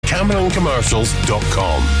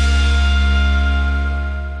CameronCommercials.com.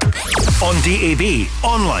 On DAB,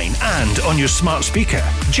 online and on your smart speaker,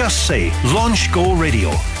 just say Launch Go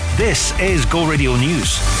Radio. This is Go Radio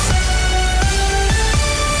News.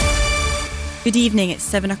 Good evening, it's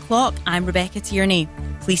 7 o'clock. I'm Rebecca Tierney.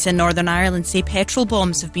 Police in Northern Ireland say petrol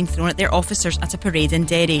bombs have been thrown at their officers at a parade in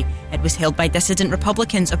Derry. It was held by dissident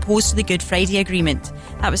Republicans opposed to the Good Friday Agreement.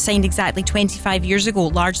 That was signed exactly 25 years ago,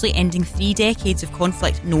 largely ending 3 decades of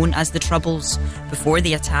conflict known as the Troubles. Before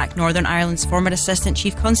the attack, Northern Ireland's former Assistant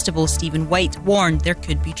Chief Constable Stephen White warned there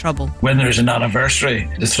could be trouble. When there is an anniversary,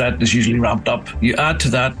 the threat is usually ramped up. You add to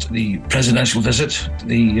that the presidential visit,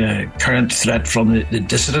 the current threat from the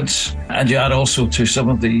dissidents, and you add also to some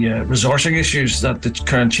of the resourcing issues that the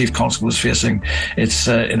current Chief Constable is facing. It's,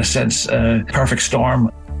 in a sense, a perfect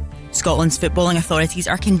storm. Scotland's footballing authorities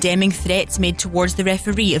are condemning threats made towards the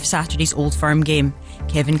referee of Saturday's Old Firm game.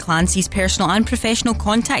 Kevin Clancy's personal and professional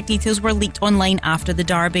contact details were leaked online after the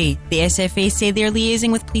derby. The SFA say they're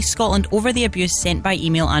liaising with Police Scotland over the abuse sent by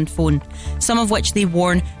email and phone, some of which they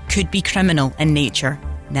warn could be criminal in nature.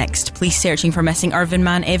 Next, police searching for missing Irvine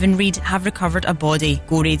man Evan Reid have recovered a body.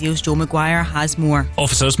 Go Radio's Joe Maguire has more.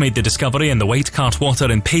 Officers made the discovery in the White Cart Water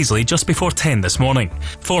in Paisley just before 10 this morning.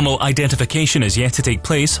 Formal identification is yet to take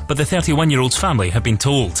place, but the 31-year-old's family have been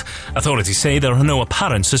told. Authorities say there are no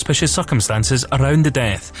apparent suspicious circumstances around the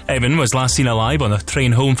death. Evan was last seen alive on a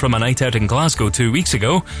train home from a night out in Glasgow 2 weeks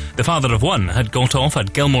ago. The father of one had got off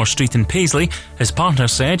at Gilmore Street in Paisley. His partner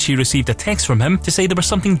said she received a text from him to say there was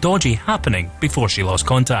something dodgy happening before she lost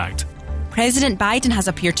contact. President Biden has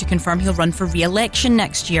appeared to confirm he'll run for re-election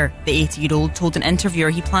next year. The 80-year-old told an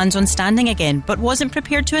interviewer he plans on standing again, but wasn't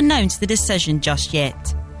prepared to announce the decision just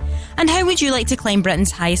yet. And how would you like to climb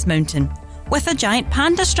Britain's highest mountain? With a giant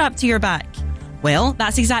panda strapped to your back? Well,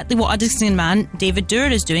 that's exactly what Uddingston man David Doer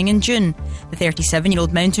is doing in June. The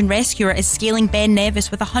 37-year-old mountain rescuer is scaling Ben Nevis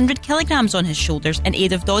with 100 kilograms on his shoulders in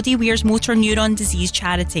aid of Doddy Weir's motor neuron disease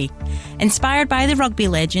charity. Inspired by the rugby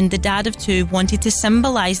legend, the dad of two wanted to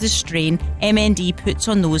symbolise the strain MND puts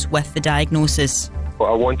on those with the diagnosis.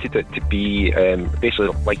 I wanted it to be basically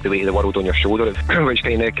like the weight of the world on your shoulder, which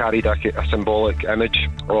kind of carried a symbolic image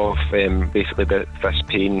of basically this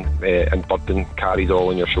pain and burden carried all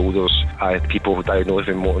on your shoulders. People diagnosed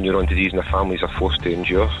with motor neuron disease and their families are forced to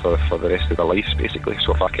endure for the rest of their lives, basically.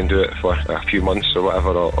 So if I can do it for a few months or whatever,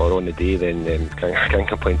 or on the day, then I can't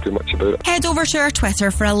complain too much about it. Head over to our Twitter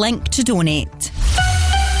for a link to donate.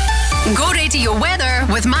 Go Radio weather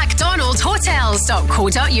with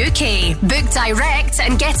McDonaldHotels.co.uk. Book direct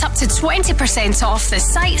and get up to 20% off the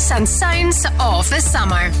sights and sounds of the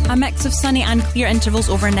summer. A mix of sunny and clear intervals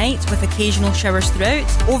overnight with occasional showers throughout.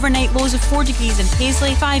 Overnight lows of 4 degrees in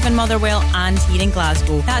Paisley, 5 in Motherwell and here in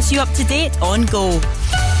Glasgow. That's you up to date on Go.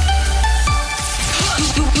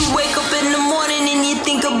 You wake up in the morning and you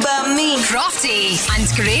think about me. Crofty and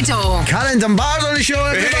Grado. Karen Dunbar's on the show,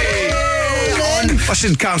 everybody. Hey.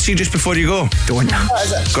 Listen, Carl, see just before you go, don't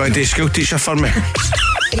go into a school teacher for me.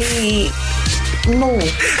 No.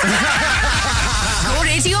 Go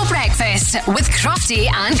Radio Breakfast with Crofty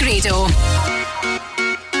and Grado.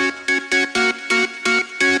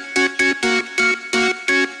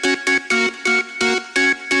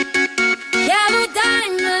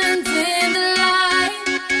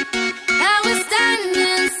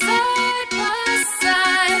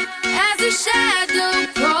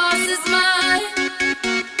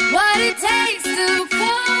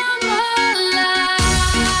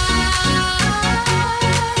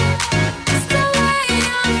 It's the way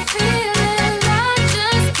I'm feeling, I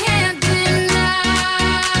just can't deny.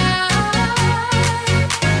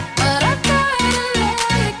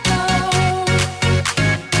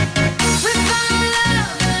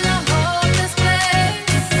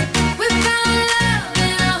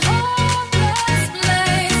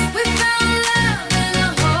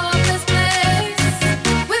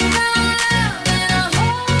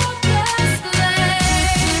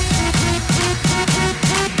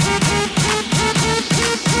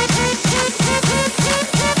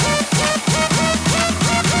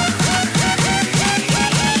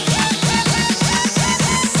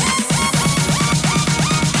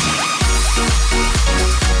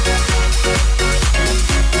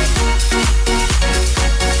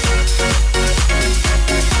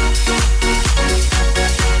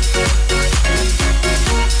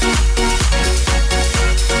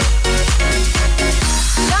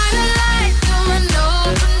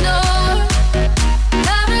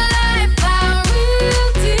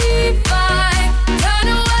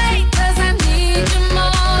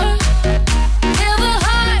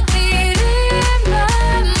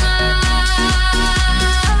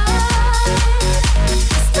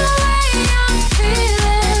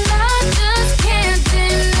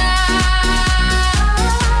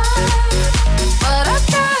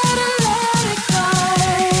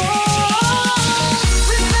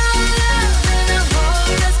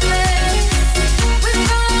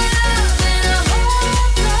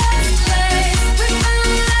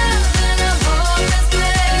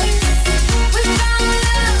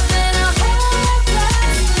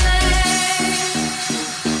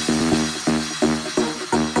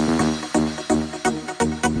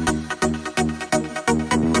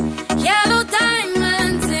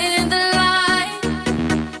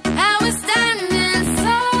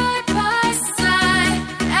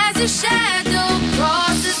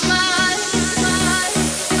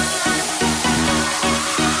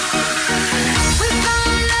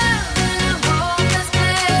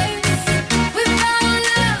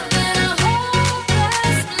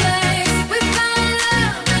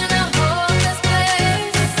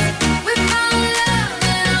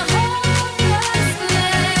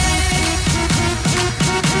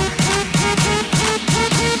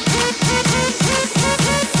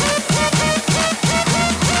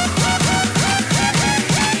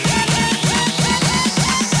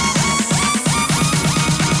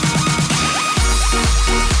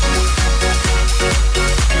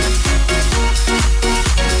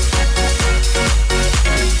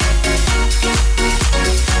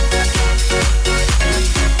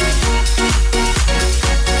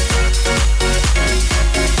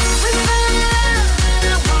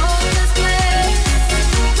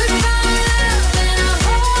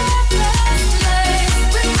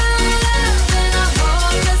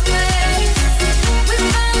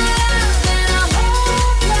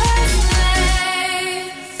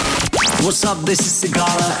 What's up, this is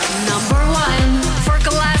Sigala. Number 1 for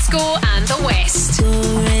Glasgow and the West.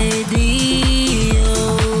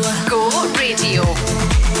 Go Radio.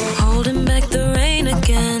 Holding back the rain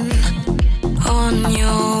again on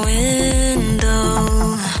your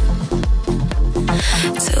window.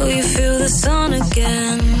 Till you feel the sun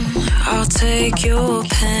again, I'll take your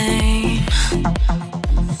pain.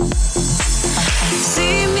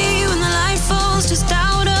 See me when the light falls just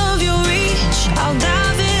out of your reach. I'll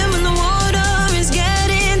dive in when the water is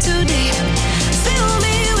getting too deep. Feel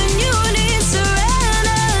me when you need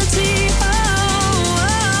serenity.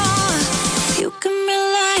 You can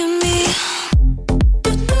rely on me.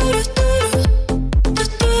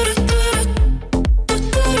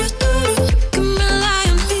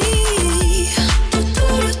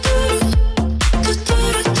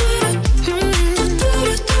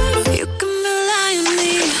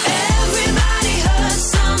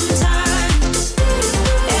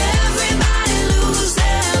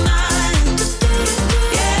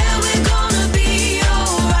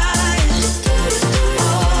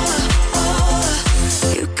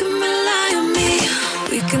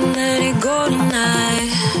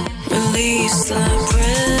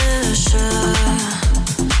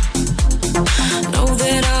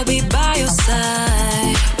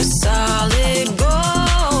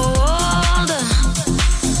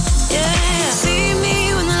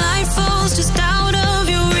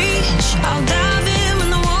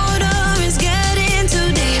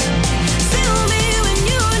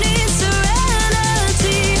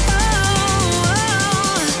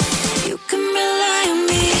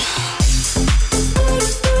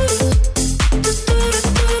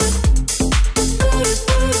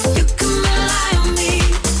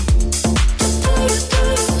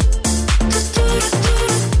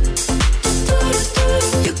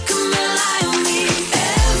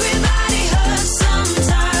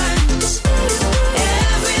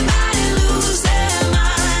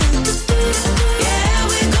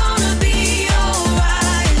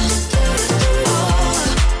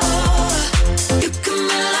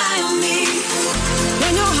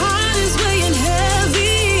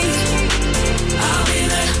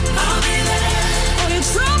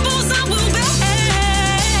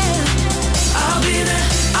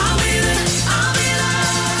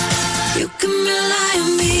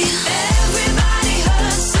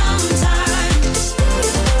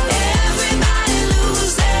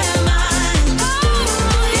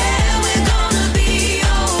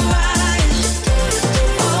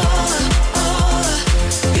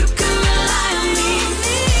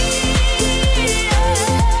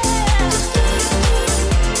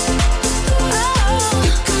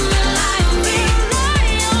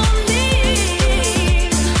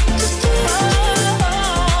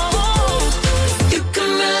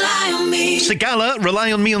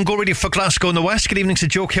 Rely on me on Go Radio for Glasgow and the West. Good evening to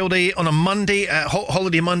Joe Kilday on a Monday,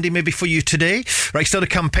 holiday Monday maybe for you today. Right, still to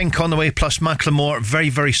come Pink on the way, plus Macklemore very,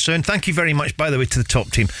 very soon. Thank you very much, by the way, to the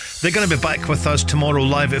top team. They're going to be back with us tomorrow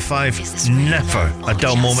live at 5. Never a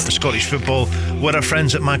dull moment in Scottish football with our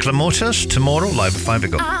friends at Macklemore. Tomorrow live at 5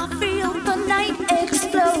 ago. I feel the night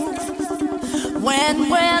explode when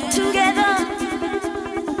we're together.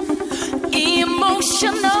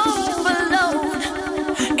 Emotional overload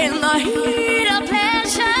in the heat of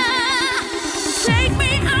pleasure. Take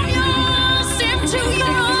me, I'm yours, into your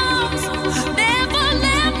arms. Never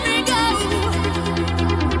let me go.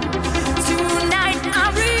 Tonight I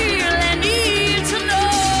really need to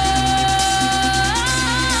know.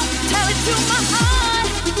 Tell it to my heart.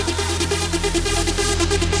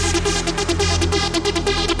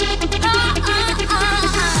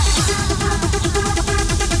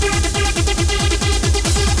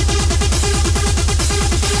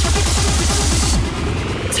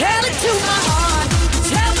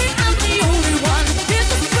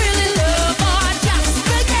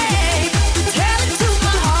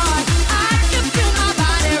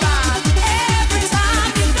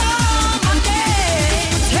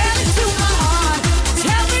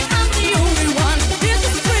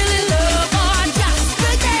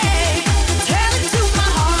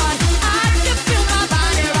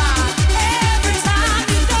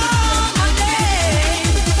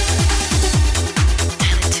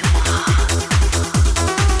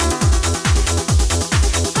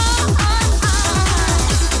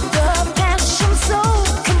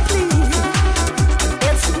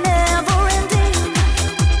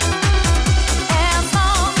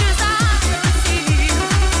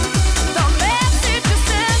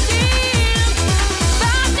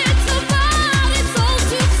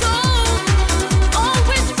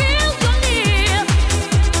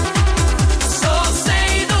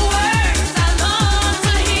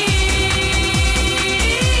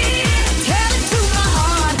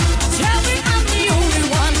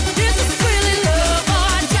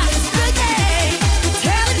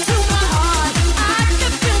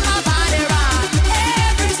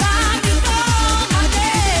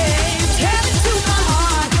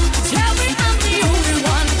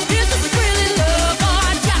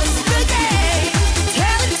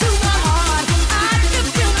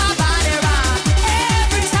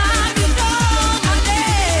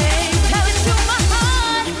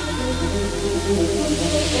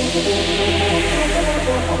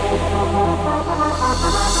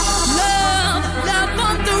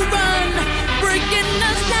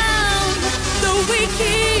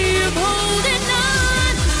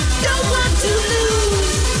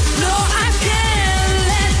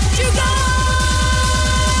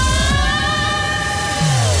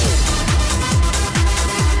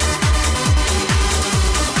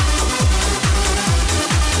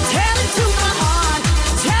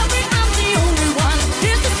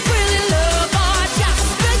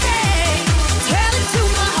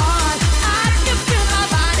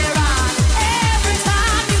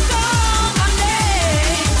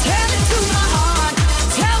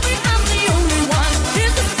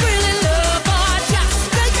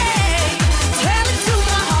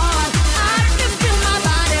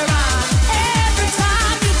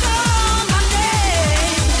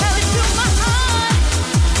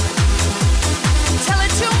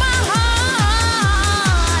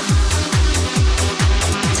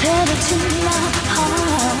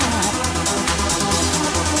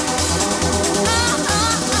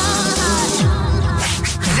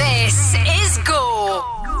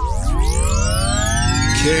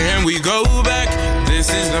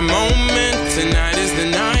 the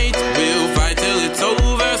night. We'll fight till it's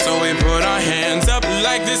over, so we put our hands up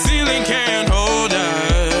like the ceiling can't hold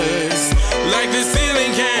us. Like the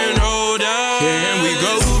ceiling can't hold us. Can we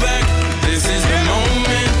go back? This is the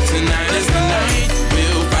moment. Tonight is the night.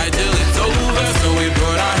 We'll fight till it's over, so we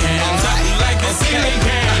put our hands up like the ceiling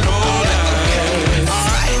can't hold us.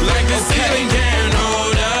 Like the ceiling can't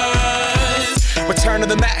hold us. Return to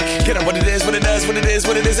the Mac. Get on what it is, what it does, what it is,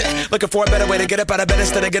 what it isn't. Looking for a better way to get up out of bed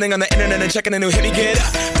instead of getting on the internet and checking a new hit. Me get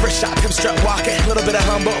up, first shot, hip strut walking. A little bit of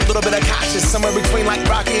humble, a little bit of cautious. Somewhere between like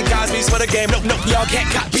Rocky and Cosby's for the game. Nope, nope, y'all can't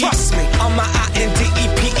copy. Trust me, on my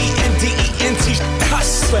INDEPENDENT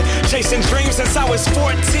hustling. Chasing dreams since I was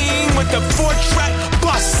 14 with the 4-track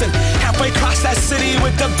bustin'. Halfway across that city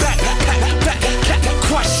with the back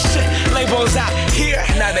question. Labels out here,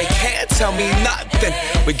 now they can't tell me nothing.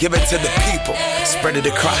 We give it to the people, spread it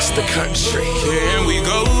across the country. Can we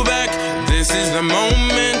go back? This is the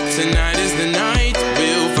moment. Tonight is the night.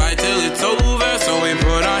 We'll fight till it's over, so we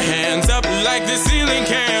put our hands up like the ceiling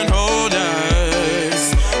can't hold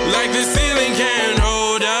us. Like the ceiling can't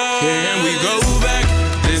hold us. Can we go back?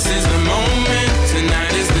 This is the moment.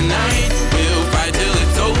 Tonight is the night. We'll fight till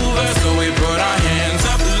it's over, so we put our hands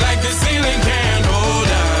up like the ceiling can't hold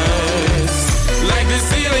us. Like the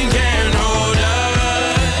ceiling can't hold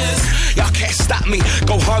us. Y'all can't stop me.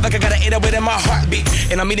 Go hard like I got an 808 in my heartbeat.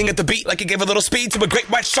 And I'm eating at the beat like it gave a little speed to a great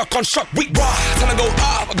white shark on shark week. Raw, time to go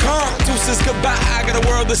up, gone. Deuces goodbye. I got a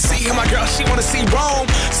world to see. And my girl, she wanna see Rome.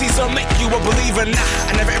 Caesar make you a believer. Nah,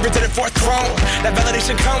 I never ever did it for a throne. That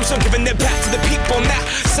validation comes from giving it back to the people. Now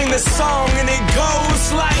sing this song and it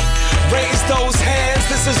goes like, raise those hands,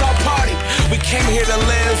 this is our party. We came here to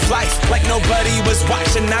live life like nobody was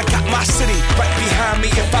watching. I got my city right behind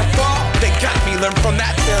me. If I fall, they got me. Learn from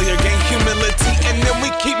that failure, gain humility, and then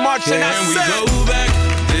we keep marching. Can we go back?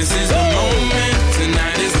 This is the moment.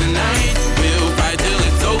 Tonight is the night. We'll fight till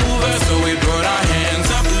it's over, so we put our hands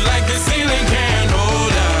up like the ceiling can't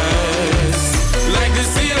hold us. Like the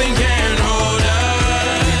ceiling can't hold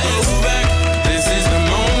us. Go back. This is the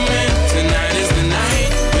moment. Tonight is the night.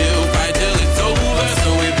 We'll fight till it's over, so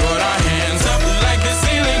we put our hands up like the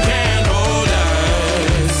ceiling can't hold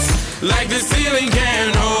us. Like the ceiling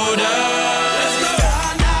can't hold us.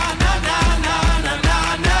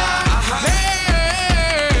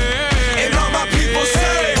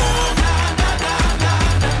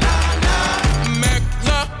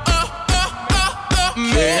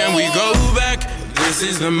 This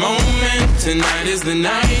is the moment, tonight is the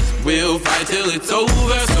night. We'll fight till it's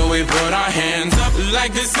over, so we put our hands up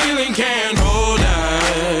like the ceiling can't hold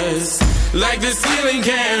us. Like the ceiling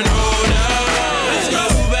can't hold us. Let's go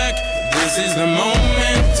back. This is the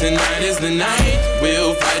moment, tonight is the night.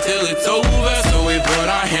 We'll fight till it's over, so we put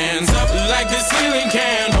our hands up like the ceiling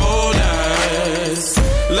can't hold us.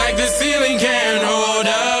 Like the ceiling can't hold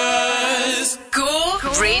us. Go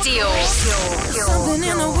Radio. Something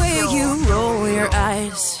in the way you roll your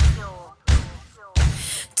eyes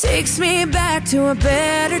takes me back to a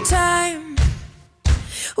better time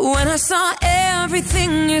when I saw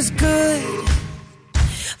everything is good,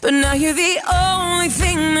 but now you're the only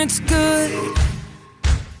thing that's good.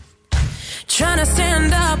 Trying to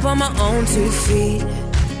stand up on my own 2 feet.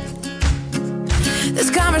 This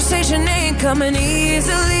conversation ain't coming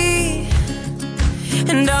easily,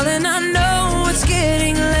 and darling, I know it's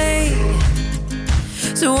getting late.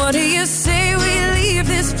 So what do you say we leave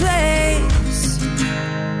this place?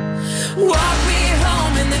 Walk me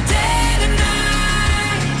home in the dead of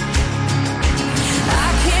night. I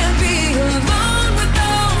can't be alone with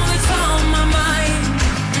all that's on my mind.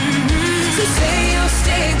 So say you'll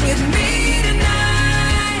stay with me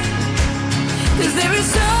tonight, 'cause there is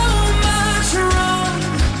so much wrong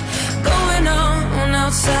going on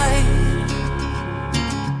outside.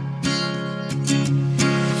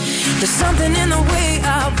 There's something in the way I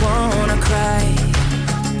wanna cry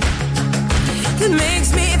that makes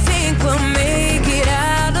me think we'll make it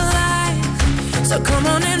out alive. So come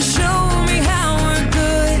on and show me how we're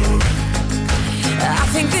good. I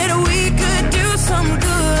think that we could do some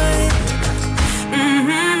good.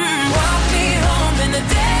 Walk me home in the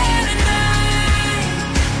dead of night.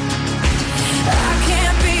 I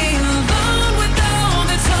can't be alone with all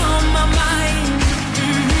that's on my mind.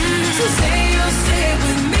 So say you'll stay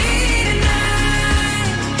with me,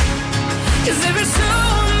 'cause there is so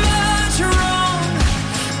much wrong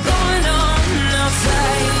going on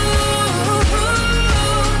outside.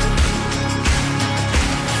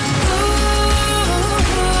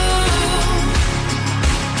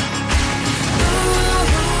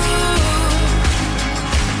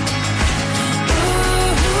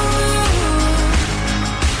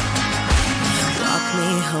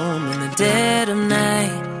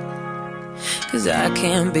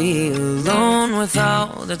 can't be alone with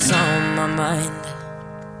all that's on my mind.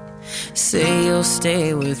 Say you'll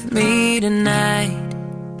stay with me tonight,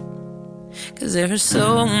 'cause there's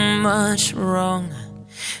so much wrong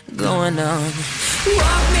going on.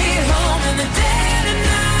 Walk me home in the dead of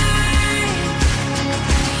night.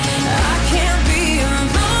 I can't be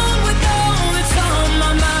alone with all that's on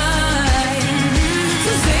my mind.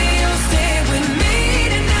 So say you'll stay with me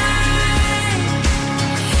tonight,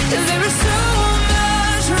 'cause there is so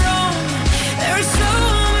much wrong. There is so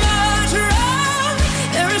much wrong.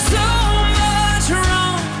 There is so much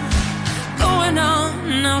wrong going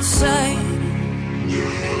on outside.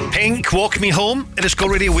 Pink, Walk Me Home. It is Go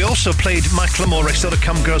Radio. We also played Macklemore, Right Still to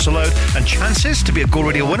Come, Girls Aloud, and chances to be a Go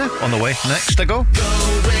Radio winner on the way. Next to go.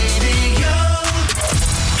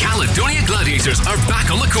 Caledonia Gladiators are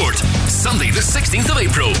back on the court Sunday the 16th of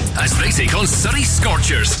April as they take on Surrey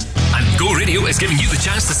Scorchers. And Go Radio is giving you the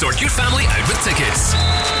chance to sort your family out with tickets.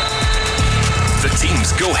 The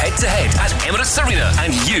teams go head-to-head at Emirates Arena,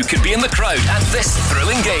 and you could be in the crowd at this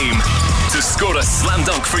thrilling game. To score a slam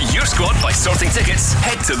dunk for your squad by sorting tickets,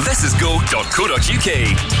 head to thisisgo.co.uk.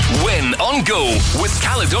 Win on Go with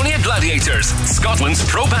Caledonia Gladiators, Scotland's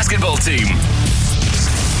pro basketball team.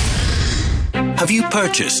 Have you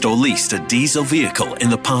purchased or leased a diesel vehicle in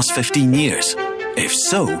the past 15 years? If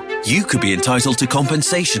so, you could be entitled to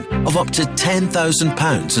compensation of up to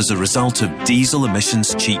 £10,000 as a result of diesel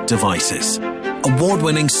emissions cheat devices.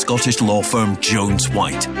 Award-winning Scottish law firm Jones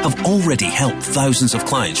White have already helped thousands of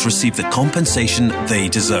clients receive the compensation they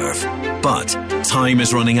deserve. But time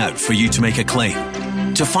is running out for you to make a claim.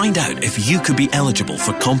 To find out if you could be eligible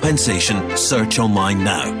for compensation, search online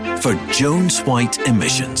now for Jones White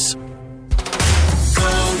Emissions.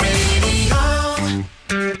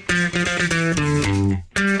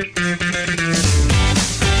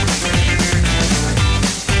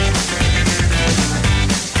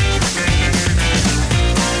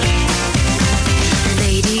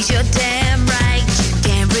 You're damn right, you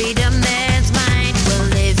can't read a man's mind. We're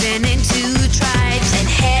living in two tribes and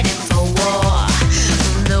heading for war.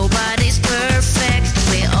 Nobody's perfect,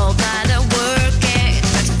 we all gotta work it.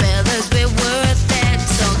 But fellas, we're worth it,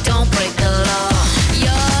 so don't break the law.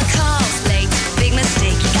 Your call's late, big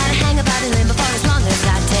mistake. You gotta hang about and live for as long as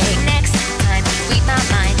I take. Next time, read my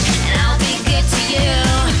mind, and I'll be good to you.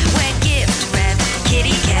 We're gift wrapped,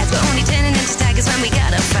 kitty cats. We're only turning into tigers when we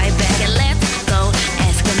gotta fight back. And let's go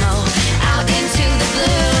out into the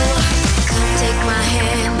blue. Come take my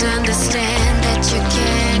hand, understand that you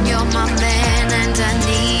can. You're my man and I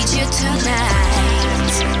need you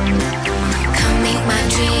tonight. Come meet my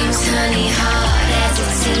dreams, honey, hard as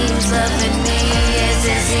it seems. Loving me is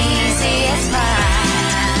as easy as pie.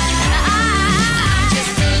 I'm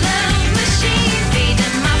just a love machine,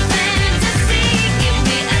 feeding my fantasy. Give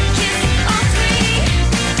me a kiss or three,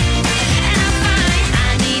 and I find I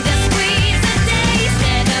need a squeeze a day.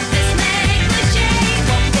 Set up this negligee.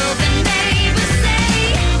 What will the neighbors say?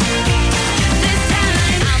 This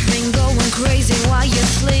time I've been going crazy while you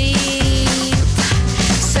sleep,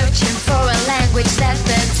 searching for a language that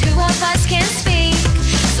the two of us can speak.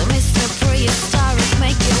 So Mr. Prehistoric,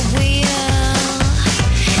 make your wheel,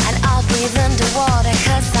 and I'll breathe underwater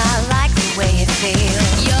 'cause I like the way it feels.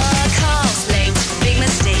 Your call's late, big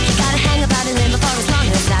mistake. You gotta hang about and live for as long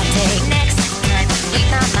as I take. Next time, read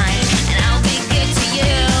my mind, and I'll be good to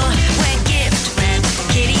you. We're gift wrapped,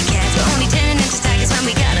 kitty cats. We're only turning into tigers when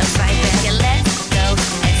we gotta fight back. And let's go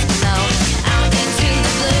out into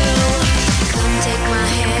the blue. Come take my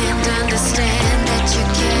hand, understand that you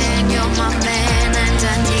can. You're my man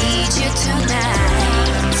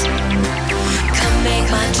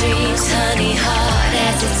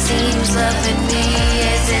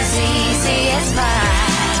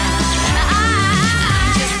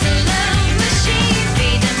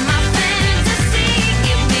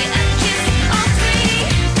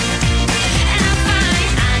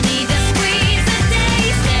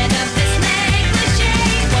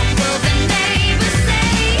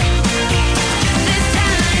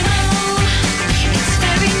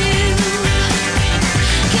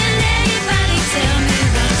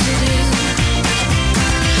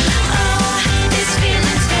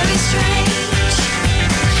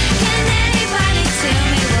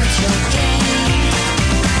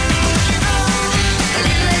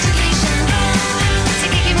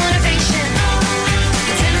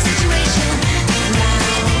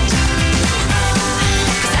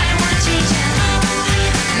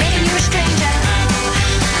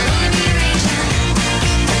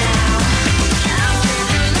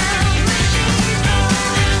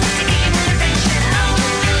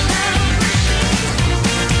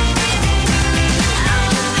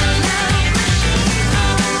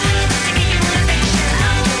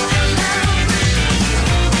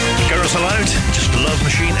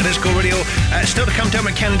Still to come,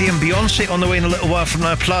 Dermot Kennedy and Beyonce on the way in a little while from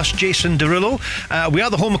now, plus Jason Derulo. We are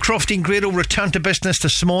the home of Crofty and Grado, return to business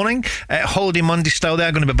this morning. Holiday Monday style.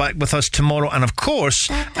 They're going to be back with us tomorrow. And of course,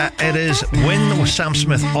 it is Win with Sam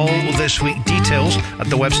Smith all this week. Details at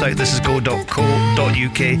the website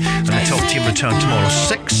thisisgo.co.uk. And the top team return tomorrow,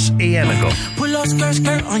 6 a.m. ago. Pull up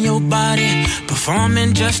skirt on your body,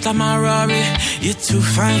 performing just like my Rari. You're too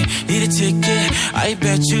fine, need a ticket. I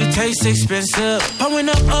bet you taste expensive. Pouring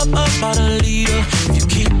up about a liter. If you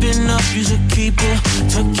keeping up, you should keep it.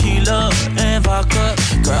 Tequila and vodka,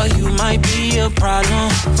 girl, you might be a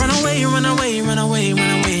problem. Run away, run away, run away,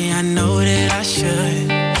 run away. I know that I should,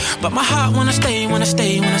 but my heart wanna stay, wanna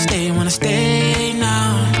stay, wanna stay, wanna stay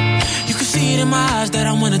now. You can see it in my eyes that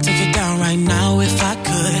I wanna take it down right now if I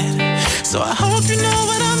could. So I hope you know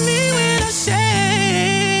what I mean when I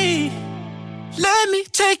say, let me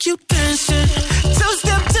take you dancing.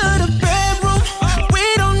 Two-step to the bedroom. We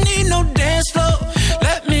don't need no dance floor.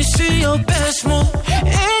 Let me see your best move.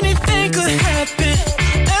 Anything could happen.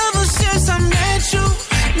 Ever since I met you,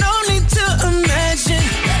 no need to imagine.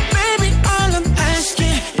 Baby, all I'm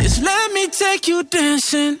asking is let me take you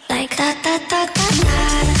dancing. Like da da da da da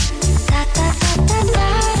da da da da da da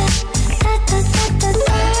da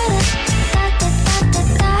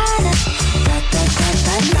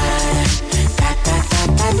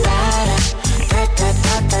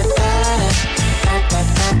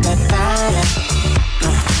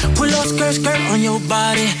pull up skirt on your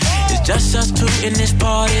body. It's just us two in this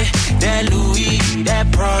party. That Louis,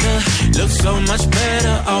 that Prada looks so much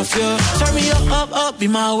better off you. Turn me up, be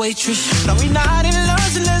my waitress. No, we not in love,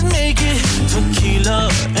 so let's make it. Tequila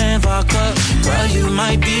and vodka, girl, you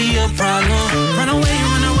might be a problem. Run away,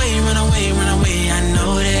 run away, run away, run away. I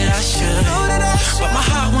know that I should, but my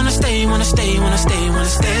heart wanna stay, wanna stay, wanna stay, wanna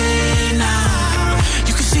stay now.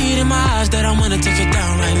 You can see it in my eyes that I wanna take it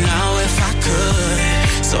down right now if I could.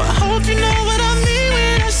 So I hope you know what I mean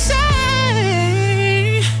when I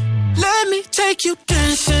say, let me take you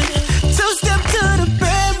dancing. Two-step to the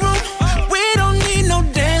bedroom. We don't need no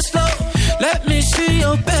dance floor. Let me see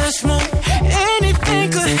your best move. Anything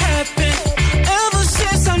could happen. Ever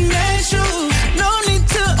since I met you, no need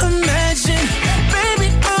to imagine. Baby,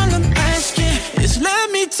 all I'm asking is let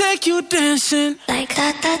me take you dancing. Like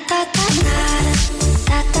da da da da da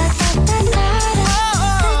da da da da.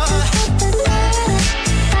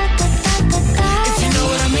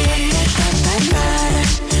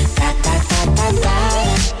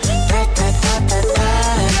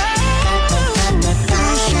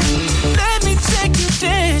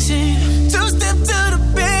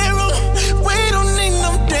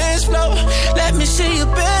 See your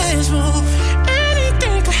best move.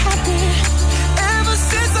 Anything could happen. Ever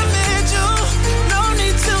since I met you, no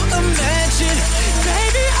need to imagine.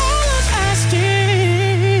 Baby, all I'm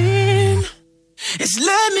asking is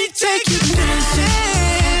let me take you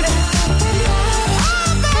dancing. Oh,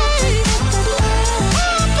 babe.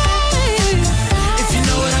 Oh, babe. If you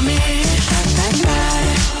know what I mean.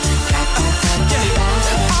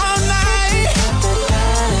 Yeah. All night.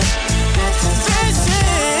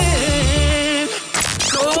 Dancing.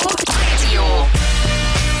 Radio.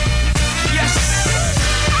 Yes.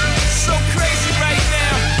 So crazy right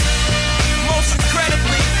now. Most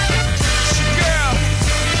incredibly. It's your girl,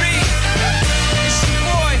 B. It's your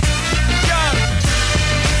boy, Young.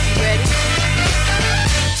 You ready?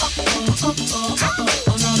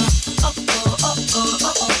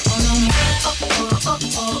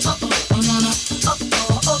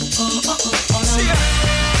 See ya.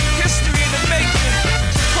 History in the making.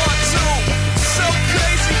 Part 2. So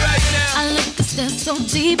crazy right now. I look and stare so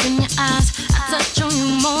deep in your eyes. I touch on you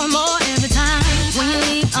more and more every time. When you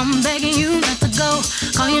leave, I'm begging you not to go.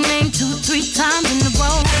 Call your name 2-3 times in a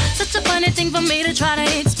row. Such a funny thing for me to try to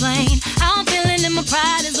explain. How I'm feeling and my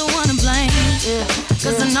pride is the one to blame.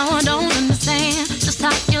 Cause I know I don't understand just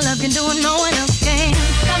how your love can do what no one else can.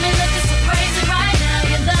 Got me looking so crazy right now.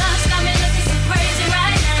 Your love's got me looking so crazy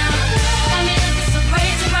right now. Got me looking so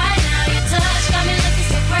crazy right now. Your touch got me looking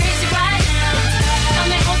so crazy right now. Got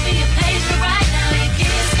me hoping you page me right now. Your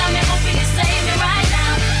kiss got me hoping you save me right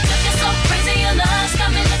now. Looking so crazy, your love's got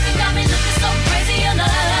me looking so crazy, your love.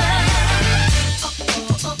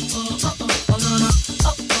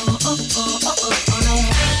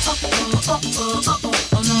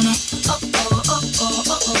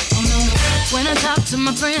 When I talk to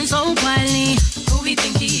my friends so quietly, who we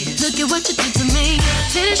think he is? Look at what you did to me.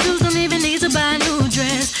 Fitted shoes don't even need to buy a new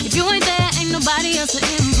dress. If you ain't there, ain't nobody else to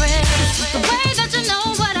impress. It's the way that you know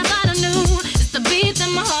what I thought I knew. It's the beat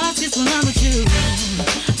that my heart gets when I'm with you.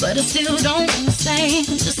 But I still don't understand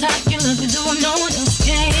just how you look and do what no one else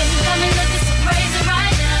can. Got me looking so crazy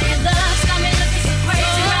right now. Your love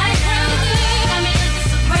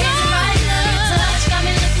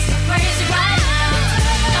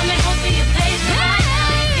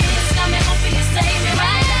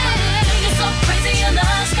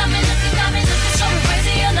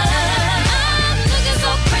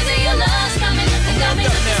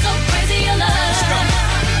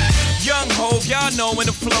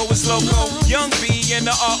flow is loco. Young B and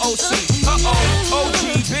the ROC. Uh-oh,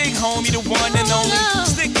 OG, big homie, the one and only.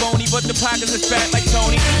 Stick bony, but the pockets is fat like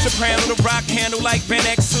Tony. Soprano, the rock handle like Ben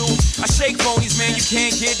X2. I shake phonies, man, you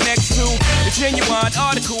can't get next to. The genuine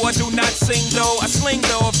article, I do not sing though. I sling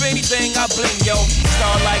though, if anything, I bling yo.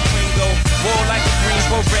 Star like Ringo, war like a green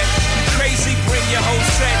beret. Crazy, bring your whole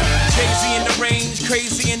set. Jay-Z in the range,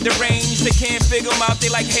 crazy in the range. They can't figure him out,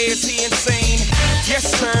 they like, hey, is he insane? Yes,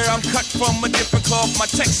 sir, I'm cut from a different cloth. My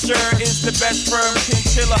texture is the best firm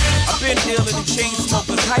chinchilla. I've been dealing with chain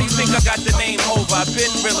smokers. How do you think I got the name over? I've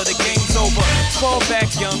been realer, the game's over. Fall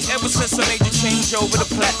back young, ever since I made the change over to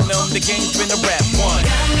platinum. The game's been a rap one.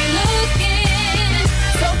 Got me looking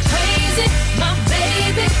so crazy, my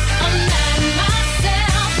baby. I'm not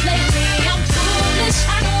myself lately. I'm foolish.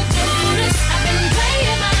 I don't do this. I've been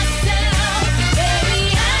playing myself,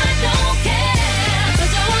 baby. I don't care,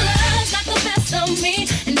 'cause your love's not the best of me,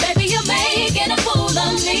 and baby you're making a fool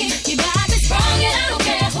of me. You got me sprung and I don't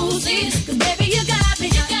care who sees, 'cause baby you got me,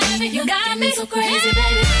 you got me, you got me so crazy, baby.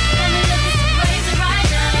 Got me looking so crazy right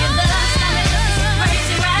now. Your love's got me looking so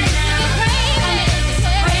crazy right now. Got me looking so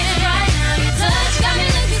crazy right now. Your touch got me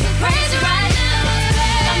looking so crazy right now.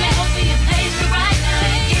 Got me hoping you praise me right now.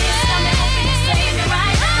 Your kiss got me hoping you save me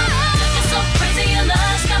right now. Looking so crazy, your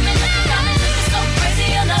love's got me looking so crazy,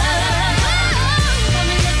 your love. Got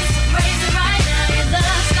me looking so crazy right now. Your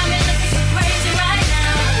love's got me looking so crazy right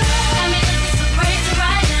now. Got me looking so crazy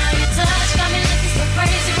right now. Your touch got me looking so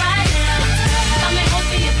crazy right now. Got me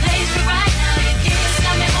hoping you praise me right now. Your kiss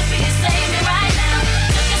got me hoping you save me right now.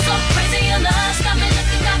 Looking so crazy, your love's got me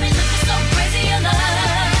looking so crazy, your love.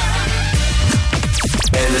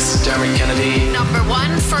 Hey, this is Dermot Kennedy. Number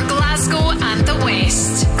 1 for Glasgow and the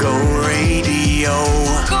West. Go radio.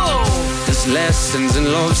 Go! There's lessons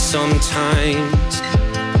in love sometimes.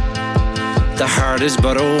 The heart is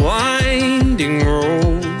but a winding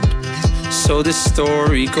road. So the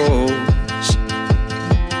story goes.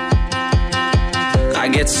 I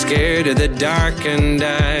get scared of the dark and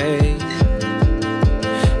I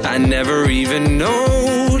never even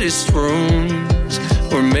noticed rooms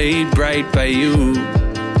were made bright by you.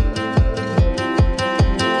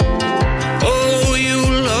 Oh, you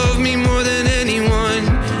love me more than anyone.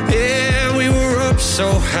 Yeah, we were up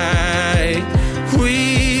so high.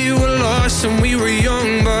 We were lost and we were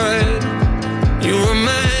young, but you were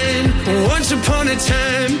mine. Once upon a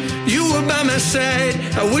time, you were by my side.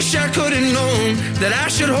 I wish I could have known that I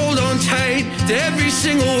should hold on tight to every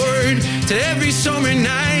single word, to every summer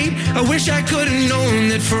night. I wish I could have known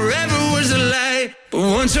that forever was a lie. But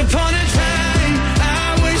once upon a time,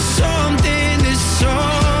 I was something to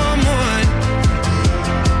someone.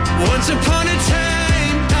 Once upon a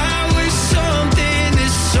time, I was something to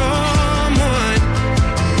someone.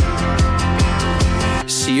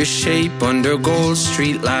 See your shape under gold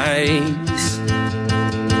street lights,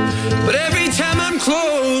 but every time I'm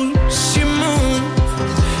close, you move,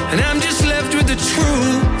 and I'm just left with the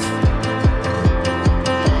truth.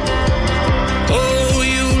 Oh,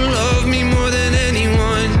 you love me more than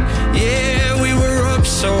anyone. Yeah, we were up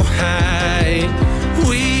so high.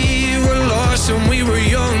 We were lost and we were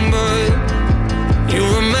young, but you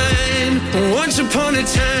were mine. Once upon a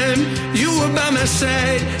time, you were by my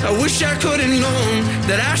side. I wish I could have known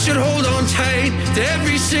that I should hold on tight to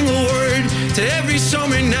every single word, to every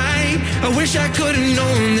summer night. I wish I could have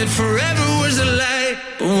known that forever was a lie.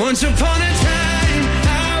 But once upon a time,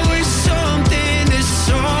 I was something to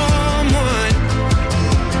someone.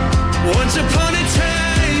 Once upon a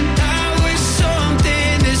time, I was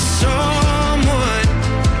something to someone.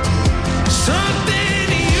 Something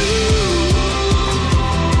to you.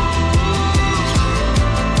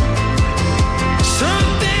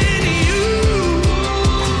 Something to you.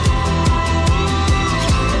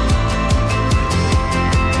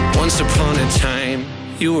 Once upon a time,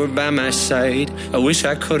 you were by my side. I wish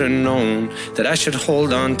I could have known that I should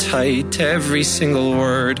hold on tight to every single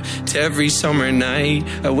word, to every summer night.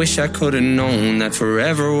 I wish I could have known that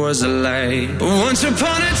forever was a lie. But once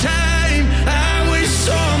upon a time, I was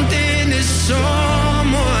something to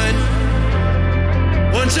someone.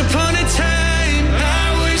 Once upon a time, I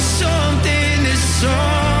was something to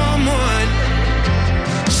someone.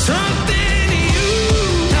 Something to you.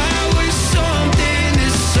 I was something to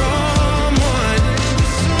someone.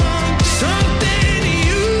 Something to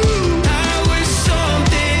you. I was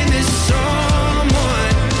something to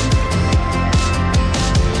someone.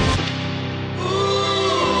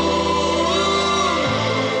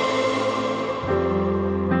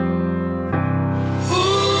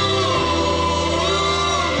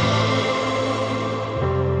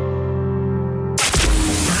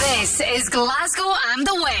 Glasgow and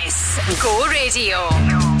the West. Go Radio.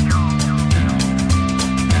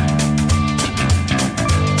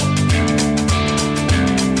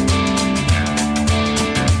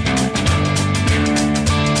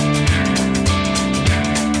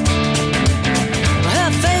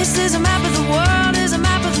 Is a map of the world, is a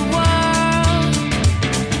map of the world.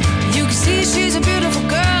 You can see she's a beautiful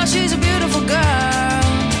girl, she's a beautiful girl.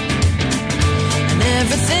 And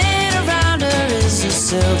everything around her is a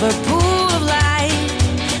silver pool of light.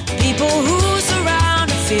 People who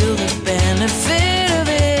surround her feel the benefit of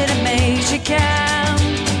it, it makes you count.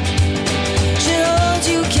 She holds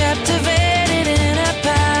you captivated in her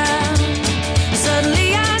palm.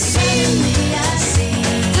 Suddenly I see,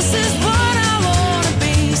 this is what I wanna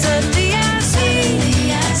be. Suddenly I see,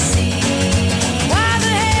 why the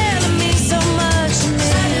hell it means so much to me.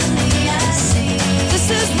 Suddenly I see, this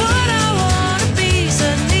is what I wanna be.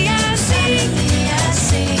 Suddenly I see,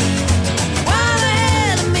 why the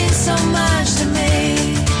hell it means so much to me.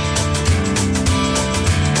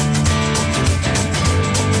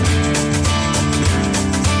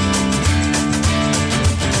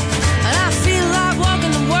 And I feel like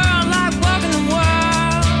walking the world, like walking the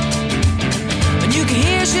world. And you can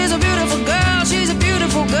hear she's a beautiful girl, she's a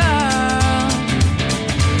beautiful girl.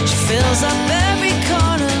 She fills up every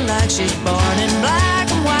corner like she's born in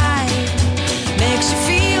black and white. Makes you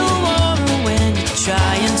feel warmer when you're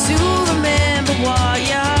trying to remember what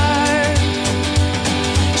you heard.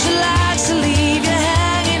 She likes to leave you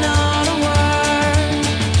hanging on a word.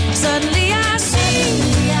 Suddenly I see,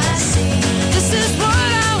 this is what I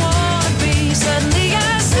wanna be. Suddenly I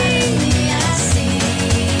see,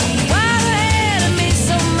 why the hell it means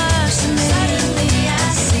so much to me. Suddenly I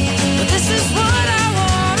see, but this is what I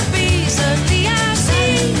wanna be. Suddenly I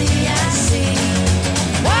see,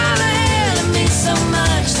 why the hell it means so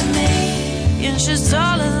much to me. And she's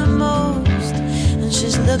taller than most, and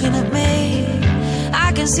she's looking at me.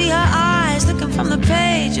 I can see her eyes looking from the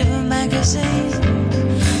page of a magazine.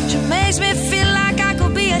 She makes me feel like I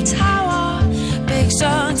could be a tower, big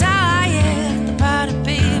strong tower, yeah. The power to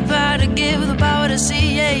be, the power to give, the power to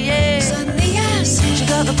see, yeah, yeah. Suddenly I see, she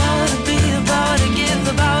got the power to be, the power to give,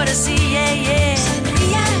 the power to see, yeah, yeah.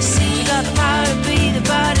 Suddenly I see, she got the power to be, the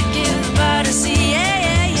power to give, the power to see, yeah,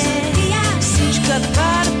 yeah, yeah. Suddenly I see, she got the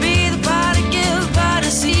power to be, the power to give, the power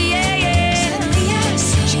to see, yeah, yeah. Suddenly I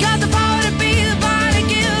see, she got the power to be, the power to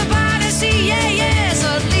give, the power to see, yeah, yeah.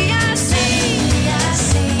 Suddenly I see,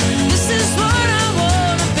 this is what I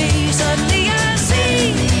wanna be. Suddenly I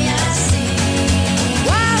see,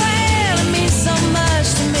 why the hell it means so much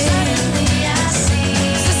to me. Suddenly I see,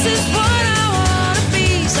 this is what I wanna be.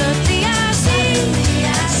 Suddenly I see,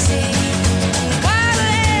 why the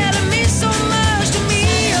hell it means so much to me.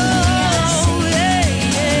 Oh, yeah,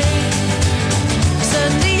 yeah.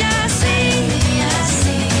 Suddenly I see,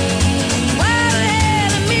 why the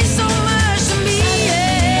hell it means so much to me.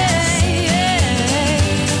 Yeah, yeah.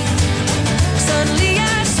 Suddenly I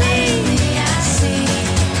see,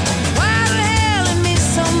 why the hell it means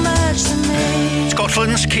so much to me.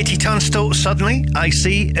 Scotland's Katie Tunstall, Suddenly I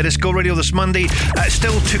See. It is Go Radio this Monday.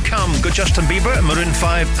 Still to come, Go Justin Bieber, Maroon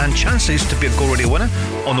 5, and chances to be a Go Radio winner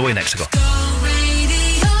on the way next to go.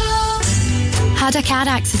 Had a car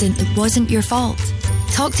accident that wasn't your fault?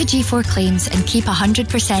 Talk to G4 Claims and keep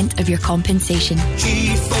 100% of your compensation.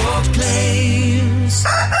 G4 Claims.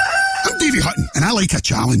 I'm Davey Hutton, and I like a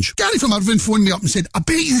challenge. Gary from Irvine phoned me up and said, I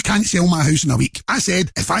bet you can't sell my house in a week. I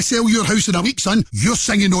said, if I sell your house in a week, son, you're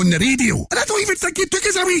singing on the radio. And I don't even think it took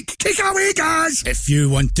us a week. Take it away, guys. If you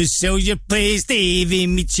want to sell your place, Davey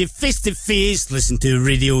meets you face to face. Listen to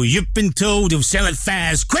radio, you've been told he'll sell it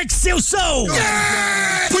fast. Quick sale sold!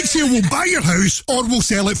 Yeah! Quick Sale will buy your house or we'll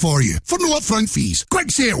sell it for you for no upfront fees. Quick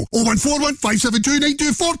Sale, 0141 572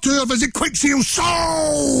 9242 or visit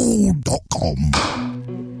quicksalesold.com.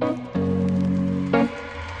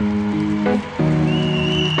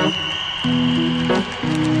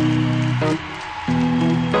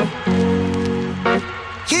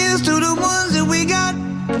 Here's to the ones that we got.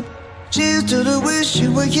 Cheers to the wish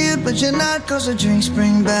you were here but you're not. Cause the drinks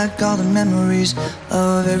bring back all the memories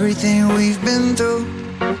of everything we've been through.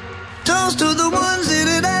 Toast to the ones here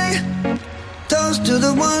today. Toast to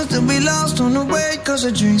the ones that we lost on the way. Cause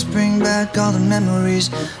the drinks bring back all the memories.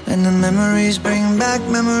 And the memories bring back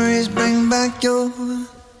your.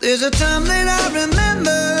 There's a time that I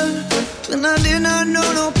remember when I did not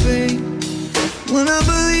know no pain. When I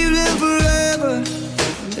believed in forever,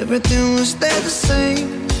 everything will stay the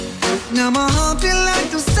same. Now my heart feel like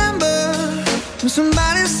December when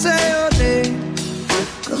somebody say your name.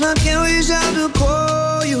 Cause I can't reach out to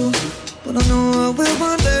call you, but I know I will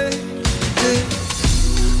one day.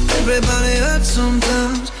 Everybody hurts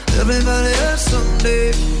sometimes, everybody hurts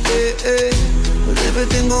someday. But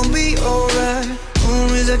everything gon' be alright.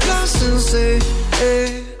 Gonna raise a glass and say,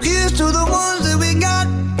 here's to the ones that we got.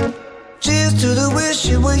 Cheers to the wish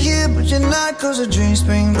you were here but you're not. Cause the dreams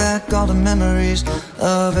bring back all the memories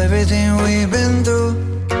of everything we've been through.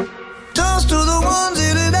 Toast to the ones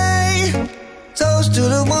here today. Toast to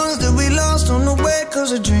the ones that we lost on the way.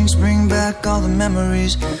 Cause the drinks bring back all the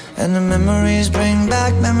memories. And the memories bring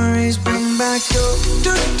back your Memories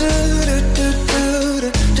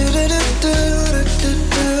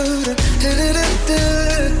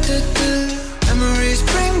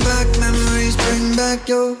bring back, memories bring back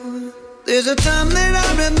your. There's a time that I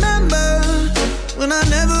remember when I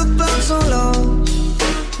never felt so lost.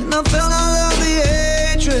 And I felt all of the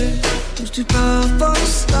hatred was too powerful to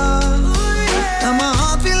stop. Now my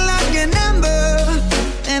heart feel like an ember,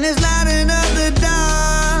 and it's lighting up the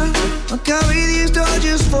dark. I'll carry these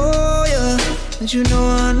torches for you, but you know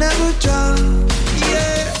I'll never drop.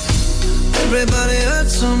 Yeah. Everybody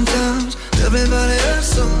hurts sometimes, everybody hurts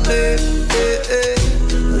someday.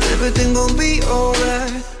 But everything gon' be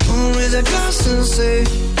alright. Gonna raise a glass and say,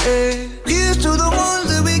 here's to the ones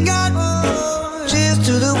that we got. Cheers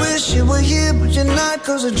to the wish you were here but you're not.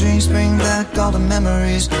 Cause the drinks bring back all the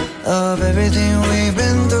memories of everything we've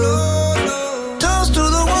been through. Toast to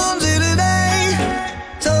the ones here today.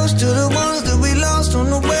 Toast to the ones that we lost on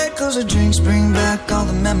the way. Cause the drinks bring back all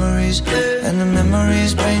the memories. And the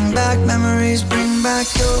memories bring back your Memories bring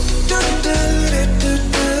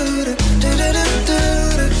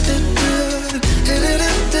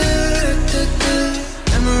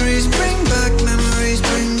back, memories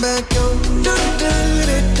bring back your.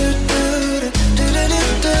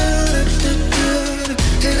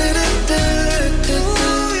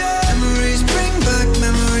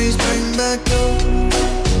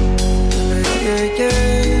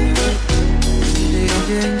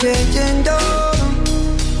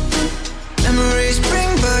 Memories bring back your.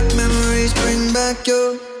 Memories bring back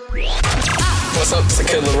your. What's up, it's the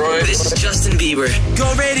Kid Leroy. This is Justin Bieber.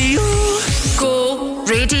 Go radio. Go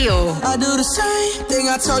radio. I do the same thing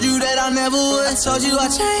I told you that I never would. I told you I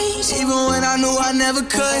changed, even when I knew I never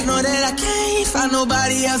could. Know that I can't find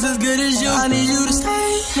nobody else as good as you. I need you to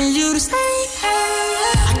stay, need you to stay.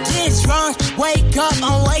 I get drunk, wake up,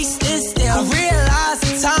 I'm wasted still. I realize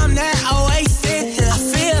the time that I wasted. I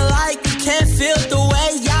feel like you can't feel the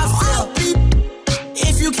way I feel.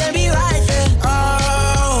 If you can't be right here.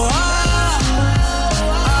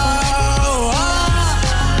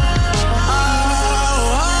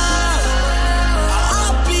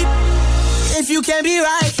 You can't be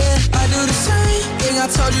right here. I do the same thing I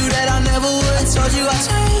told you that I never would. I told you I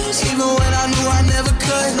changed, even when I knew I never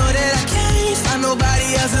could. Know that I can't find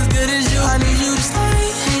nobody else as good as you. I need you to stay,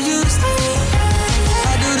 need you to stay.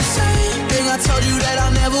 I do the same thing I told you that I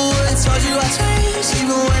never would. I told you I changed,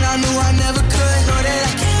 even when I knew I never could. Know that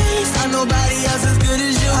I can't find nobody else as good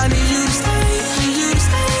as you. I need you to stay, need you to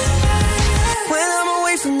stay. When I'm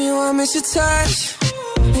away from you, I miss your touch.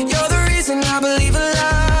 You're the reason I believe in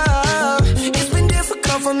love.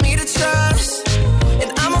 For me to trust,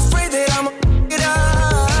 and I'm afraid that I'm it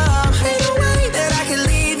up. Ain't no way that I can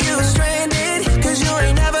leave you stranded, cause you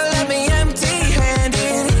ain't never let me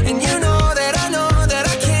empty-handed. And you know that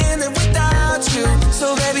I can't live without you.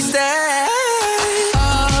 So baby, stay.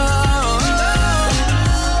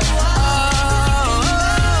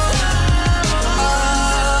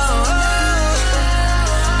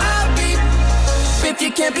 I'll be if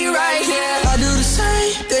you can't be right here. I do the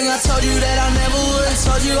same thing I told you that I never would. I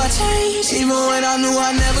told you I changed, even when I knew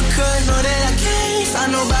I never could. Know that I can't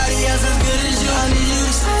find nobody else as good as you. I need you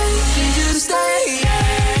to stay, need you to stay.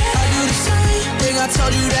 I do the same thing I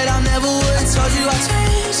told you that I never would. I told you I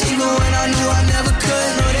changed, even when I knew I never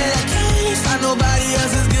could. Know that I can't find nobody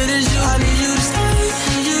else as good as you. I need you to stay,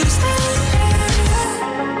 need you to stay.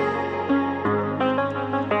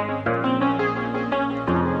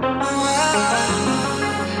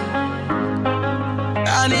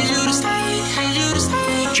 I need you to stay.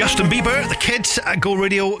 Justin Bieber, the Kids at Go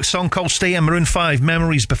Radio, song called Stay, and Maroon 5,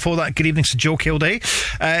 Memories. Before that, good evening to Joe Kilday.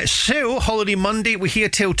 So, Holiday Monday, we're here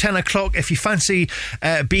till 10 o'clock. If you fancy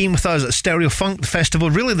being with us at Stereo Funk, the festival,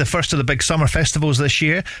 really the first of the big summer festivals this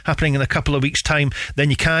year, happening in a couple of weeks' time, then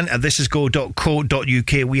you can at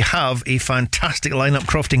thisisgo.co.uk. We have a fantastic lineup.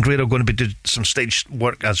 Crofty and Grado are going to be doing some stage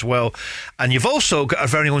work as well. And you've also got our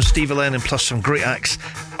very own Stevie Lennon, plus some great acts.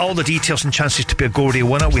 All the details and chances to be a Go Radio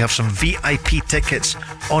winner. We have some VIP tickets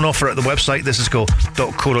on offer at the website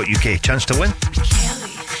thisisgo.co.uk. Chance to win.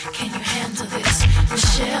 Kelly, can you handle this?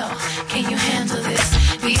 Michelle, can you handle this?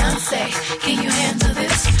 Beyonce, can you handle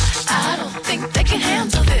this? I don't think they can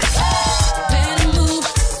handle this.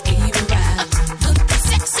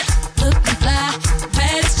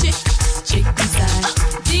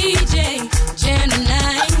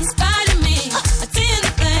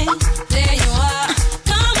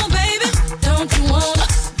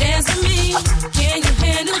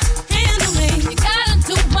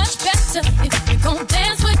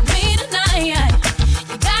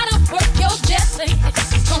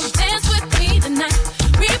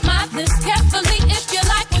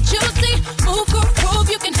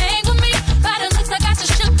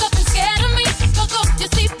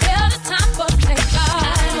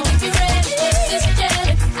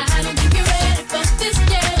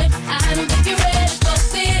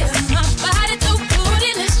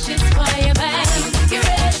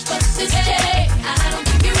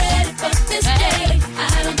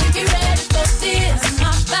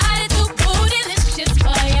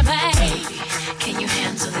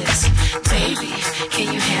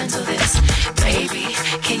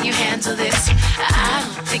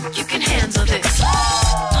 you can handle this.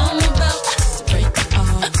 I'm about to break it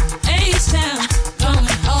all. H-Town, going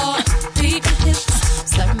hard. Beat my hips,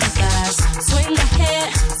 slap my thighs, swing my hair,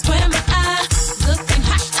 square my eyes. Looking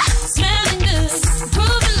hot, smelling good,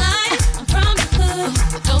 proving like I'm from the hood.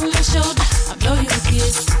 Over my shoulder, I blow you a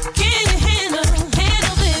kiss. Can you handle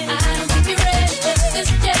this? I don't think you're ready for this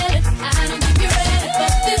jelly. I don't think you're ready for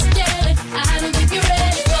this jelly. I don't think you're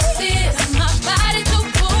ready for this. My body too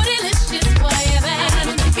bootylicious for you, babe. I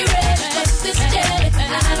don't think you're ready for this jelly.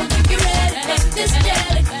 I don't think you're ready for this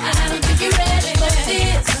jelly. I don't think you're ready for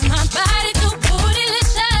this. My body too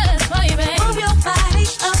bootylicious for you, babe. Move your body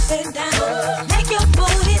up and down. Make your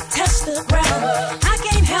booty touch the ground. I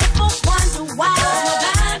can't help but wonder why. My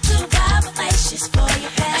body too vibracious for you,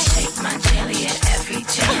 babe. I shake my jelly at every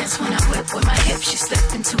chance. When I whip with my hips, you slip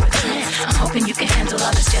into a trance. I'm hoping you can handle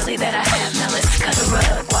all this jelly that I have. Now let's cut a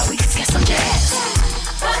rug while we get some jazz.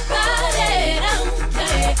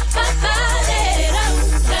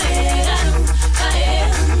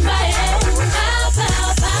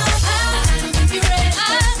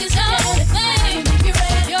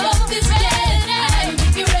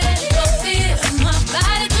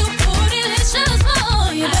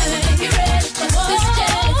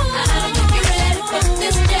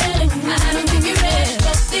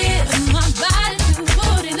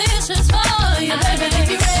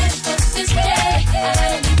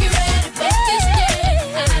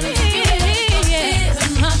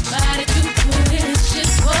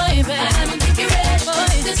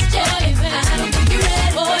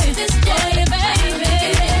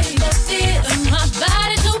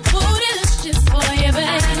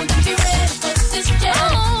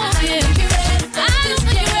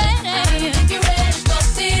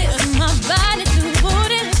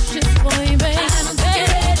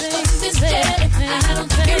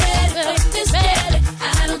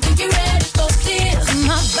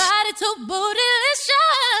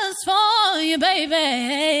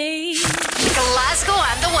 Glasgow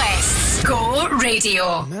and the West. Go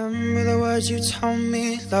Radio. Remember the words you told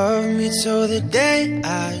me, love me till the day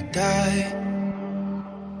I die.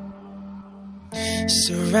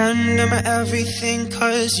 Surrender my everything,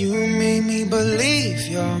 cause you made me believe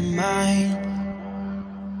you're mine.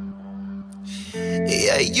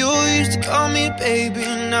 Yeah, you used to call me baby,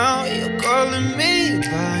 now you're calling me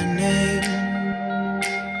by name.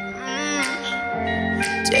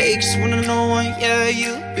 Takes one to know one, yeah,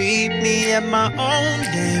 you beat me at my own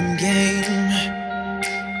damn game.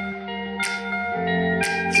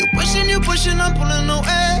 You pushing, I'm pulling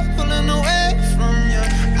away from you.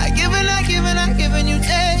 I give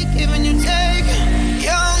and you take,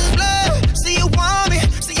 Young blood, see you want me,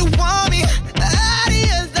 out of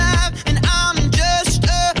your life, and I'm just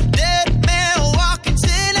a dead man walking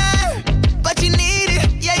tonight. But you need it,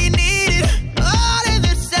 yeah, you need it, all of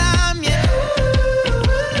the time, yeah.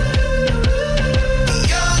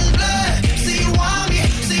 Young blood, see you want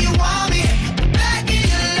me, back in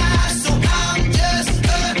your life, so I'm just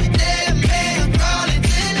a dead man crawling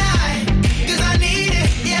tonight. 'Cause I need it,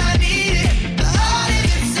 yeah, I need it, all of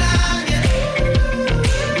the time, yeah.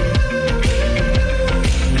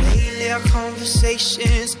 Lately our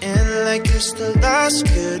conversations end like it's the last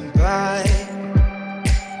goodbye.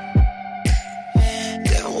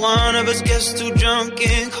 Then one of us gets too drunk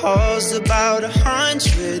and calls about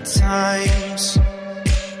 100 times.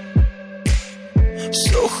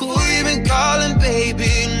 So who you been calling,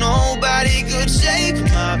 baby? Nobody could take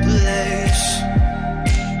my place.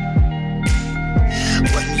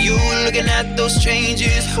 When you looking at those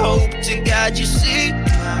strangers, hope to God you see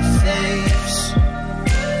my face.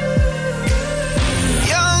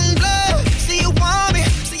 Young blood, see you want me,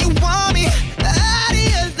 out of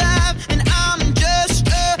your life, and I'm just a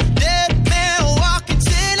dead man walking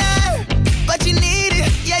tonight. But you need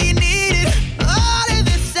it, yeah, you need it, all of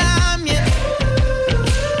the time, yeah.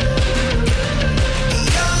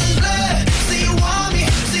 Young blood, see you want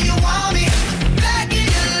me, back in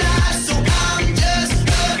your life, so I'm just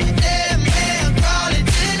a dead man crawling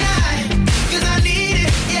tonight. 'Cause I need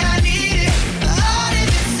it, yeah, I need it, all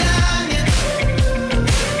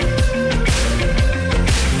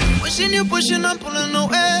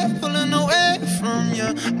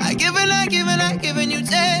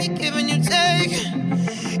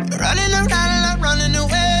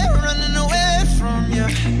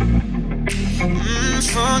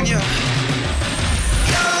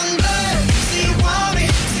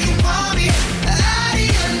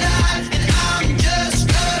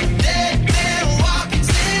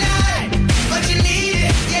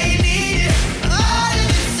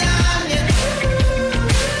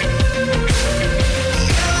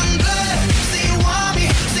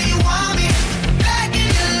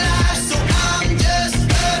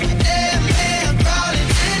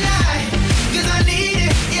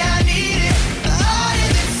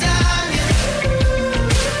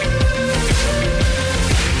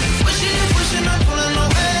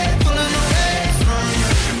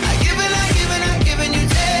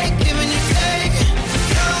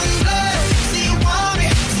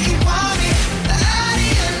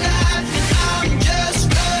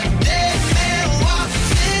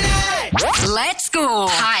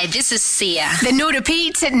this is Sia. The no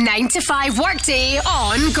repeat 9 to 5 workday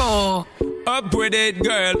on Go. Up with it,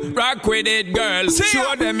 girl. Rock with it, girl.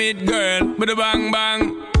 Show them it, girl. With a bang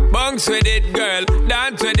bang. Bounce with it, girl.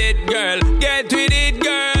 Dance with it, girl. Get with it,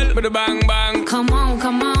 girl. With a bang bang. Come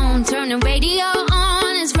on, turn the radio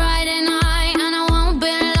on. It's Friday night and I won't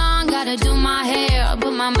be long. Gotta do my hair,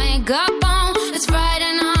 put my makeup on. It's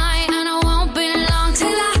Friday night and I won't be long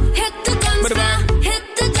till I hit the dance floor. Hit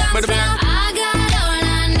the dance floor. I got all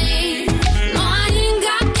I need. No, I ain't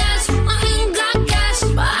got cash,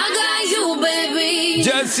 but I got you, baby.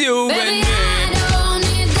 Just you baby, and me. I don't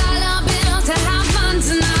need dollar bills to have fun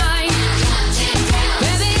tonight.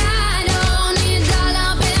 Baby, I don't need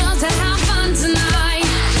dollar bills to have fun tonight.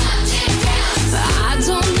 I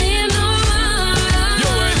don't need no money. You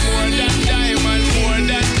ain't more than diamond, more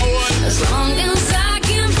than gold. As long as I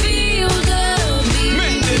can feel the beat.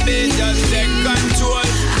 Make the beat just take control.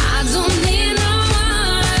 I don't need no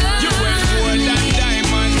money. You ain't more than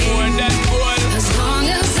diamond, more than gold. As long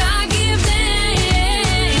as I give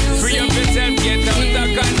them. Free up yourself, get out of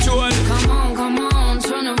control. Come on,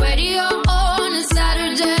 turn the radio on. It's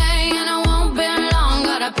Saturday and I won't be long.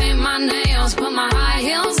 Gotta paint my nails, put my high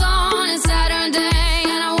heels on. It's Saturday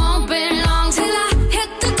and I won't be long till I hit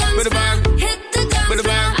the dance floor. Hit the dance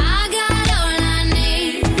floor. I got all I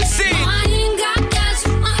need. No, I ain't got cash,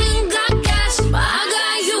 but I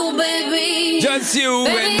got you, baby. Just you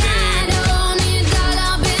Baby, and me. I don't need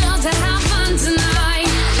dollar bills to have fun tonight.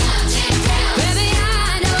 Baby,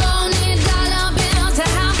 I don't need dollar bills to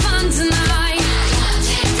have fun tonight.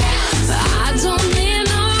 I don't need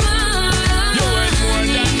no money. You ain't more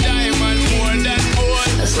than diamond, more than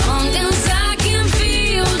gold. As long as I can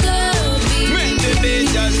feel the beat. Make the beat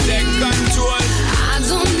just take control. I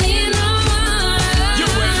don't need no money. You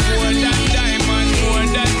ain't more than diamond, more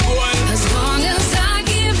than gold. As long as I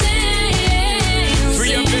give them.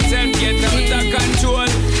 Free up yourself, get out of control.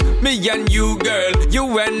 Me and you, girl, you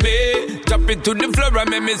and me. Drop it to the floor and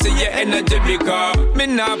make me see your energy because me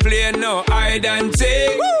not play no hide and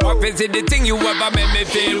seek. Office is the thing you ever make me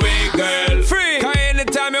feel weak, girl. Free. Cause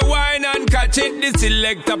anytime you whine and catch it, the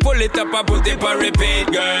selector pull it up and put it for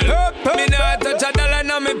repeat, girl. Me not touch a dollar in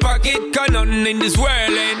my pocket, cause nothing in this world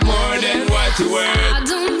ain't more than what you worth. I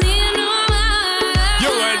don't need no money.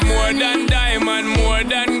 You worth more than diamond, more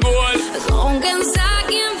than gold. As long as I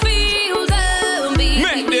can feel the beat.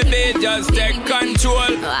 Make the beat just take control.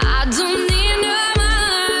 I don't need no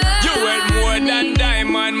money. You worth more than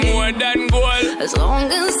diamond, more than gold. As long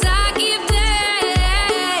as I keep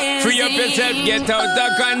dancing. Free up yourself, get out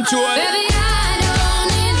of control. Baby, I don't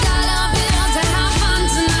need dollar bills to have fun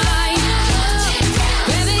tonight.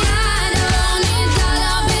 Baby, I don't need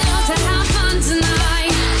dollar bills to have fun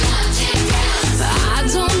tonight. I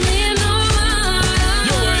don't need no money.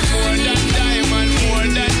 You worth more than diamond, more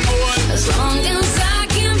than gold. As long as I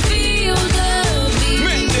can feel the beat.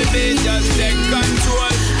 Make the beat just take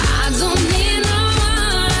control. I don't need no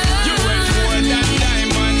money. You worth more than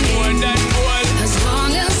diamond, more than gold. As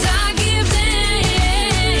long as I give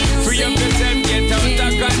them. Free up yourself, get out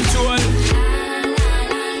of control.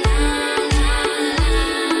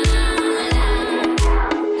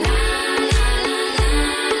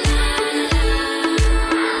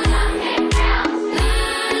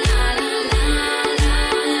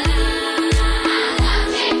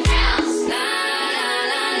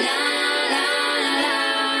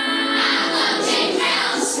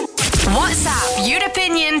 WhatsApp your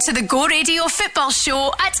opinion to the Go Radio Football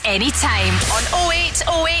Show at any time on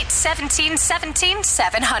 0808 17 17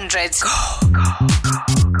 700.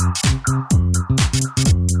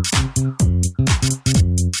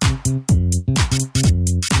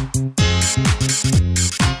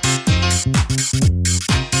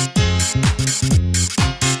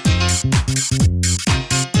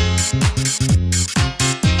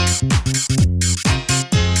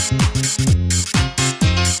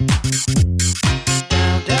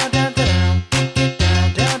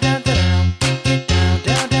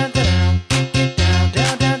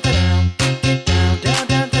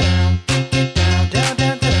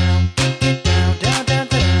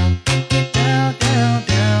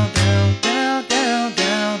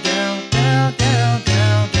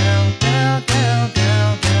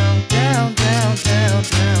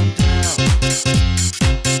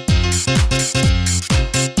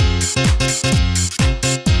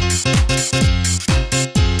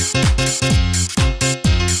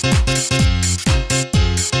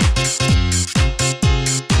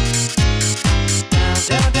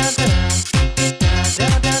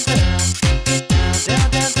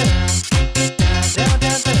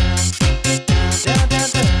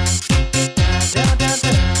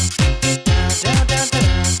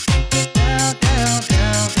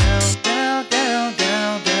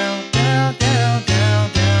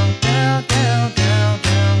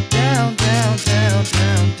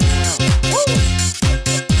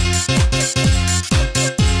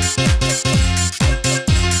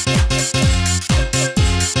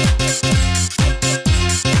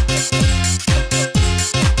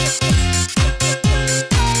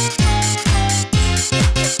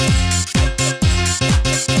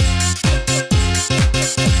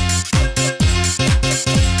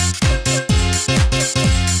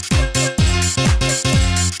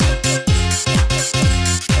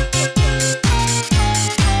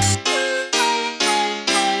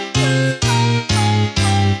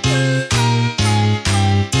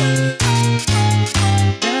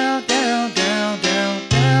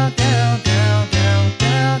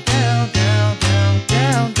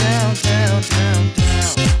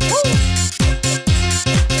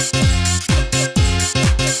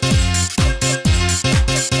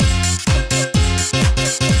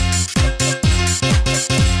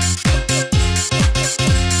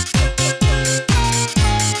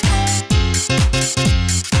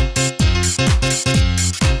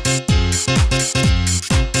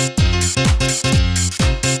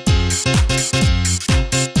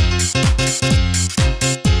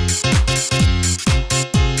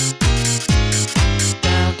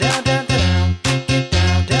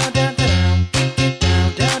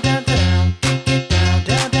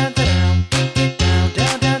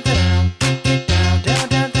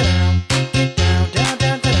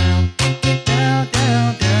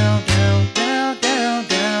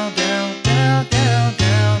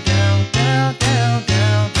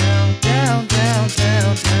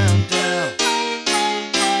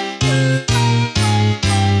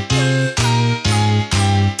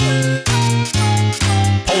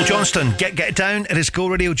 Boston, get down. It is Go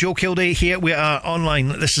Radio. Joe Kilday here. We are online.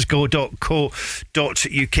 This is go.co.uk.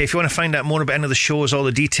 If you want to find out more about any of the shows, all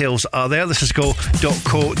the details are there. This is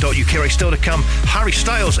go.co.uk. Right, still to come, Harry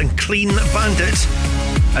Styles and Clean Bandit,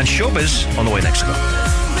 and Showbiz on the way next ago.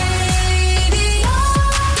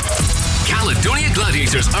 Caledonia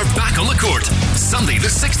Gladiators are back on the court Sunday the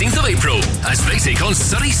 16th of April as they take on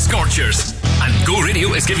Surrey Scorchers. And Go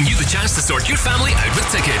Radio is giving you the chance to sort your family out with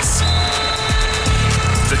tickets.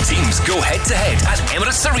 The teams go head-to-head at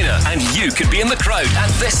Emirates Arena, and you could be in the crowd at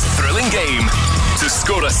this thrilling game. To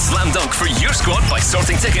score a slam dunk for your squad by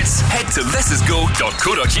sorting tickets, head to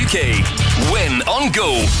thisisgo.co.uk. Win on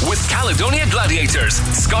Go with Caledonia Gladiators,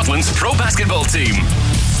 Scotland's pro basketball team.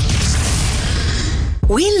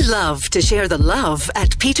 We love to share the love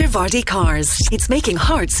at Peter Vardy Cars. It's making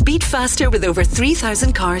hearts beat faster with over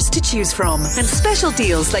 3,000 cars to choose from. And special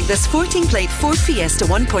deals like this 14-plate Ford Fiesta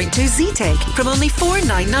 1.2 Z-Tech from only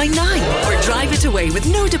 $4,999. Or drive it away with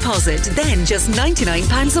no deposit, then just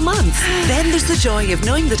 £99 a month. Then there's the joy of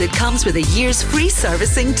knowing that it comes with a year's free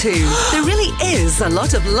servicing too. There really is a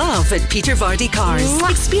lot of love at Peter Vardy Cars.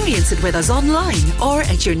 Experience it with us online or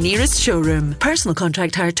at your nearest showroom. Personal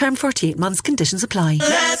contract hire term 48 months. Conditions apply.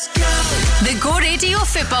 Let's go! The Go Radio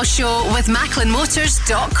Football Show with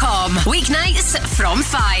MacklinMotors.com. Weeknights from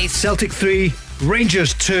 5. Celtic 3,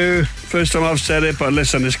 Rangers 2. First time I've said it, but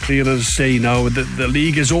listen, it's clear as day now. The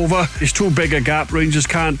league is over. It's too big a gap. Rangers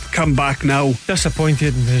can't come back now.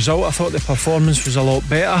 Disappointed in the result. I thought the performance was a lot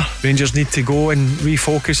better. Rangers need to go and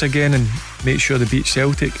refocus again and make sure they beat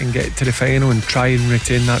Celtic and get to the final and try and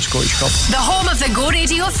retain that Scottish Cup. The home of the Go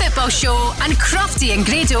Radio Football Show and Crofty and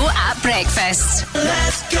Grado at breakfast.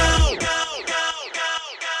 Let's go!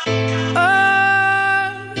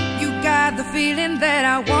 Oh, you got the feeling that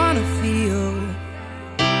I want to feel.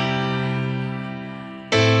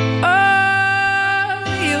 Oh,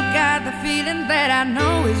 you got the feeling that I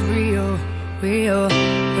know is real, real,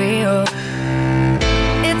 real.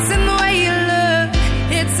 It's in the way you look,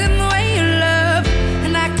 it's in the way you love,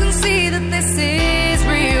 and I can see that this is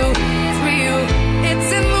real, real.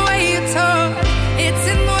 It's in the way you talk, it's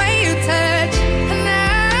in the way you touch, and I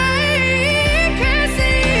can see,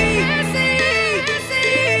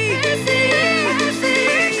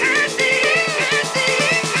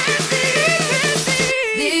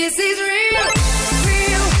 this is real,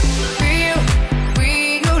 real, real,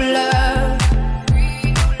 real love.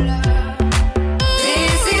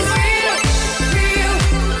 This is real, real,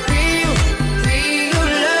 real, real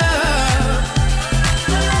love.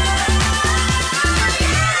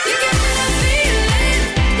 You give me that feeling,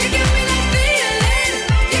 you give me that feeling,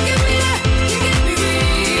 you give me that, you give me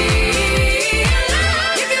real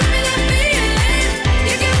love. You give me that feeling,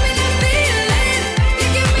 you give me that feeling, you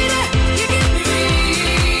give me that, you give me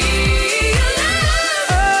real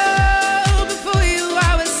love. Oh, before you I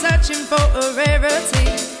was searching for a rarity.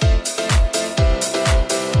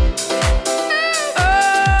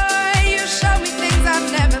 Oh, you show me things I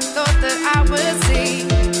never thought that I would see.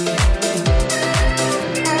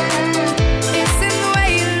 It's in the way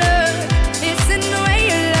you look, it's in the way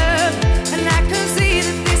you love, and I can see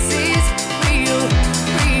that this is real,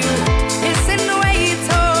 real. It's in the way you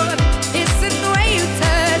talk, it's in the way you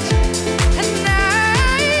touch, and I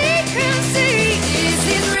can see this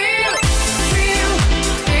is real, real,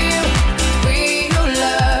 real, real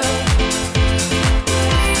love.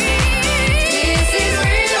 This is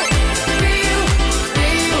real, real,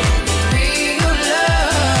 real, real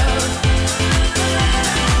love.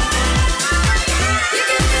 You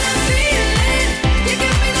give me that feeling, you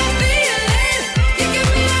give me that feeling, you give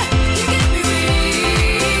me that, you give me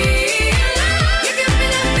real love. You give me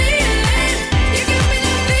that feeling, you give me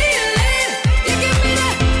that feeling, you give me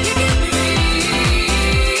that, you give me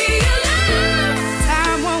real love.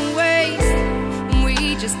 Time won't waste, and we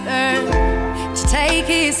just learn to take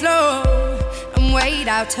it slow and wait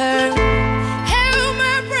our turn. Hold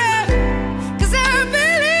my breath, 'cause I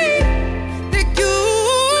believe that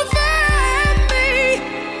you'll find me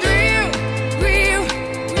real, real,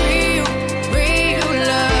 real, real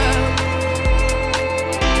love.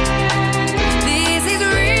 This is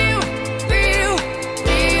real, real,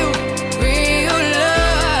 real, real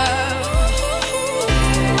love.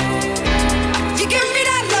 You give me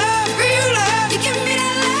that love, real love. You give me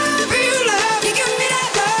that love, real love. You give me that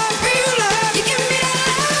love, real love. You give me that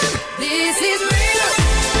love. This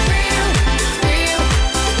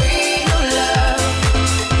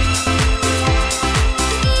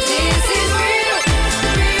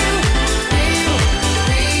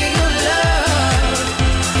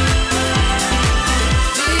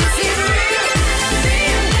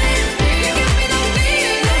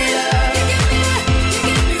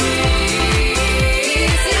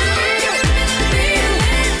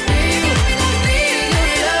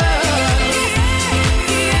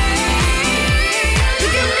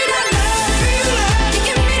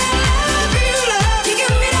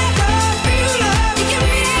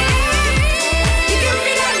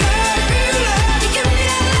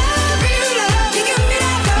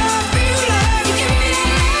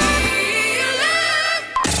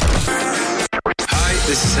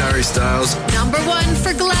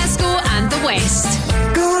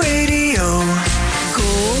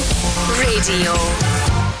Radio.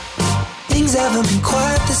 Things haven't been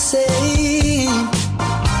quite the same.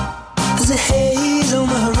 There's a haze on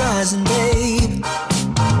the horizon, babe.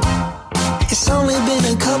 It's only been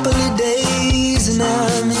a couple of days and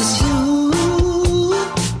I miss you.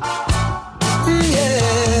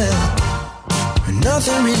 Yeah.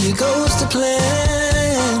 Nothing really goes to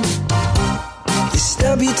plan. You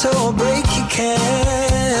stub your toe or break your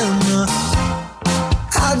camera.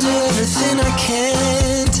 I'll do everything I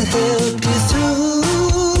can to help you through.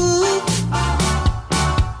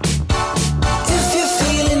 If you're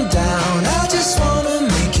feeling down, I just wanna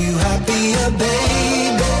make you happier,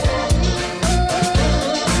 baby.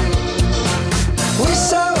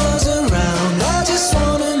 Wish I was around, I just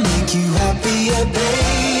wanna make you happier,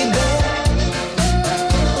 baby.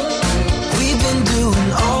 We've been doing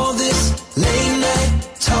all this late night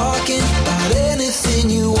talking about anything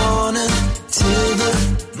you wanna till the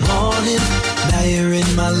morning. Now you're in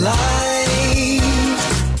my life.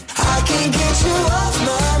 I can't get you off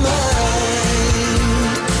my mind.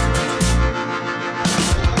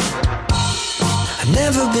 I've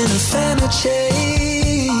never been a fan of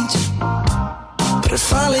change, but I'd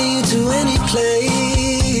follow you to any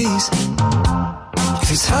place. If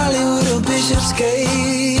it's Hollywood or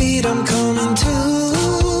Bishopsgate, I'm coming too.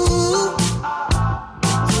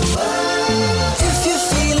 If you're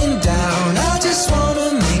feeling down, I just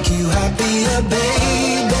wanna make you happier,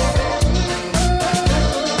 baby.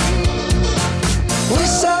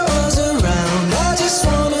 Wish I was around, I just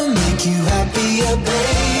wanna make you happier,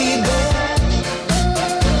 baby.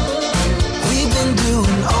 We've been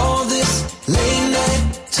doing all this late night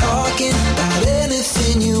talking about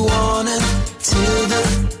anything you wanna till the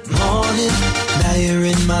morning. Now you're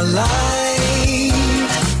in my life.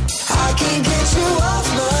 I can't get you off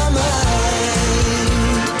my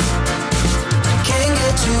mind. Can't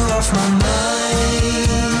get you off my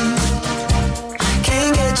mind.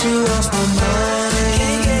 Can't get you off my mind.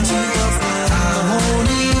 Can't get you off my mind. I won't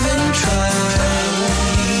even try.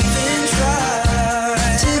 Even try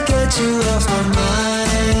to get you off my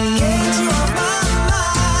mind. Get you off my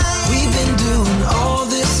mind. We've been doing all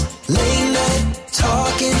this late night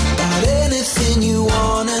talking about anything you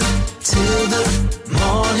wanna till the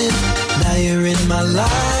morning. Now you're in my life.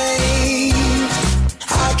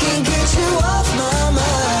 I can't get you off my mind.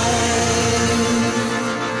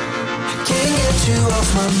 Can't get you off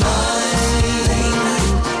my mind. Late night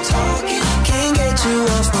talking. Can't get you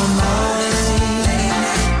off my mind. Late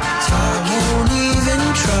night talking. Won't even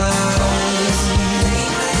try.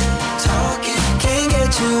 Late night talking. Can't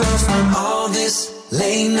get you off from all this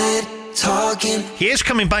late night talking. He is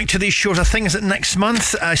coming back to these shows. I think is it next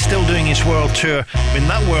month. Still doing his world tour. I mean,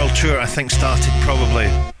 that world tour I think started probably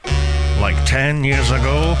like 10 years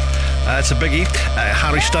ago. It's a biggie.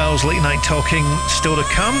 Harry Styles late night talking still to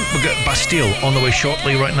come. We've got Bastille on the way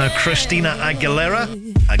shortly. Right now, Christina Aguilera.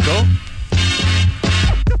 I go.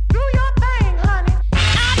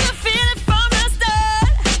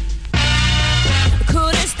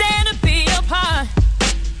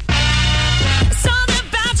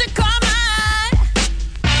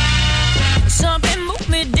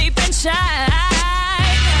 I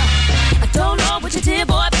don't know what you did,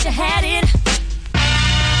 boy, but you had it.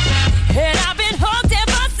 And I've been hooked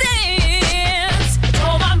ever since.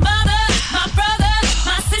 Told my mother, my brother,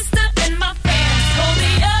 my sister, and my friends. Told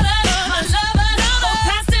the other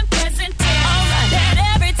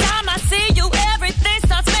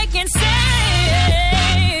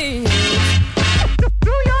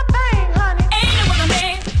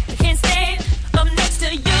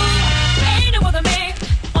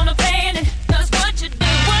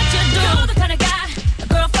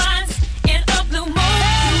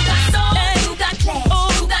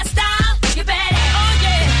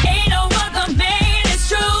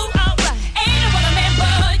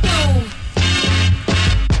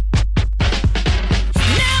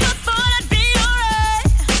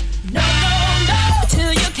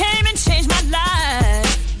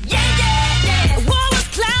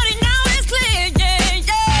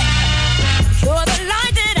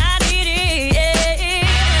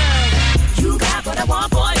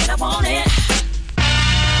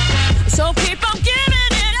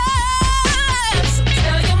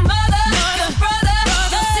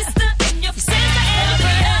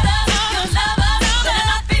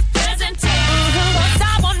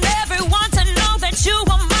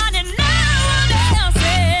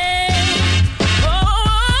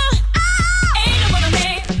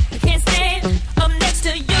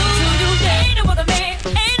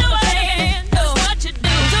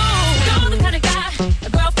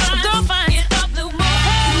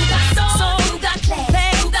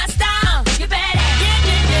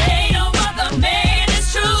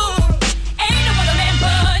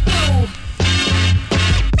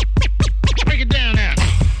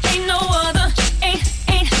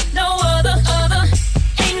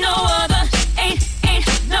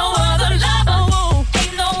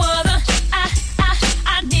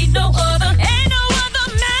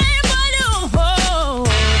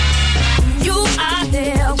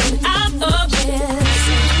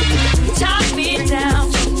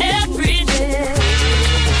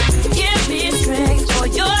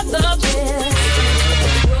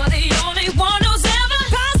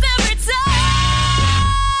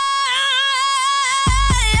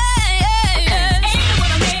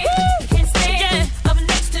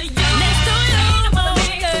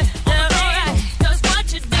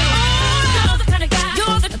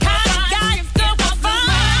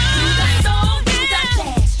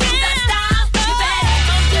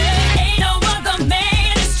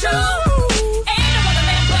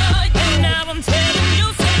I'm telling you,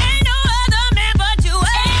 say ain't no other man but you.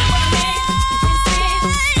 Ain't no other man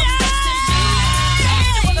next to you.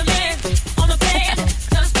 Ain't no other man on the planet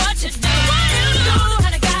does what you do. What you do, the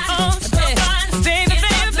kind of guy, baby,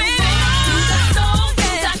 baby. You got soul,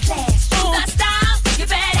 you got class, you got style, you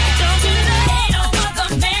badass. Don't you know? Ain't no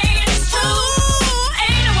other man, it's true.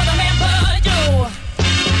 Ain't no other man but you.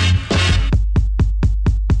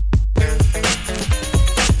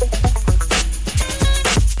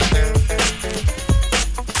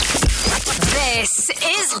 This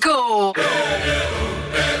is Go.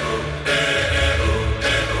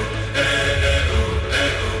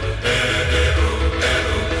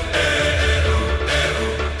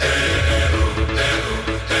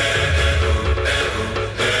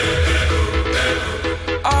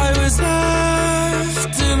 I was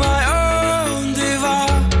left to my own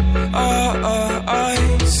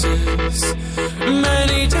devices.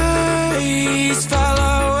 Many days fell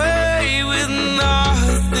away with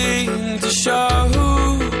nothing to show,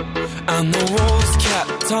 and the walls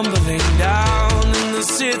kept tumbling down in the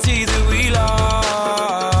city that we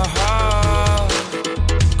love.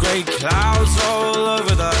 Grey clouds all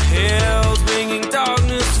over the hills, bringing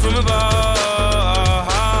darkness from above.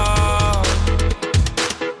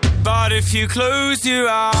 But if you close your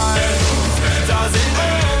eyes, does it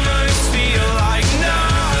almost feel like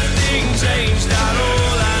nothing changed at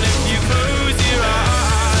all? And if you close your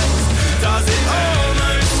eyes, does it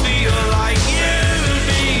almost feel like you've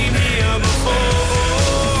been here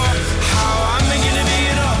before? How am I gonna be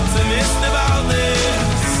an optimist about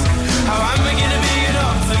this? How am I gonna be an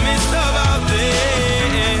optimist about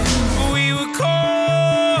this? We were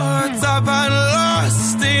caught up and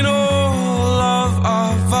lost in all of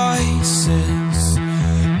our vices.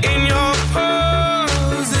 In your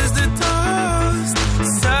poses, the dust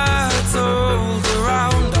settled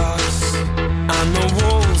around us, and the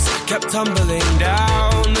walls kept tumbling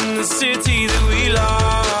down in the city that we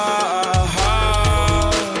love.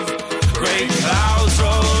 Great clouds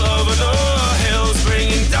roll over the hills,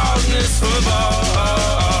 bringing darkness from above.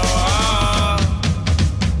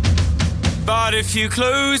 But if you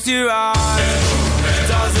close your eyes,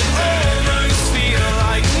 does it almost feel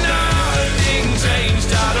like nothing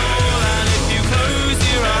changed at all? And if you close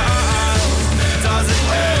your eyes, does it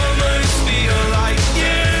almost feel like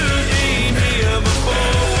you've been here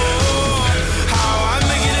before? How am I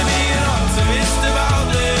gonna be an optimist about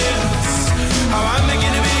this? How am I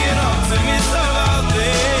gonna be an optimist about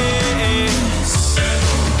this?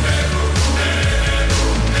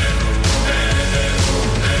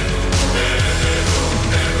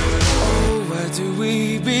 Oh, where do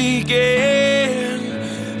we begin?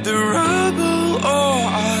 The rubble or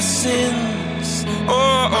our sins?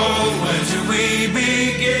 Oh, where do we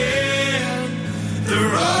begin? The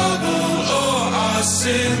rubble or our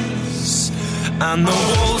sins? And the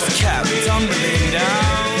walls kept tumbling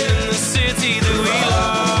down in the city that we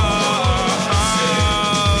love.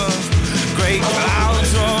 Great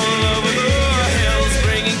clouds roll over the hills,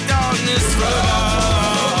 bringing darkness from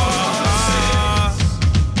us.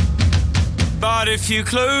 But if you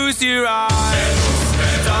close your eyes,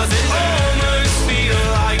 does it almost feel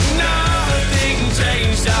like nothing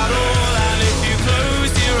changed at all? And if you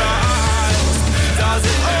close your eyes, does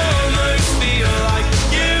it almost feel like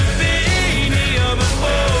you've been here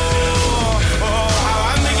before? Oh, how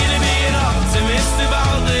am I gonna be an optimist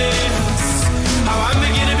about this? How am I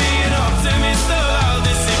gonna be an optimist about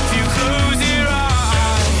this? If you close your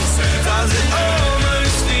eyes, does it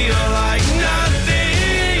almost feel like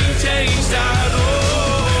nothing changed at all?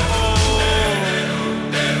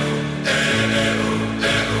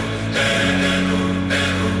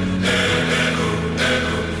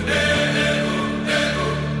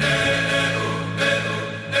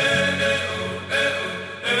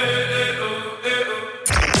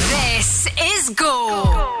 This is Go.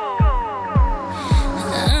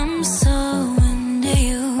 I'm so into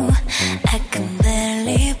you, I can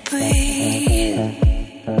barely breathe.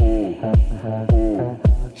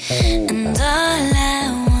 And all I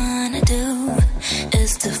wanna do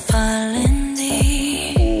is to fall in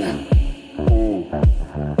deep.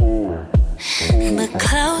 But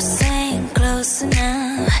close ain't close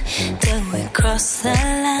enough till we cross the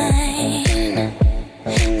line.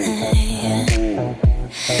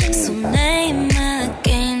 So name a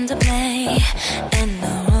game to play and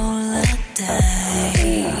I'll roll the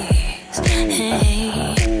dice.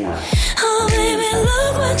 Hey. Oh baby,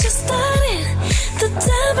 look what you started. The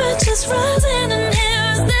temperature's rising and here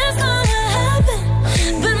is this gonna happen.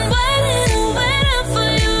 Been waiting and waiting for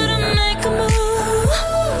you to make a move.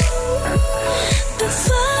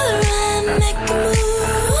 Before I make a move.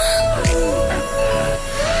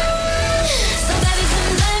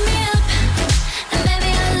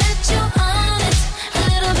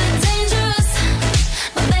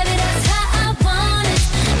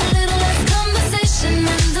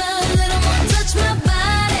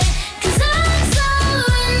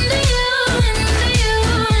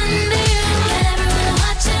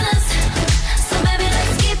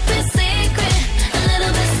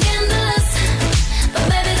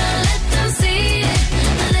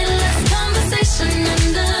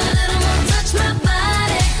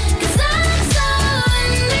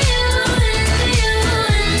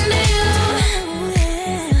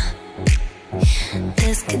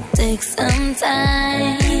 some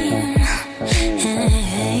time.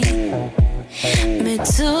 Made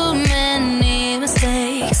too many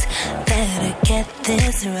mistakes. Better get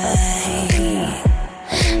this right.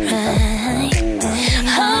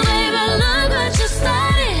 Oh, baby, look what you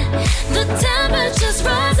started. The temperature's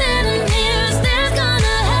rising and here's this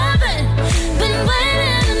gonna happen. Been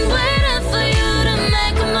waiting and waiting for you to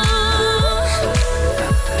make a move.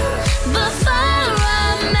 Before I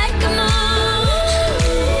make a move.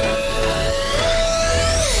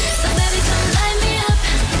 So baby, come light me up.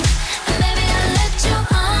 And baby, I'll let you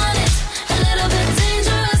on it. A little bit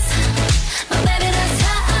dangerous, but baby, that's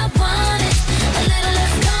how I want it. A little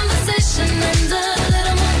less conversation and a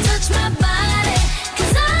little more touch my body.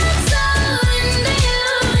 'Cause I'm so into you,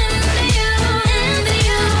 into you, into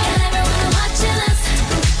you. And everyone watching us.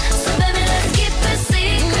 So baby, let's keep it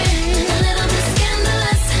secret. A little bit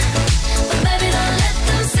scandalous, but baby, don't let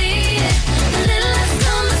them see it. A little less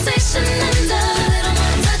conversation and a little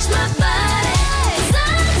more touch my body. 'Cause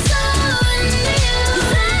I'm so into you,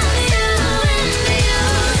 into you, into you.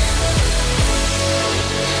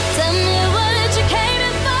 Tell me what you came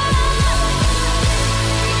in for.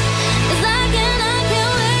 'Cause I can't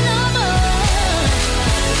wait no more.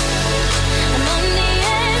 I'm on the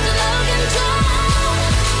edge of no control.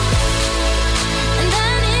 And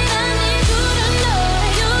I need you to know,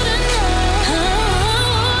 you to know.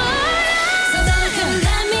 So baby, come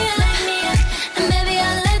light me up, and baby,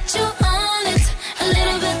 I'll let you on it. A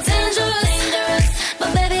little bit dangerous, but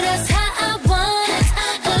baby, that's how I want it.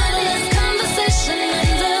 A little less conversation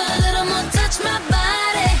and a little more touch my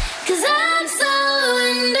body. 'Cause I'm so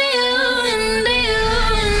into you, into you,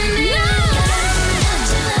 into you.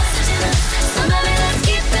 So baby, let's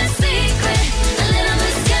keep it secret. A little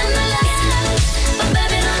bit scandalous, but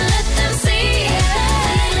baby, don't let them see it.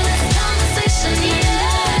 A little less conversation, yeah.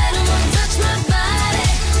 A little more touch my body.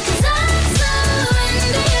 'Cause I'm so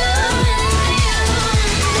into you, into you,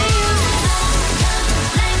 into you.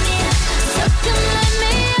 Light me up, so come light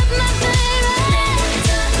me up, my baby.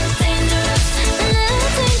 Dangerous, a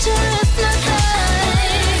little dangerous, not high.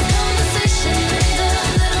 Conversation and a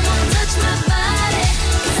little more touch my body.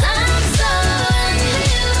 'Cause I'm so into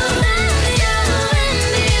you, into you,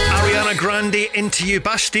 into you. Ariana Grande, Into You.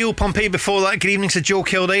 Bastille, Pompeii before that. Good evening to Joe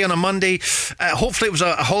Kilday on a Monday. Hopefully it was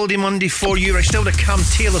a holiday Monday for you. Right, still to come,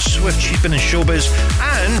 Taylor Swift, she's been in showbiz,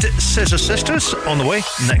 and Scissor Sisters on the way.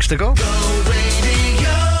 Next to go.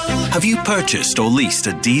 Have you purchased or leased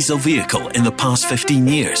a diesel vehicle in the past 15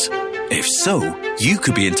 years? If so, you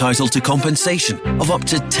could be entitled to compensation of up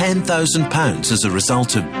to £10,000 as a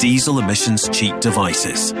result of diesel emissions cheat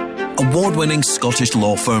devices. Award-winning Scottish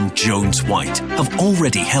law firm Jones White have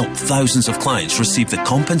already helped thousands of clients receive the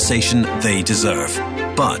compensation they deserve.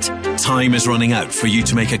 But time is running out for you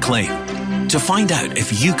to make a claim. To find out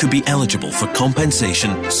if you could be eligible for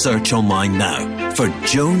compensation, search online now for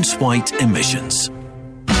Jones White Emissions.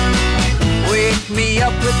 Wake me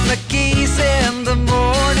up with my keys in the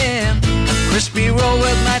morning. A crispy roll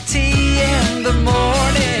with my tea in the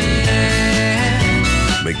morning.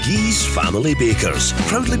 McGee's Family Bakers,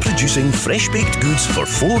 proudly producing fresh-baked goods for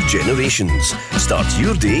 4 generations. Start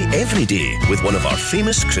your day every day with one of our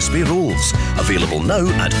famous crispy rolls. Available now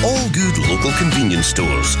at all good local convenience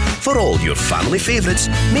stores. For all your family favourites,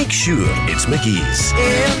 make sure it's McGee's.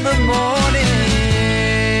 In the morning.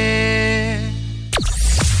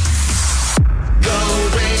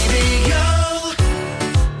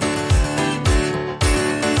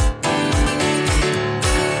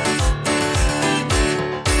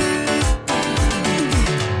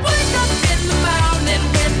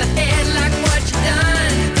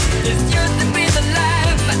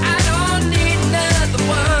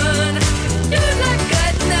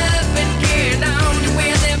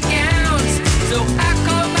 So I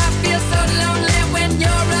call my feel so lonely.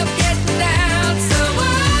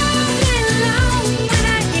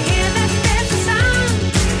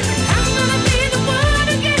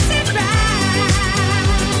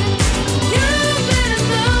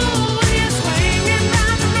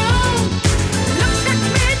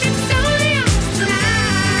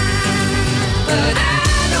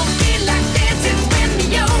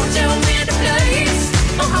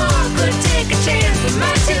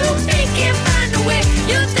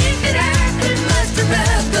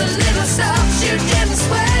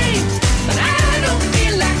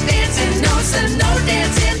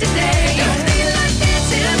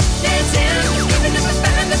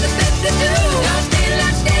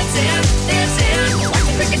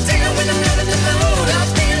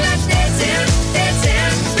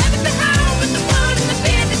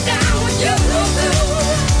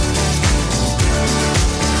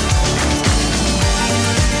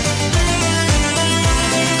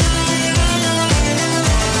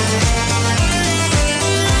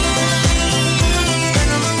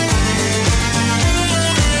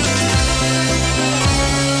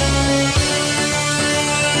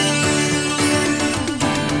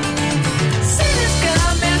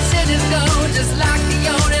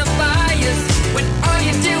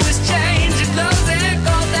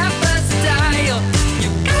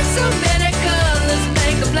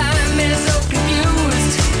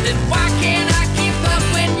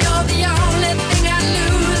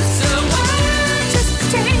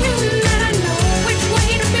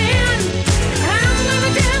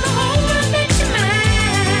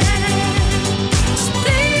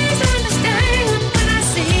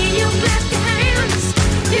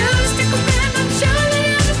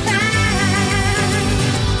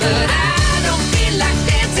 But I don't feel like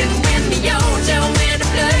dancing when the old Joanna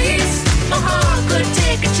plays. My heart could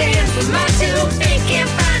take a chance, but my 2 feet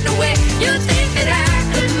can't find a way. You think that I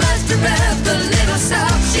could muster up a little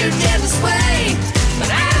soft shoe gentle sway,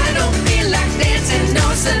 but I don't feel like dancing, no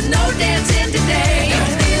son, no dancing today.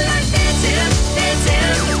 Don't feel like dancing,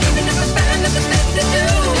 dancing, even if I find nothing left to do.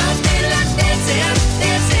 Don't feel like dancing,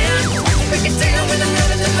 dancing, we can tell when I'm not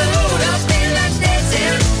in the mood. Don't feel like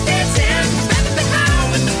dancing, dancing, rather be home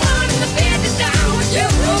with the one in the bed to down with you.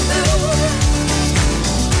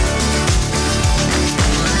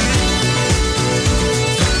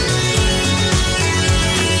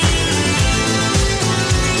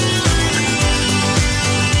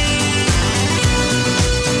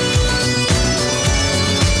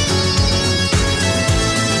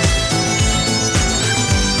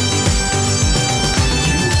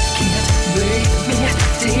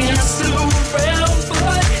 Dance around,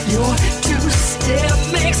 but your 2-step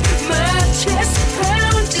makes my chest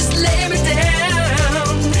pound. Just lay me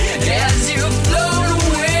down as you float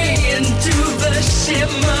away into the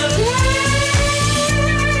shimmer light.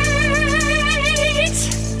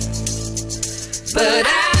 But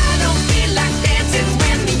I don't feel like dancing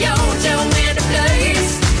when the old Joanna plays.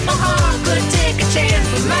 My heart could take a chance,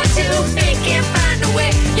 but my 2 feet can't find a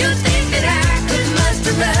way. You think that I could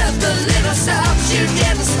muster up a little soft shoe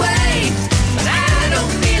gentle sway, but I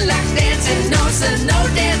don't feel like dancing, no son, no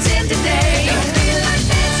dancing today. Don't feel like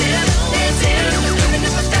dancing, dancing, even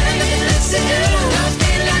if I find nothing else to do. Don't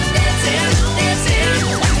feel like dancing, dancing,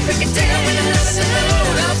 we can tell when I'm not in the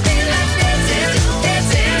mood. Don't feel like dancing,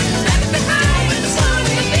 dancing, right behind with the sun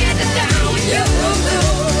in the bed to down with you.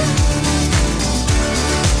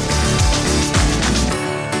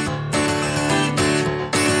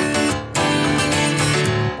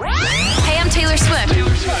 Taylor Swift.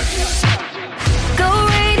 Go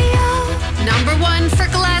Radio. Number 1 for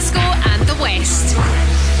Glasgow and the West.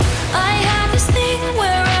 I have this thing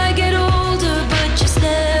where I get older, but just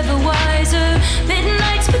never wiser.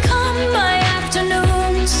 Midnights become my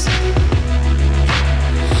afternoons.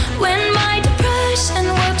 When my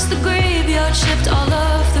depression works the graveyard shift, all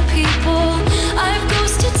of the people I've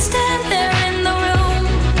ghosted stand there in the room.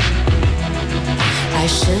 I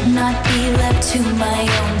should not be left to my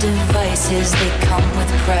own devices. They come with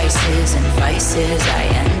prices and vices. I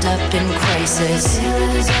end up in crisis.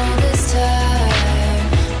 It was all this time.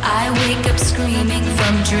 I wake up screaming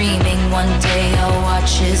from dreaming. One day I'll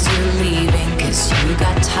watch as you're leaving, 'cause you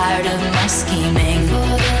got tired of my scheming. For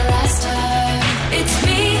the last time, it's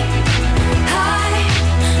me. Hi,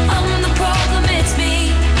 I'm the problem, it's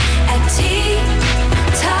me. At tea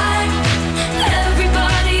time,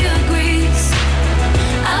 everybody agrees.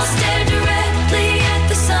 I'll stare directly at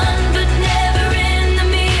the sun, but never in the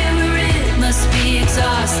mirror. It must be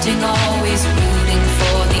exhausting, always rooting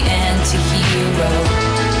for the anti-hero.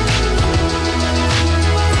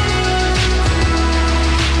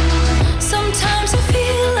 Sometimes I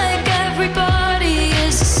feel like everybody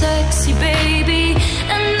is a sexy baby,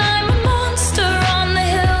 and I'm a monster on the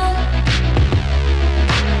hill.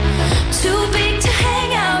 Too big to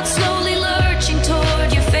hang out, slowly lurching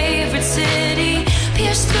toward your favorite city.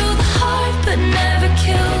 Pierced through the heart, but never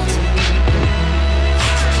killed.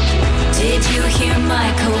 Did you hear my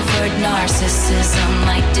covert narcissism?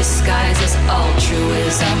 Like disguise as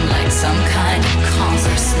altruism, like some kind of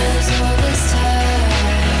consciousness. All this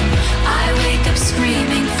time, I wake up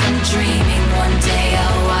screaming from dreaming. One day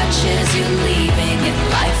I'll watch as you're leaving, and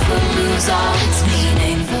life will lose all its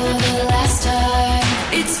meaning. For the last time,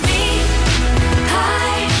 it's me.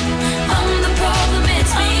 Hi, I'm the problem,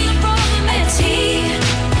 it's me. At tea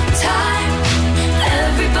time,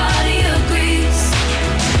 everybody agrees.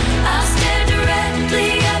 I'll stare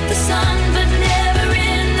directly at the sun, but never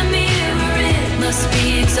in the mirror. It must be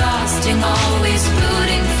exhausting, always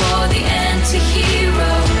rooting for the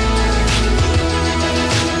anti-hero.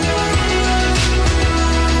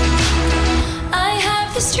 I have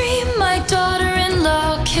this dream, my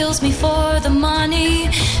daughter-in-law kills me for the money.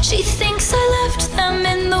 She thinks I left them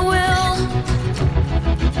in the will.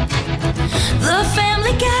 The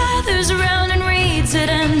family gathers around and reads it,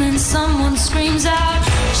 and then someone screams out,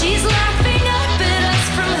 she's laughing up at us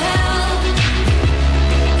from hell.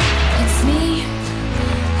 It's me.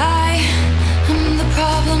 I am the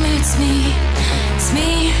problem, it's me. It's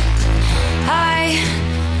me. I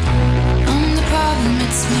am the problem,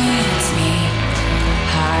 it's me. It's me.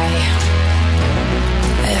 Hi.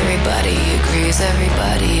 Everybody agrees,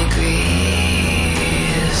 everybody agrees.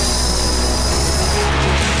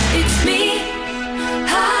 It's me.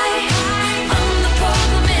 Hi, I'm the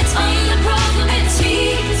problem, it's me. I'm the problem, it's me.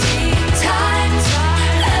 Time,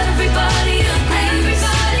 everybody agrees.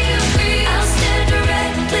 Everybody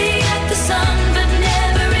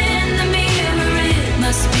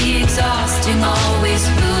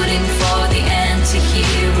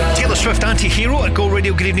Hero at Go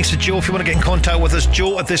Radio. Good evening to Joe. If you want to get in contact with us,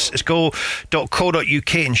 Joe at thisisgo.co.uk.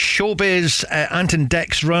 In showbiz, Anton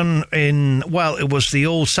Deck's run in, well, it was the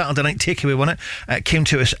old Saturday night takeaway, wasn't it? Came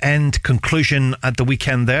to its end conclusion at the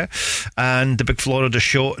weekend there, and the big Florida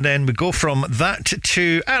show. Then we go from that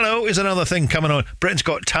to, hello, is another thing coming on, Britain's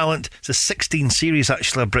Got Talent. It's a 16 series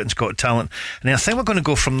actually of Britain's Got Talent, and then I think we're going to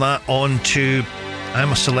go from that on to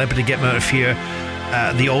I'm a Celebrity, Get Me Out of Here,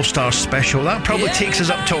 the All-Star special. That probably takes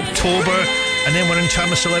us up to October, and then we're into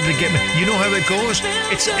I'm a Celebrity, Get Me. You know how it goes.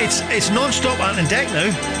 It's non-stop Anton Deck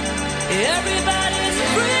now. Everybody's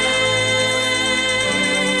free.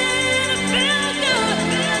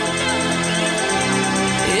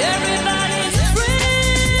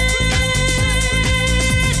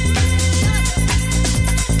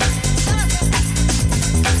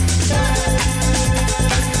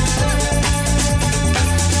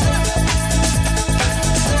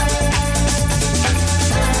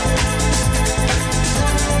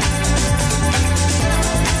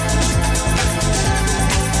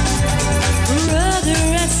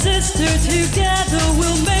 Sister, together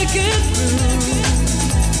we'll make it through.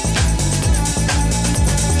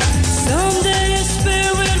 Someday a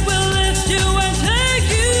spirit will lift you and take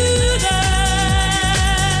you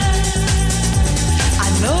there. I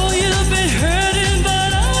know you've been hurting,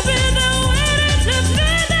 but I'll be there waiting to be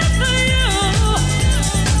there for you.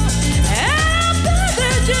 And I'll be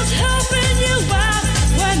there just helping you out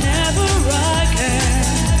whenever I can.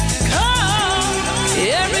 Come,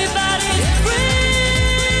 everybody's free.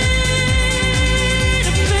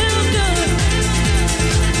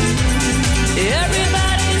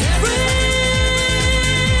 Everybody's free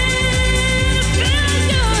to feel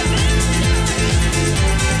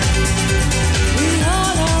good. We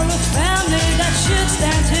all are a family that should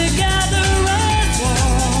stand together as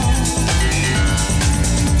one,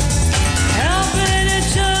 helping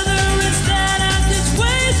each other instead of just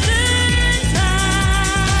wasting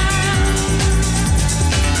time.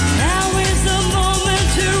 Now is the moment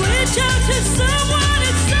to reach out to someone.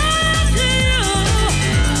 It's up to you.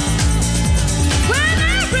 When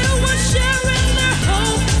everyone's sharing their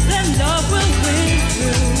hope, then love will win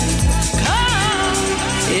through. Come,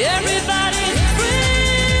 everybody's free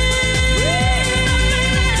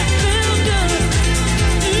to feel good.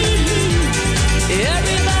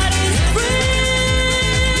 Everybody's free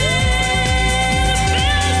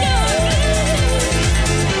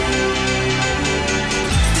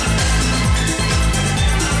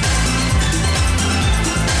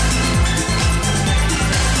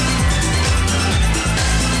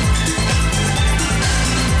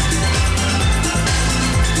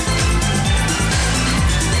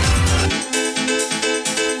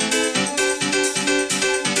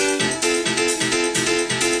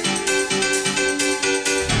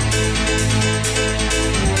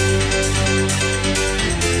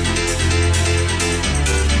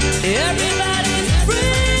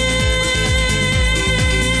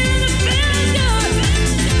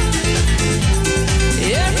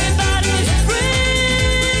Everybody's free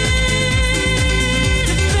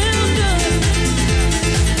to feel good. Everybody's free to feel good.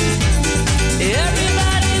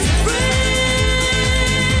 Everybody's free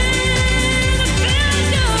to feel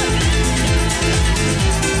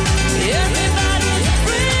good. Everybody's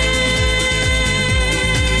free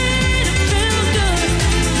to feel good.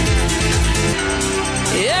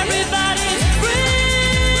 Everybody's free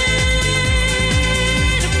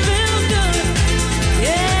to feel good.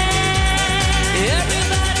 Yeah.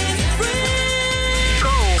 Everybody's free.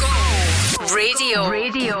 Go. Radio.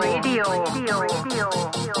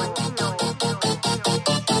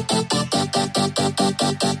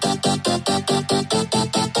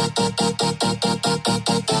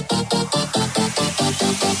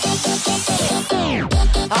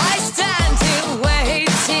 I stand here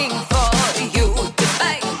waiting for you to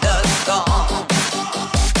make the song,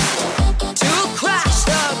 to crash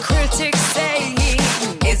the critics saying,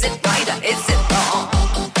 is it right or is it wrong?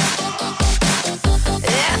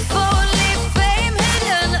 If only fame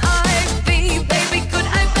hidden I'd be, baby.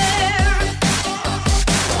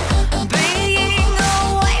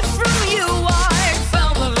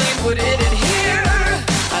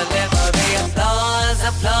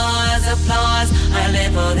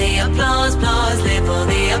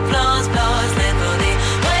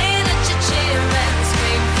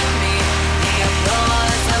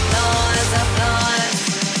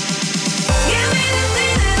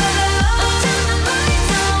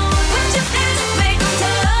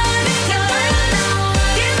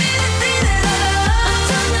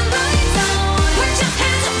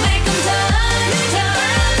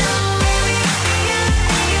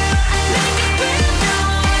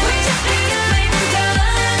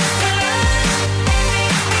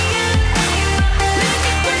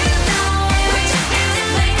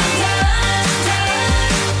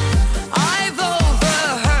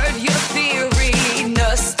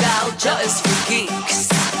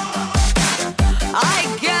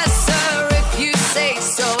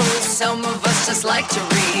 just like to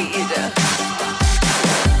read. 1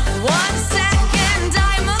 second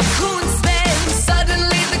I'm a Kunstman,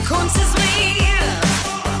 suddenly the Kunst is me.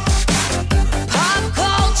 Pop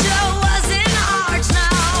culture was in art,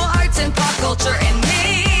 now art's in pop culture in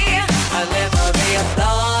me. I live for the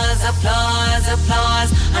applause, applause, applause.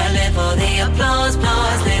 I live for the applause,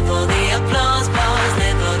 applause, live for the applause, applause,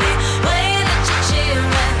 live for the way that you cheer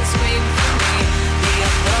and scream for me. The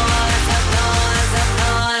applause, applause,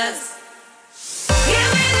 applause. Give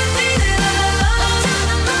me the thing that I love. Turn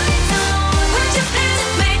the lights on. Put your hands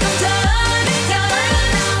up, make them done,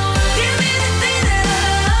 done. Give me the thing that I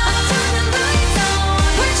love. Turn the lights on.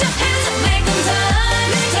 Put your hands up, make them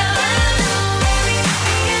done, done.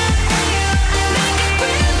 Make it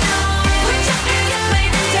real now. Put your hands up,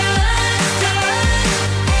 make them done, done.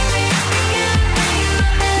 Make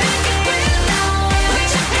it real now. Put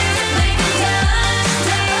your hands up, make them done,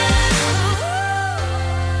 done.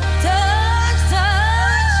 Touch, touch,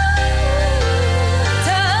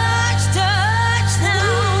 touch, touch now.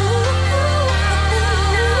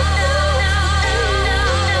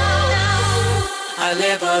 I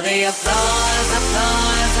live for the applause,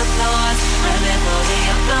 applause, applause. I live for the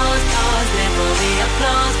applause, applause, live for the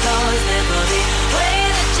applause, applause, live for the way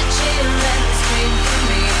that you cheer and scream for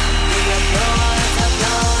me. The applause,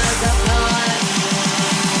 applause, applause.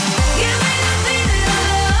 Give me the thing that I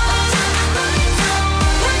love. Turn the lights on.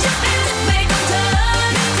 Put your hands up, make them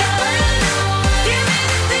done, done. Give me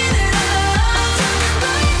the thing that I love. Turn the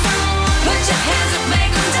lights on. Put your hands up,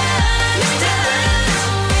 make them done, done.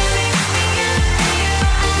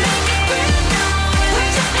 Make it real now. Put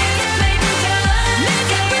your hands up, make them done,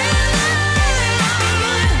 make it real now.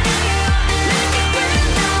 Make it real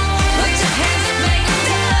now. Put your hands up, make them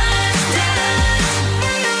done,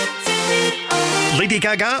 done. Lady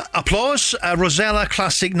Gaga, applause. Rosella,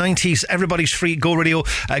 classic 90s, everybody's free Go Radio.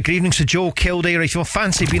 Good evening to Joe Kilday. Right, if you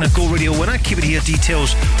fancy being a Go Radio winner, keep it here.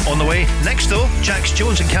 Details on the way. Next, though, Jax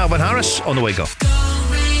Jones and Calvin Harris on the way. Go.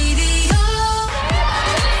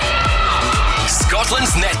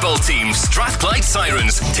 Scotland's netball team, Strathclyde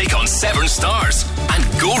Sirens, take on Severn Stars. And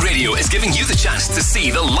Go Radio is giving you the chance to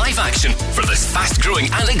see the live action for this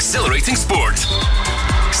fast-growing and exhilarating sport.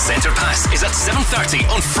 Centre Pass is at 7:30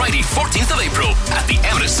 on Friday, 14th of April at the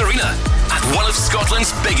Emirates Arena at one of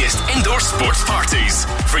Scotland's biggest indoor sports parties.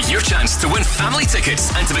 For your chance to win family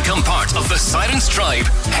tickets and to become part of the Sirens tribe,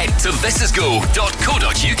 head to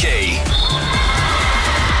thisisgo.co.uk.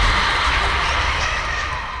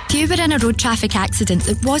 If you were in a road traffic accident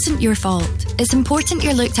that wasn't your fault, it's important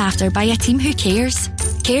you're looked after by a team who cares.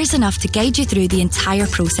 Cares enough to guide you through the entire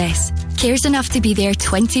process. Cares enough to be there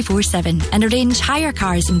 24/7 and arrange hire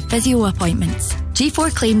cars and physio appointments.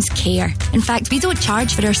 G4 Claims care. In fact, we don't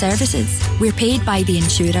charge for our services. We're paid by the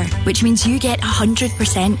insurer, which means you get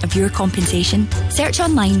 100% of your compensation. Search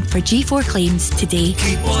online for G4 Claims today.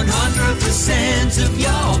 Keep 100% of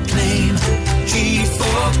your claim.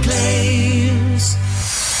 G4 Claims.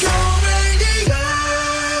 Go Radio.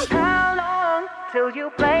 How long till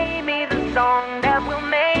you play me the song that will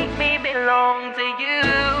make me belong to you?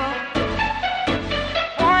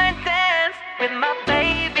 One dance with my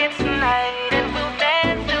baby tonight, and we'll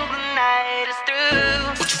dance till the night is through.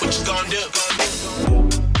 What you gonna do?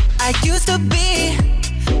 I used to be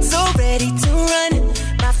so ready to run.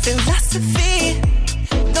 My philosophy,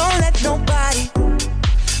 don't let nobody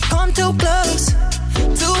come too close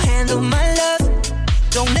to handle my love.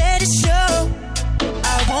 Don't let it show.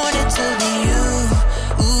 I want it to be you.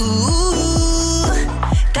 Ooh,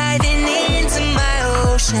 diving into my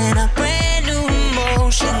ocean, a brand new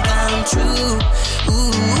emotion come true.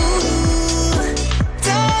 Ooh,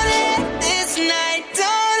 don't let this night go.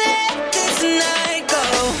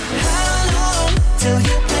 How long till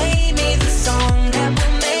you play me the song that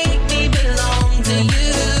will make me belong to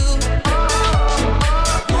you?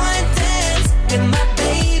 One dance with my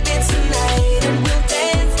baby tonight, and we'll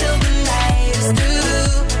dance till the night is through.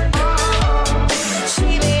 She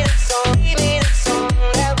be the song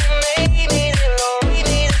that will make me belong. She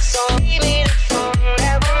be the song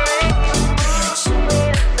that will make me. She be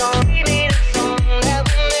the song that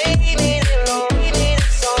will make me belong.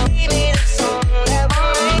 She be the song that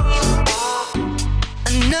will make me.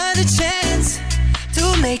 Another chance to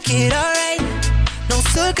make it alright. No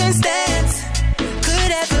circumstance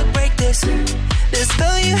could ever break this. The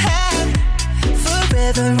spell you have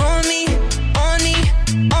forever on me,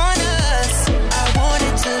 on us. I want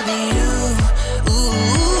it to be you.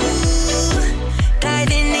 Ooh,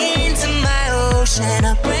 diving into my ocean,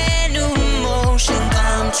 a brand new emotion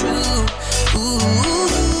come true. Ooh,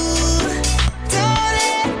 don't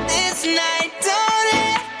let this night go.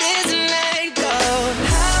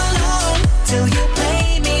 How long till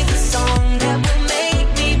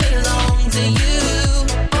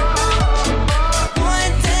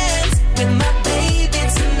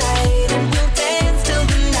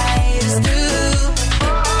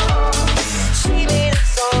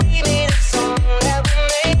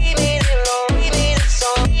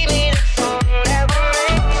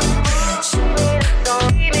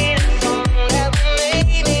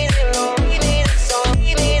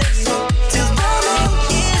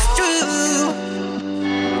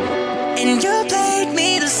And you played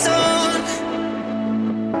me the song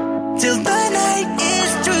till the night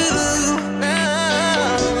is through.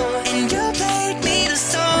 And you played me the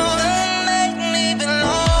song that made me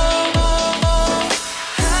belong.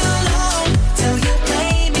 How long till you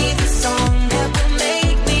play me the song that will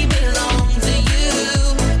make me belong to you?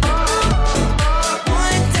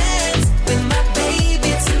 Wanna dance with my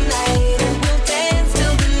baby tonight, and we'll dance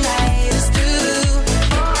till the night is through.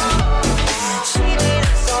 She made a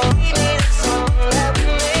song, he made a song that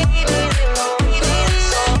will make me belong. He made a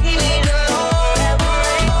song, he made a song that will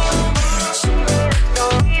make me. She made a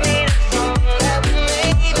song, he made a song that will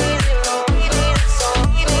make me belong. He made a song,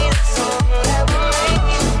 he made a song that will make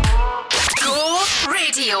me. Go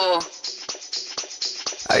Radio.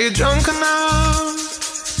 Are you drunk enough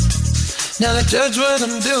now to judge what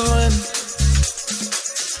I'm doing?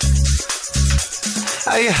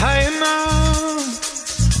 Are you high enough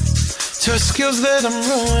to skills that I'm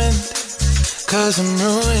ruined? 'Cause I'm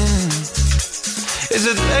ruined. Is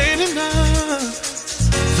it late enough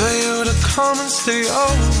for you to come and stay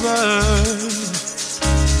over?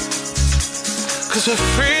 'Cause we're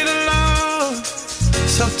free to love,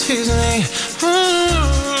 so tease me.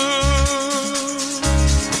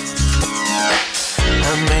 I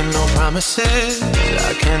made no promises,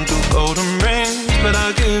 I can't do golden rings, but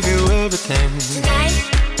I'll give you everything. Tonight,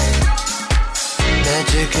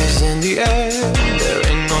 Magic is in the air, there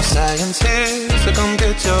ain't no science here, so come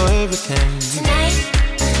get your everything. tonight,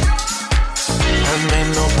 I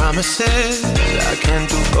made no promises, I can't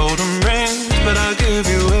do golden rings, but I'll give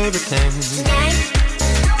you everything. tonight,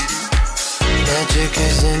 Magic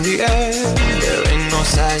is in the air, there ain't no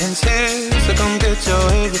science here, so come get your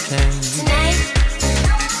everything. tonight.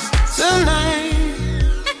 Tonight,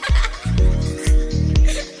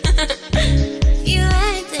 You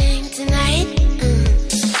acting tonight.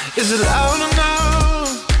 is it loud enough?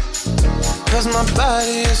 'Cause my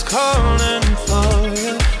body is calling for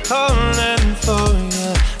you, calling for you.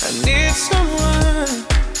 I need someone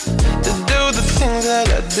to do the things that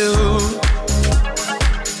I do.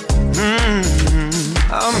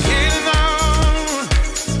 I'm healing out,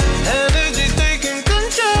 energy taking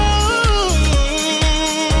control.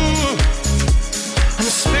 I'm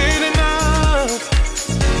speeding up,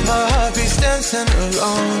 my heart beats dancing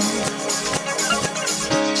alone.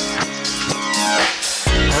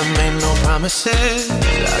 I made no promises,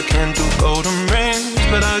 I can't do golden rings,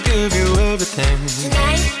 but I'll give you everything.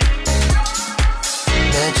 Tonight,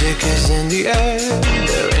 Magic is in the air,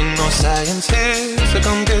 there ain't no science here, so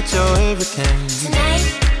come get your everything. tonight,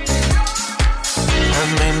 I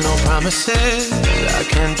made no promises, I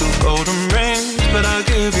can't do golden rings, but I'll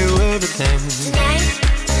give you everything. tonight,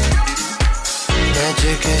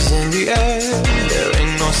 Magic is in the air, there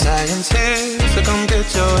ain't no science here, so come get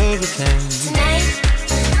your everything. tonight.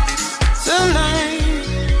 Tonight,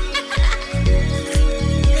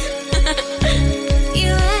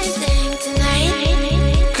 You acting tonight.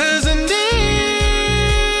 'cause I need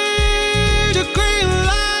a green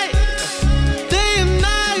light, day and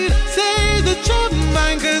night, say that you're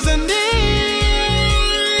mine. 'Cause I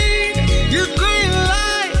need your green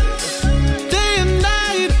light, day and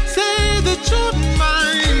night, say that you're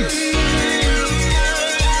mine.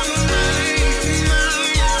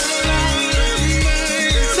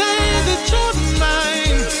 Say that you're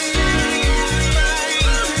mine.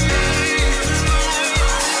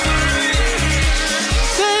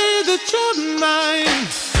 Say that you're mine.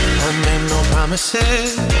 I made no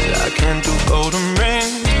promises, I can't do golden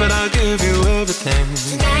rings, but I'll give you everything.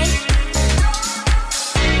 Tonight,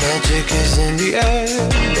 Magic is in the air,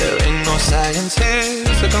 there ain't no science here,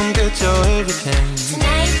 so come get your everything.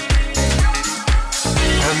 tonight,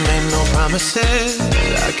 I made no promises,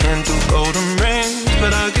 I can't do golden rings,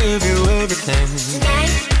 but I'll give you everything.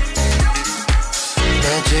 tonight,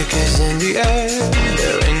 Magic is in the air,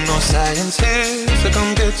 there ain't no science here, so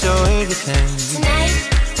come get your everything. tonight.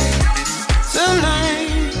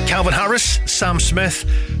 Tonight. Calvin Harris, Sam Smith.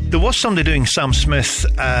 There was somebody doing Sam Smith,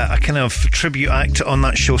 a kind of tribute act on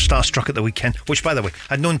that show Starstruck at the weekend, which, by the way,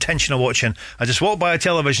 I had no intention of watching. I just walked by a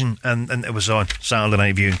television and it was on Saturday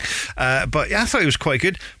night viewing. But yeah, I thought it was quite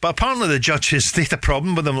good. But apparently the judges, they had a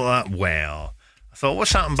problem with them like that. Well, I thought,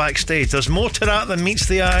 what's happened backstage? There's more to that than meets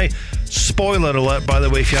the eye. Spoiler alert, by the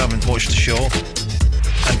way, if you haven't watched the show.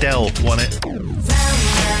 Adele won it.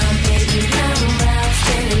 Round, baby, round,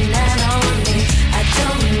 spinning that on me. I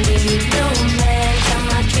don't need no man, got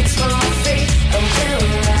my kicks for free. Oh, we'll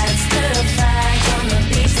ride, stir fry, gonna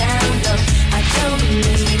be down low. I don't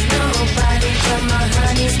need nobody but my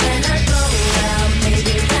honeys when I go round,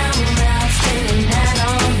 baby, round, spinning that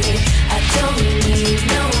on me. I don't need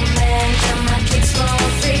no man, got my kicks for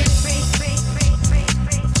free.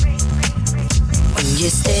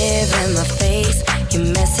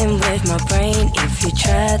 with my brain. If you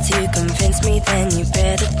try to convince me, then you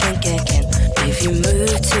better think again. If you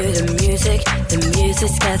move to the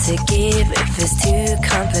music's got to give. If it's too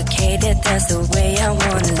complicated, that's the way I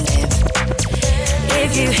wanna live.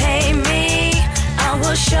 If you hate me, I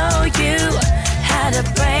will show you how to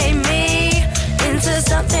break me into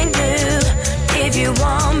something new. If you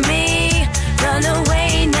want me, run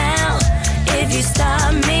away now. If you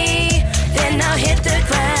stop me, then I'll hit the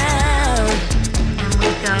ground. And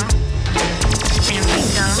we go.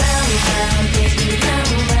 Round, round, baby,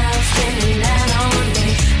 round, round, spinning that on me.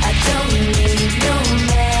 I don't need no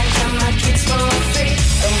man, got my kicks for free.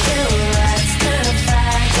 Oh, we'll ride, stir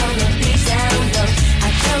fry, gonna be down low. I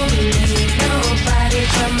don't need nobody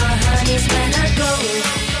but my honeys when I go.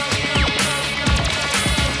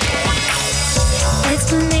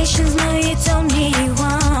 Explanations, no, you don't need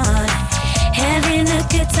one. Having a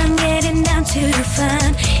good time, getting down to fun.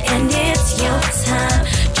 And it's your time,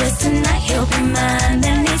 just tonight he'll be mine.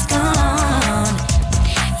 Then he's gone,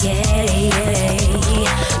 yeah, yeah.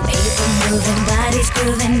 People moving, bodies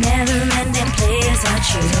grooving, never-ending players are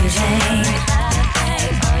choosing.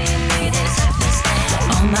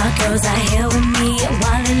 All my girls are here with me,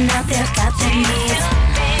 wilding out, they've got their needs.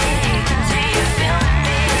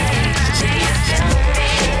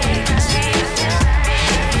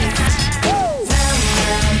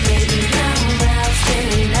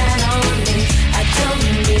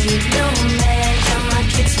 No man, got my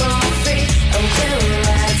kicks for free. Oh, we'll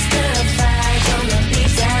ride, stir fry, gonna be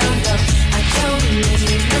down low. I don't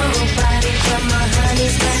need nobody but my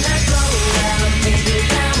honeys when I go round, baby,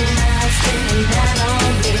 round, round, spinning that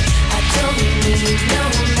on me. I don't need no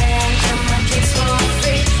man, got my kicks for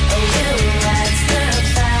free. Oh, we'll ride, stir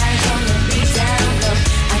fry, gonna be down low.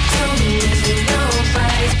 I don't need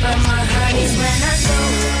nobody but my honeys when I go.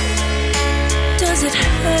 Does it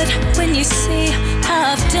hurt when you see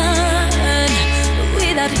how I've done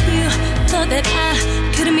without you? Thought that I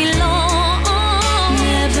couldn't be long.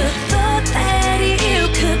 Never thought that you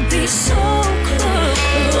could be so cool.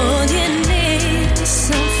 All you need is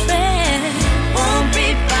some friend. Won't be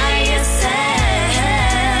by yourself.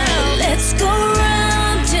 Let's go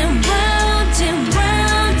round and round and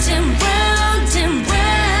round and round and round.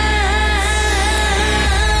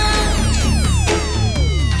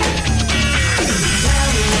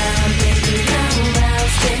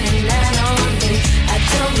 Spinning that on me. I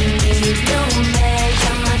don't need no man,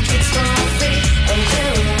 got my kicks for free. Oh,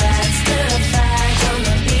 we'll ride, stir fry,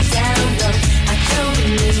 gonna be down low. I don't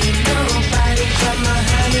need nobody but my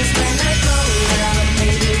honeys when I go round,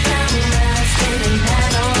 baby, round, round, spinning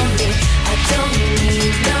that on me. I don't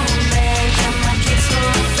need no man, got my kicks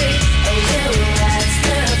for free. Oh, we'll ride,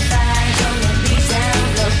 stir fry, gonna be down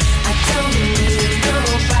low. I don't need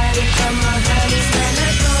nobody but my honeys when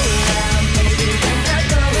I go round, baby, when I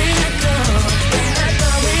go.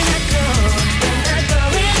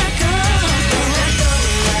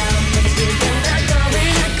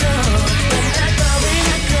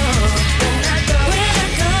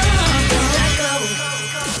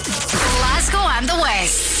 Glasgow and the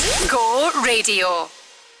West. Go Radio.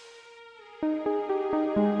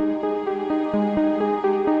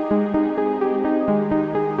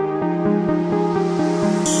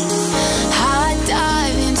 I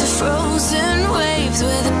dive into frozen waves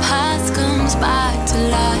where the past comes back to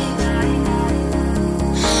life.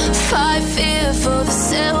 Fight fear for the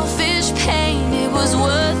selfish pain, it was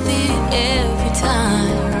worth it every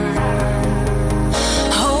time.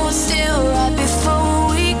 Hold still right before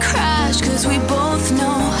we crash, 'cause we both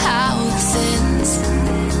know how this ends.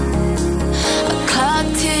 A clock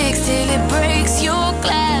ticks till it breaks your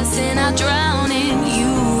glass, and I drown in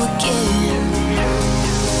you again.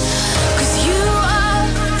 'Cause you are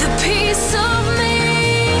the piece of me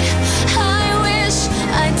I wish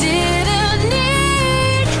I didn't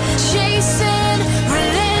need. Chasing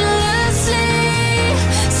relentlessly,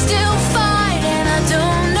 still fight, and I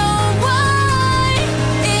don't know why.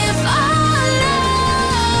 If our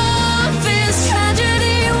love is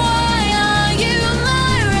tragedy, why are you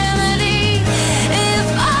my remedy? If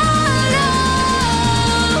our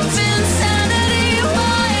love insanity,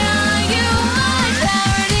 why are you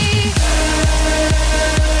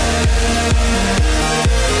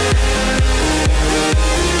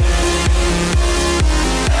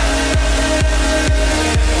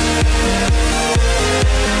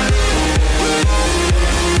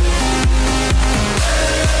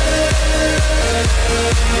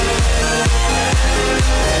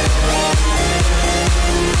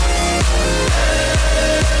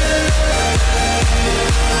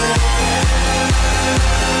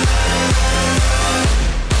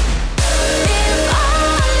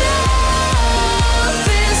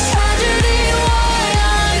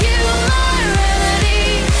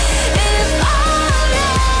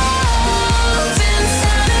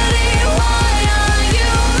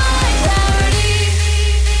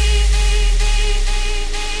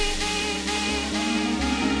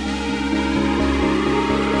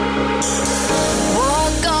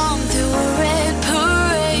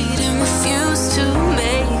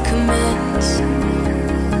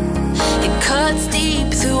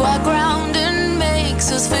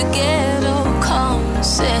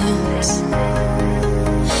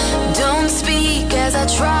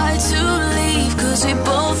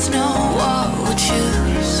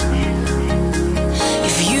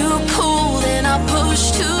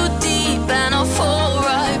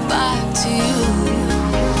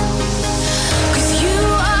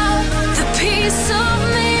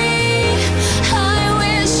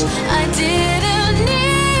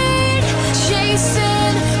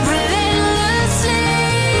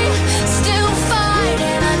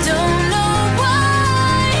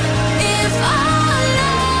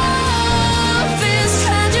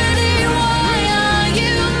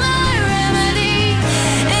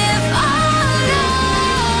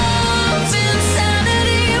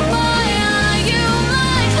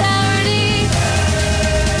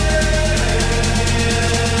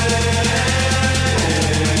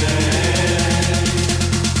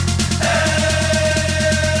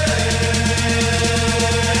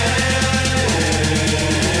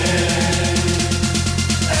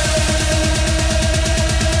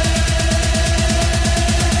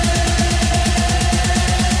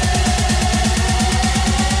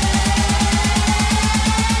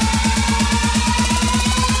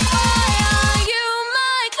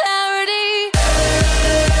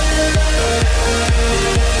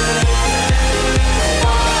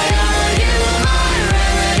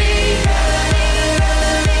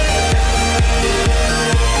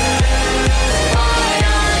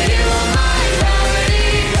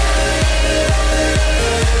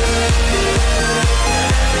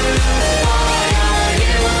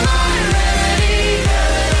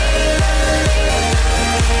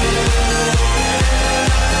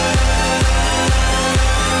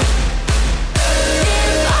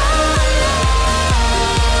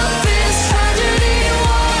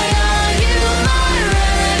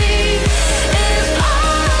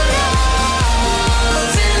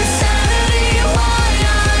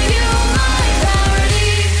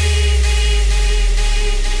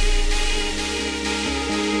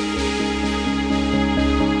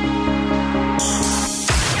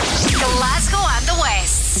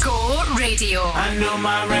Radio. I knew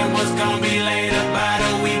my rent was gonna be late about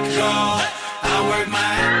a week ago. I worked my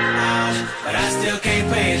ass off, but I still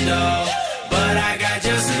can't pay it though. But I got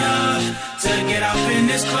just enough to get off in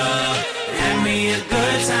this club. Have me a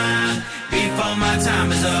good time before my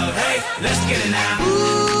time is up. Hey, let's get it now.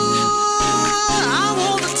 I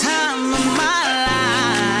want the time of my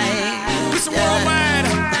life. It's worldwide.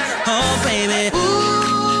 Oh, baby.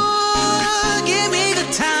 Ooh, give me the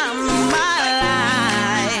time of my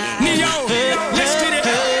life. Neo, let's get it.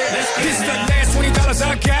 This is the last $20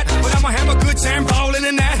 I got, but I'ma have a good time ballin'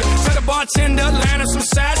 in that. Tell the bartender, line up some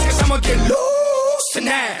sides, cause I'ma get loose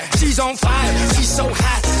tonight. She's on fire, she's so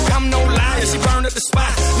hot. I'm no liar, she burned up the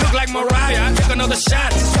spot. Look like Mariah, I take another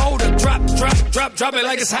shot. Hold her, drop it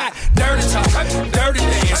like it's hot. Dirty talk, dirty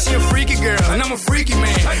dance. She a freaky girl, and I'm a freaky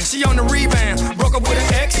man. She on the rebound, broke up with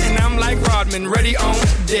an ex, and I'm like Rodman, ready on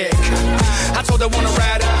deck. I told her wanna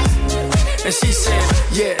ride out, and she said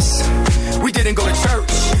yes. We didn't go to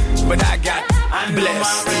church, but I got I knew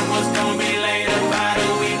blessed. my rent was gonna be late about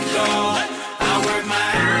a week ago. I worked my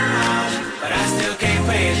ass off, but I still can't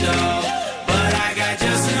pay it though. But I got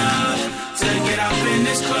just enough to get off in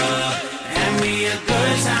this club. Have me a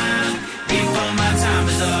good time before my time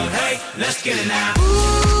is up. Hey, let's get it now.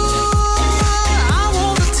 I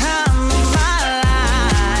want the time of my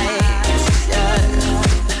life.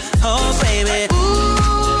 Yeah. Oh, baby. Ooh,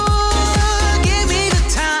 give me the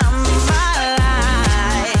time of my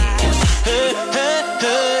life.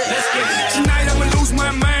 Let's get it now. Tonight I'ma lose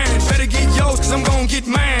my mind. Better get yours, cause I'm gon' get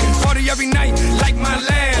mine. Party every night, like my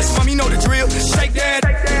last. Mom, you know the drill. Shake that.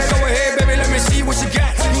 Go ahead, baby, let me see what you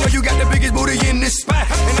got. You know you got the biggest booty in this spot.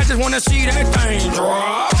 And I just wanna see that thing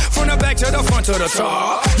drop. From the back to the front to the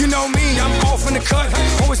top. You know me, I'm off in the cut.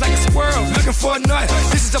 Always like a squirrel, looking for a nut.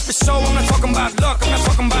 This is up for show, I'm not talking about luck. I'm not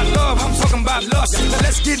talking about love, I'm talking about lust. Now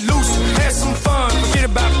let's get loose, have some fun. Forget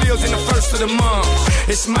about bills in the first of the month.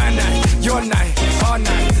 It's my night, your night, our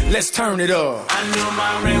night. Let's turn it up. I knew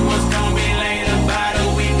my rent was gonna be late about a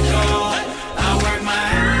week ago. I worked my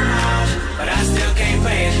ass off, but I still can't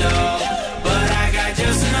pay it though. But I got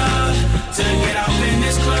just enough to get off in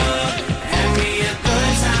this club. Have me a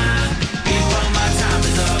good time before my time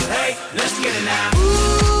is up. Hey, let's get it now.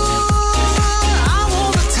 I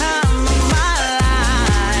want the time of my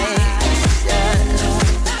life.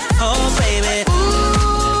 Yeah. Oh, baby.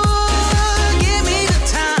 Ooh, give me the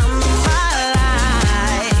time of my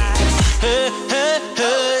life.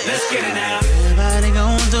 Let's get it now. Everybody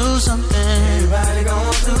gon' do something. Everybody gon'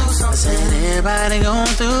 do something. I said everybody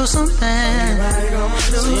gon' do something.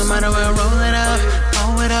 So you might as well roll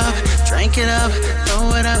it up, drink it up,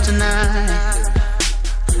 throw it up tonight.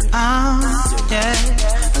 Oh, yeah.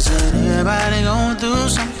 I said everybody gon' do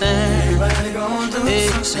something. Everybody gon' do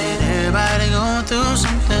something. Said everybody gon' do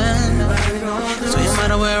something. So you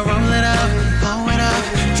might as well roll it up,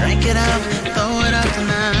 drink it up, throw it up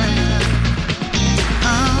tonight.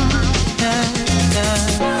 Oh,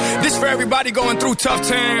 yeah. This for everybody going through tough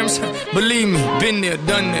times. Believe me, been there,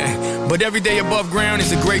 done that. But every day above ground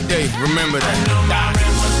is a great day. Remember that.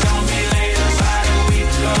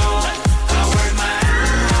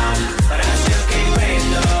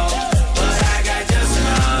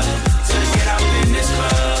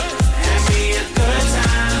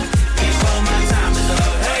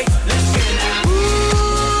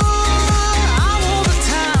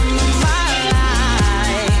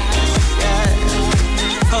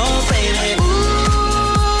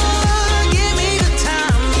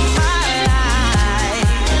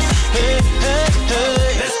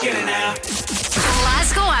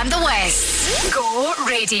 Go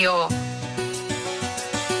Radio.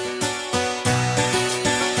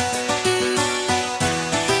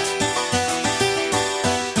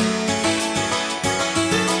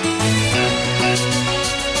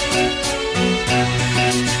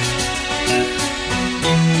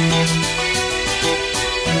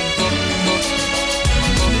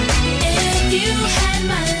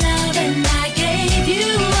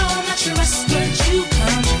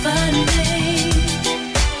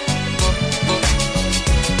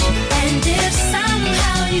 And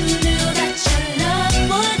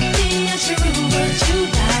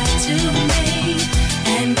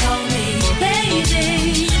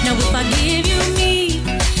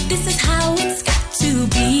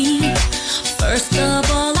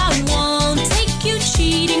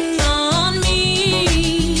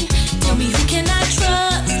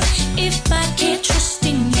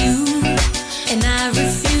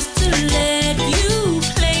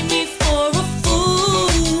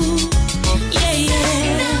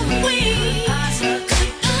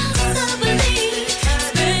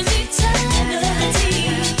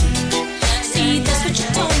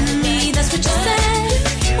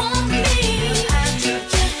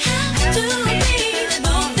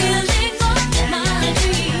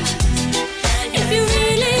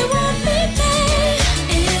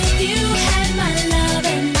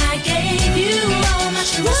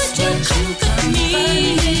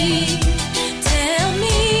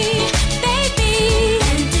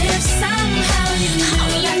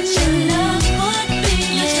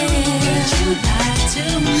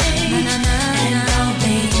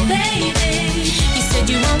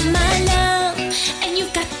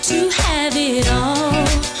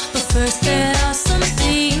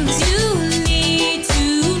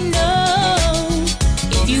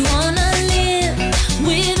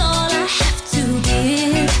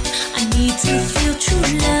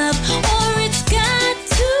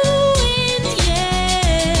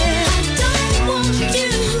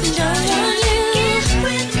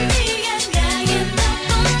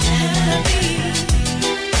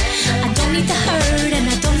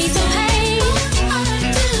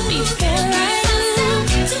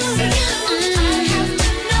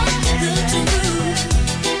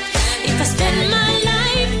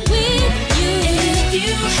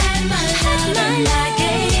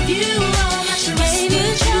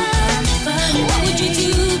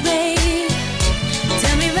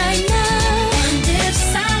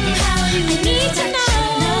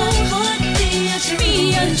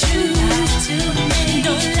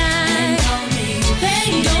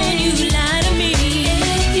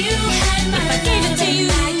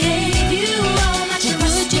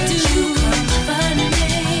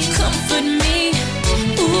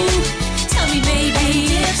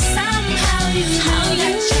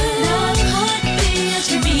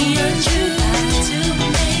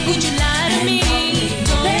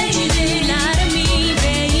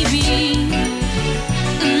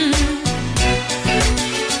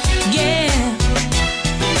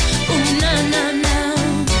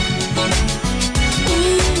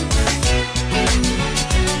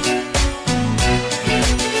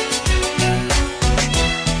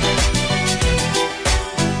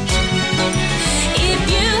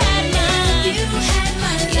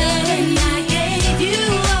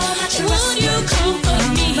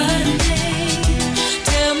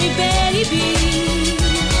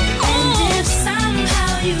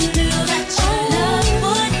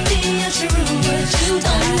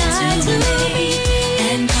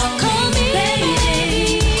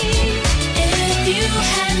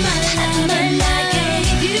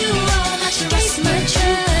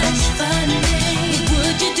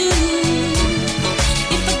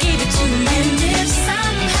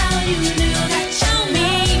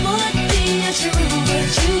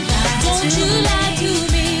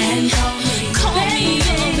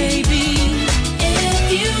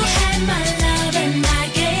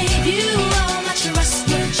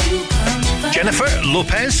Jennifer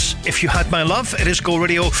Lopez, If You Had My Love. It is Go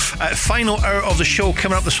Radio. Final hour of the show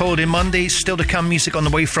coming up this holiday Monday. Still to come, music on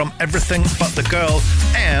the way from Everything But The Girl.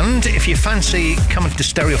 And if you fancy coming to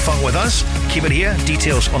Stereo Funk with us, keep it here.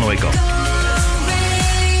 Details on the way. Go.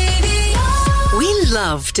 We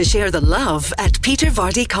love to share the love at Peter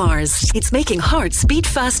Vardy Cars. It's making hearts beat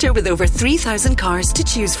faster with over 3,000 cars to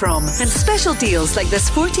choose from. And special deals like this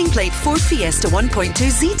 14-plate Ford Fiesta 1.2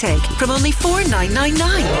 Z-Tech from only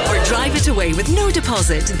 $4,999. Or drive it away with no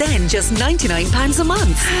deposit, then just £99 a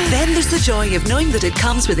month. Then there's the joy of knowing that it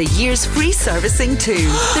comes with a year's free servicing too.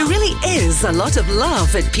 There really is a lot of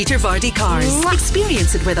love at Peter Vardy Cars.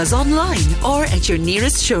 Experience it with us online or at your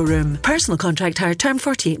nearest showroom. Personal contract hire term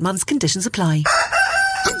 48 months. Conditions apply.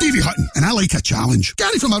 I'm Davey Hutton, and I like a challenge.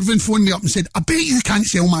 Gary from Irvine phoned me up and said, I bet you can't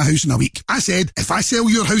sell my house in a week. I said, if I sell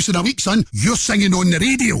your house in a week, son, you're singing on the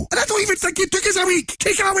radio. And I don't even think it took us a week.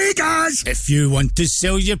 Take it away, guys. If you want to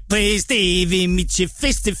sell your place, Davey meets you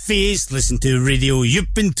face to face. Listen to radio.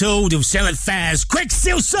 You've been told he'll sell it fast. Quick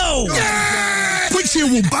sale sold! Yeah! Quick Sale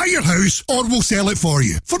will buy your house or we'll sell it for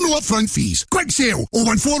you for no upfront fees. Quick Sale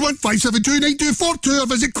 0141 572 9242 or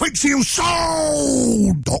visit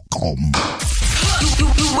quicksalesold.com. You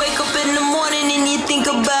wake up in the morning and you think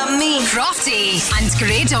about me. Crofty and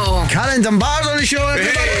Grado. Karen Dunbar's on the show,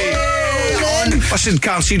 everybody. Hey. Listen,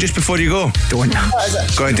 Carl, see just before you go, don't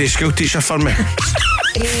go into a school teacher for me.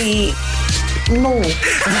 No.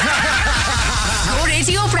 Go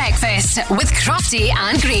Radio Breakfast with Crofty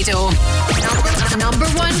and Grado. Number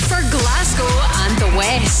one for Glasgow and the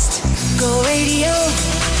West. Go Radio.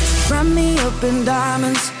 Wrap me up in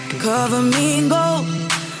diamonds, cover me in gold.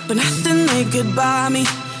 But nothing they could buy me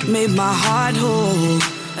made my heart whole.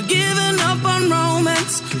 I'd given up on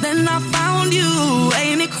romance, then I found you.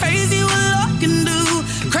 Ain't it crazy what love can do?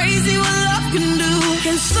 Crazy what love can do.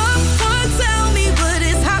 Can someone tell me what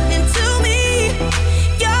is happening to me?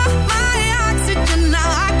 You're my oxygen, now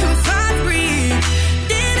I can find breathe.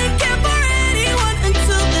 Didn't care for anyone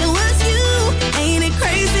until it was you. Ain't it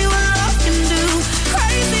crazy what love can do?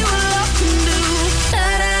 Crazy what love can do. Da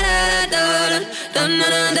da da da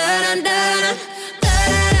da da da.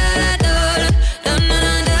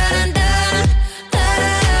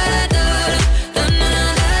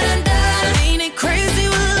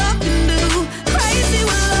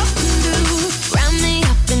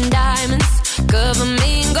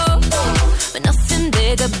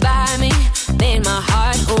 By me, made my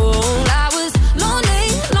heart whole. I was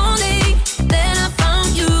lonely, lonely, then I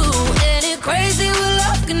found you. And it crazy what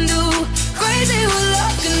love can do, crazy what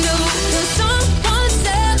love can do. Can someone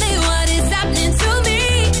tell me what is happening to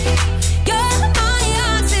me? You're my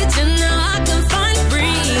oxygen, now I can finally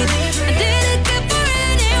breathe. I didn't care for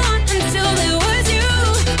anyone until it was you.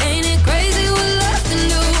 Ain't it crazy what love can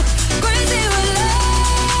do, crazy what love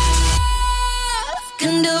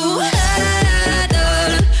can do.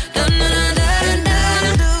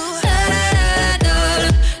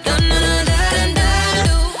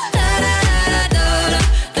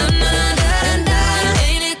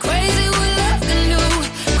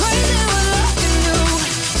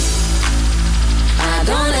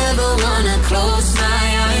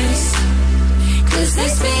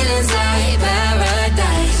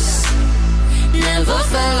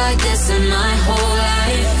 Felt like this in my whole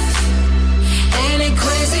life. Ain't it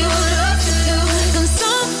crazy what love can do? Can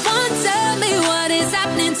someone tell me what is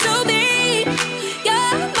happening to me?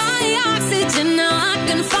 You're my oxygen, now I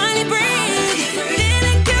can finally breathe.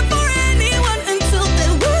 Didn't care for anyone until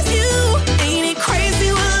there was you. Ain't it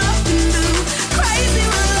crazy what love can do? Crazy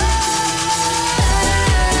what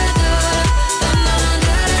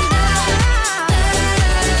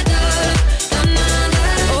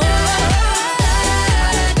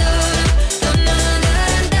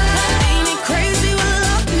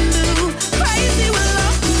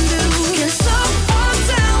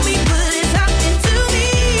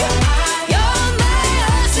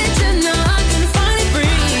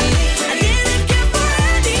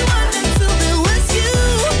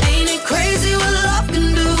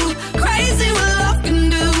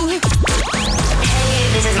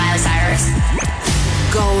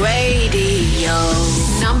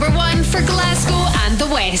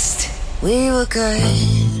We were good,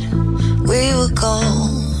 we were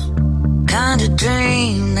gold. Kind of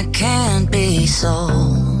dream that can't be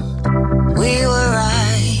sold. We were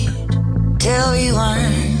right till we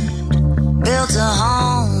weren't. Built a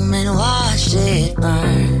home and watched it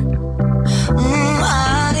burn.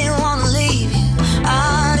 I didn't want to leave you,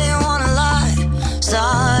 I didn't want to lie.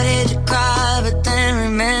 Started to cry but then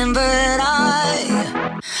remembered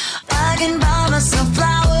I can buy myself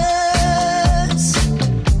flowers,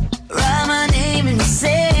 write my name in the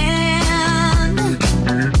sand.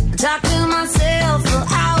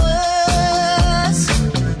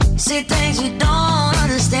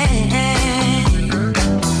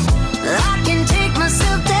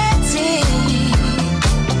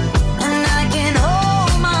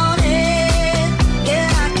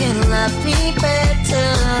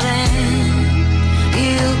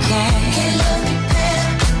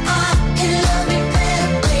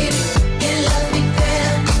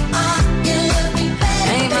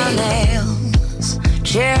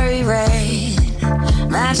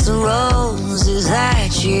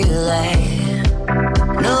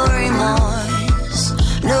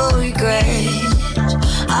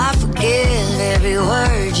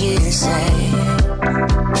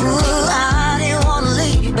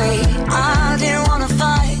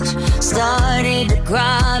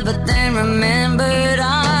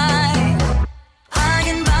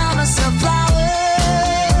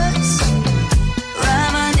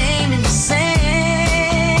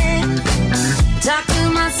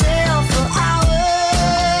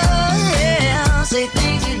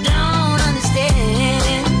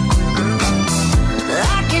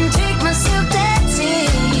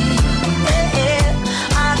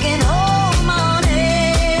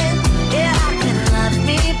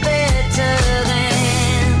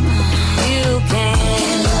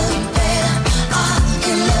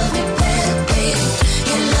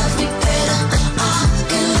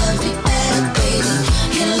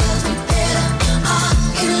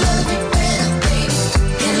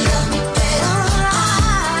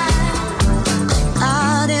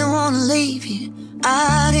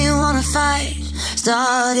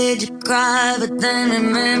 Started to cry, but then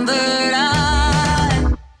remembered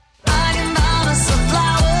I can buy myself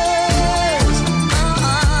flowers,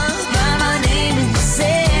 write my name in the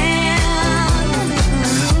sand,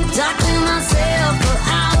 talk to myself for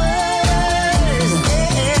hours,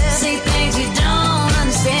 say things you don't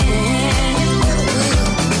understand.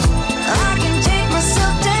 I can take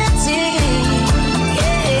myself dancing,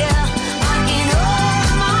 yeah, I can hold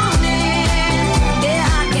the morning, yeah,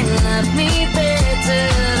 I can love me better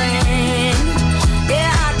than,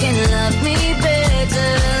 yeah, I can love me better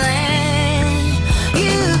than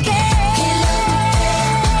you can.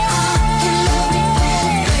 Can love me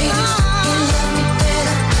better, baby. Can love me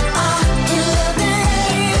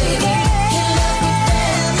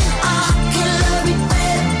better. Can love me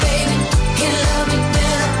better, baby. Can love me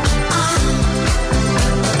better.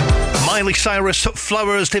 Miley Cyrus,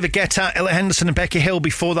 Flowers, David Guetta, Ella Henderson and Becky Hill.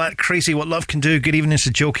 Before that, Crazy What Love Can Do. Good evening, it's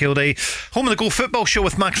Joe Kilday. Home of the Go football show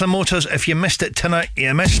with Macklin Motors. If you missed it tonight,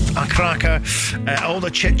 you missed a cracker. All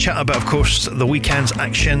the chit-chat about, of course, the weekend's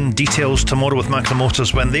action. Details tomorrow with Macklin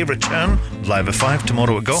Motors when they return. Live at 5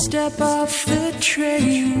 tomorrow at Go. Step off the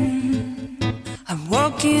train. I'm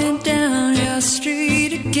walking down your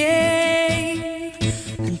street again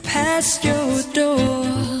and past your door,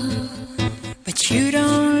 but you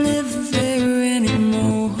don't live there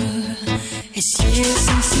anymore. It's years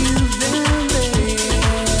since you've been there.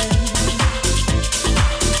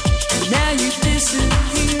 Now you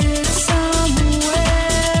disappeared somewhere.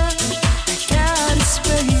 I got a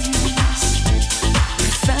space. You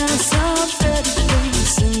found some better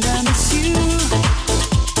place, and I miss you.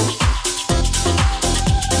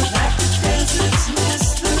 Like the deserts miss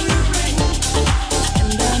the rain,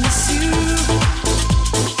 and I miss you.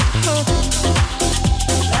 Oh.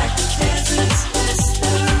 Like the deserts miss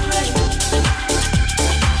the rain.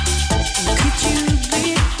 Could you be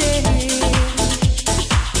there?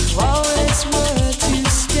 You always were 2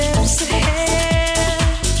 steps ahead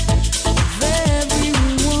of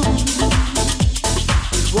everyone.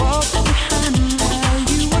 You walk behind while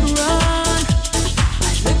you would run.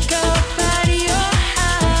 I look up at your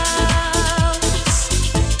house,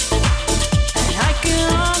 and I can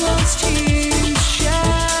almost hear you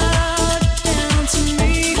shout down to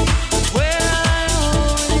me where I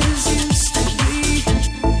always used to be,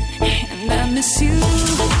 and I miss you.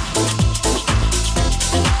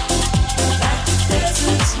 Like the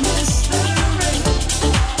deserts miss the rain,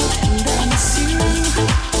 and I miss you.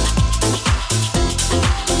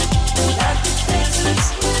 Like the deserts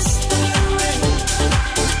miss the rain.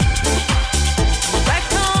 Back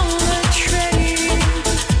on the train.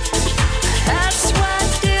 That's why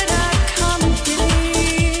did I come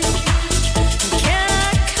here? Can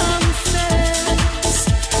I confess?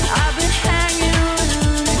 I've been hanging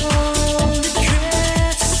around your old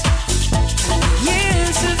address.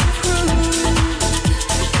 Years have proved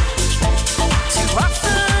too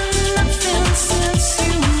often nothing since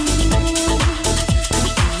you.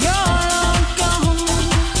 You're long gone,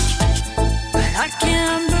 but I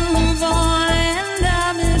can't move on, and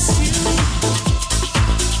I miss you.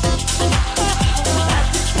 Like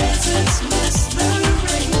the deserts miss the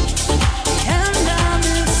rain, and I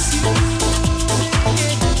miss you.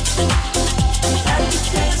 Like the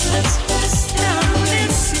deserts miss the rain, I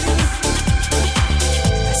miss you.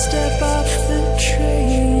 I step off the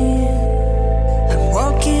train. I'm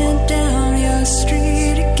walking down your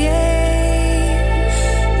street again,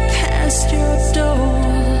 past your door.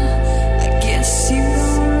 I guess you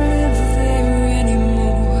don't live there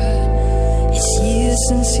anymore. It's years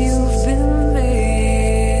since you've been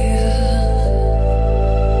there,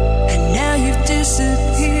 and now you've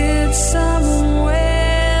disappeared somewhere.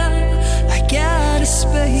 I got a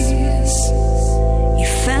space. You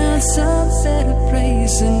found some better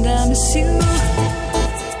place, and I miss you.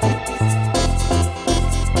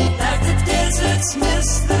 Like the deserts miss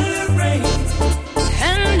the rain,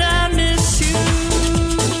 and I miss you.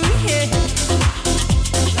 Yeah.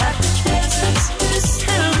 Like the deserts miss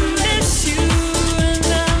the rain, I miss you, and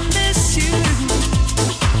I miss you.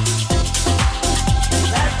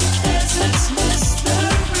 Like the deserts miss the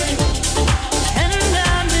rain, and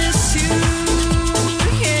I miss you.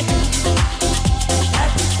 Yeah.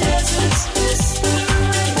 Like the deserts miss the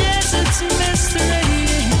rain, deserts miss the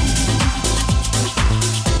rain.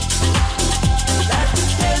 Like the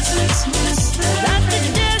deserts miss the rain, like the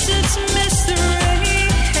deserts miss the rain.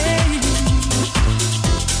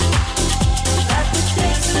 Like the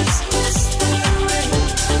deserts miss the rain.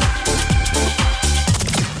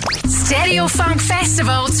 Stereo Funk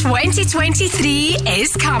Festival 2023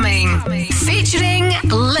 is coming, featuring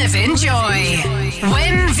Live in Joy.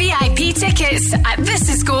 Win VIP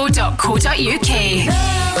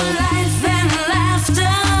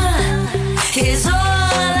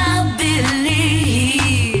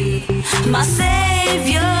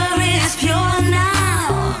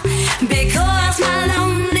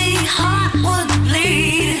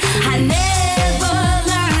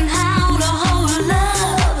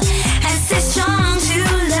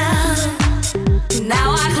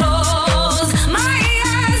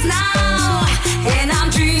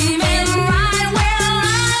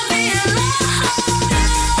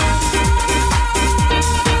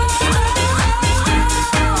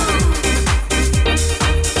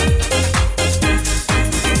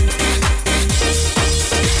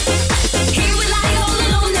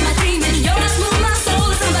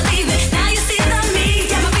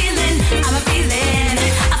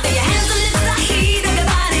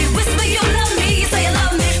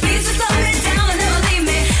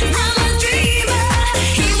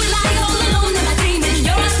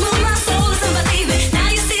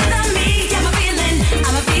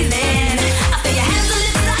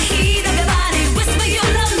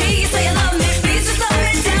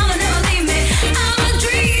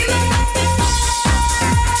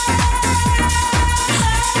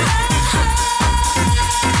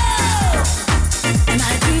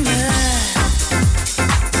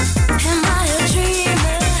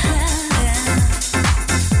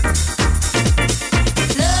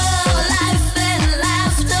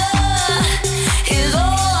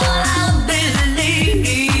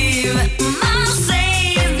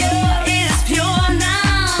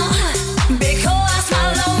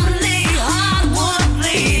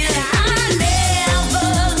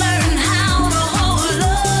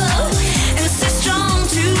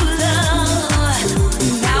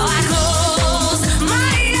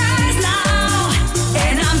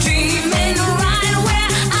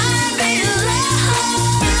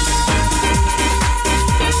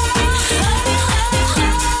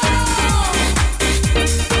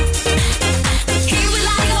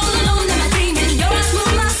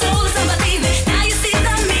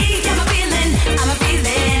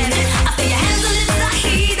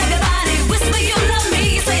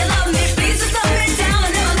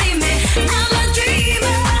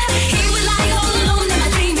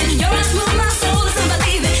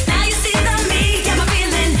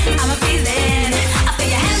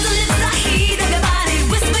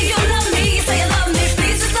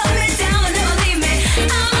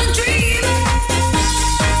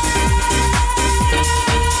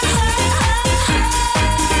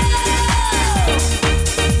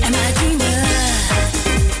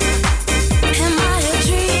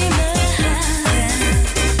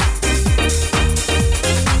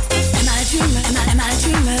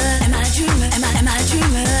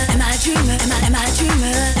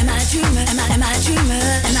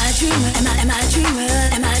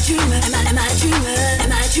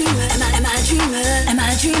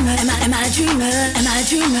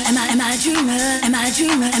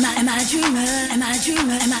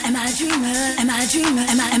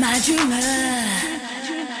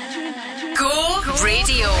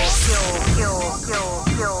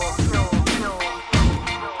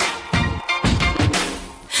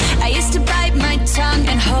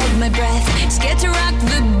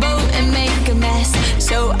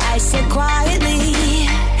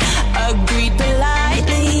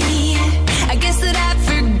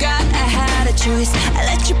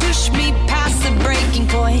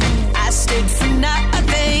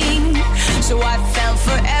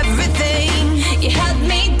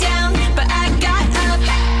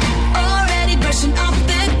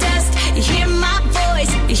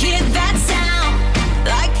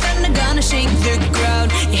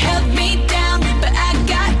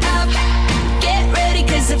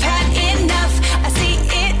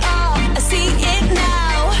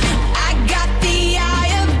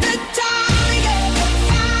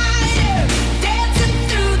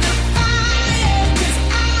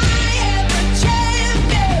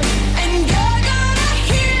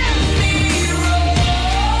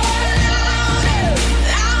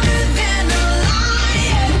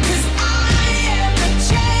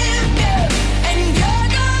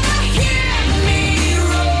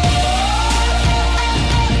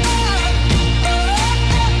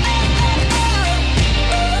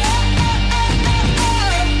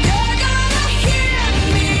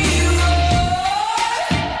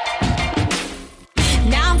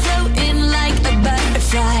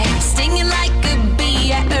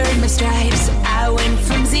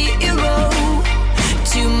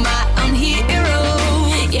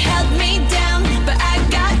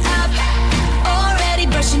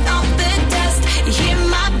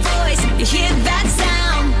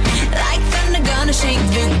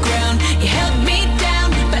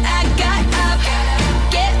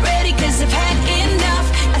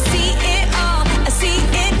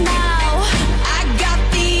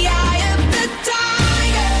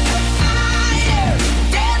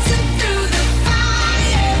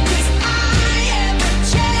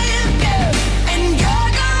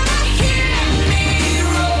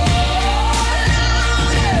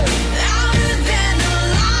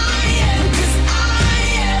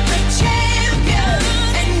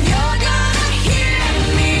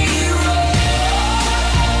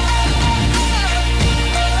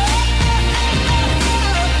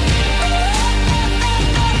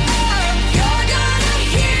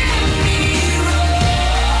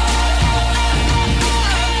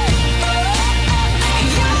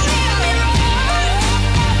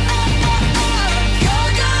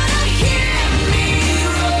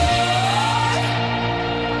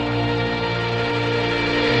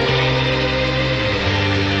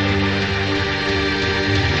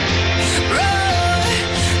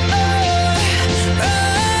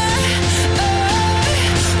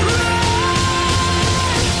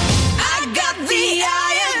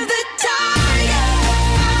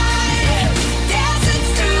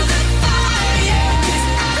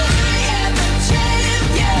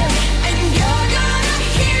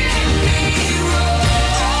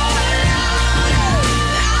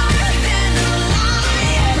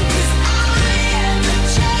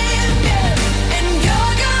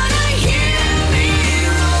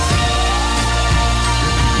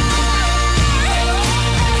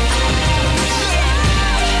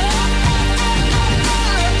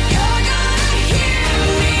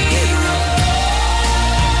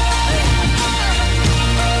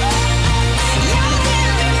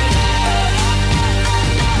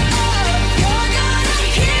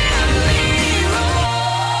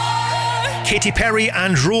Katy Perry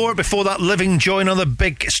and Roar. Before that, Living Joy, another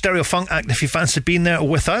big stereo funk act. If you fancy being there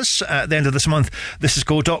with us at the end of this month, this is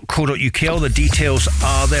go.co.uk. All the details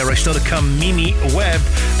are there. Right, still to come, Mimi Webb,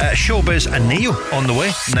 Showbiz and Neo on the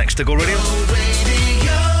way. Next to Go Radio.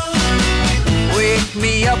 Wake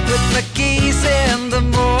me up with my keys in the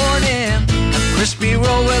morning. A crispy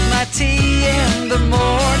roll with my tea in the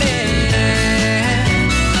morning.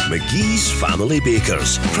 McGee's Family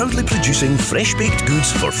Bakers, proudly producing fresh-baked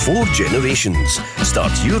goods for 4 generations.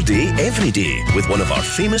 Start your day every day with one of our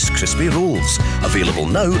famous crispy rolls. Available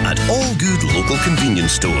now at all good local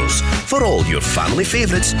convenience stores. For all your family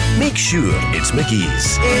favourites, make sure it's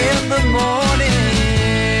McGee's. In the morning.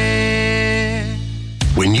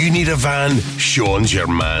 When you need a van, Sean's your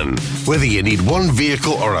man. Whether you need one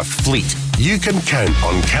vehicle or a fleet, you can count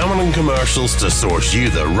on Cameron Commercials to source you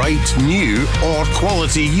the right new or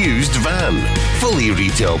quality used van. Fully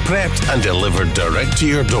retail prepped and delivered direct to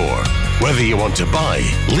your door. Whether you want to buy,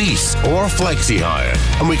 lease or flexi-hire.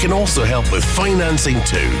 And we can also help with financing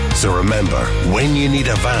too. So remember, when you need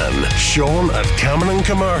a van, Sean at Cameron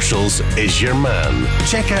Commercials is your man.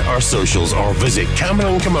 Check out our socials or visit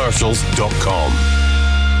CameronCommercials.com.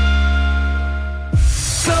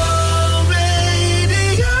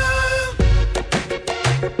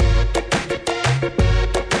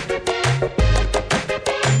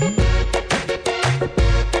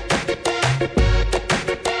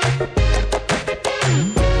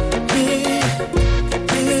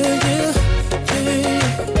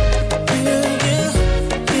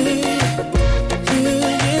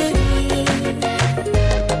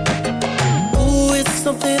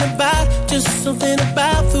 Something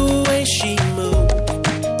about the way she moved.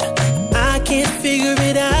 I can't figure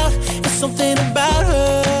it out. It's something about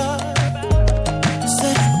her.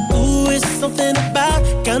 Said, ooh, it's something about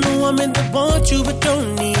kind of woman that wants you but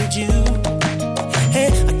don't need you. Hey,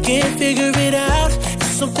 I can't figure it out. It's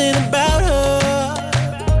something about her.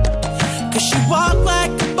 Cause she walk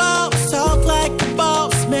like a boss, talk like a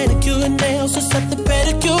boss, manicure and nails, just set the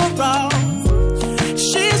pedicure off.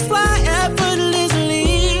 She's fly effortlessly.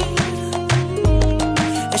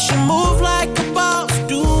 She move like a boss,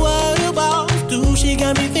 do what a boss do. She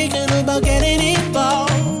got me thinking about getting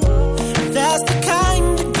involved. That's the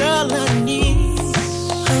kind of girl I need.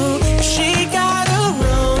 She got her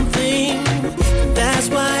own thing. That's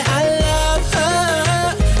why I love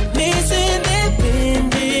her. Miss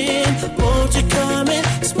Independent, won't you come and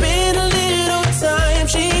spend a little time?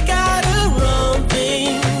 She got her own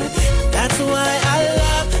thing. That's why I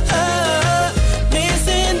love her. Miss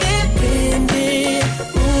Independent,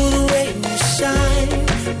 shine,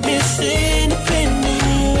 Miss Independent.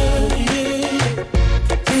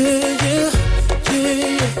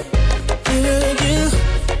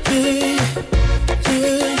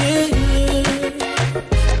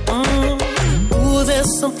 Ooh,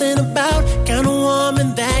 there's something about kind of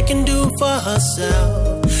woman that can do for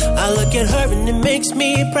herself. I look at her and it makes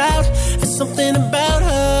me proud. There's something about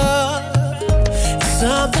her.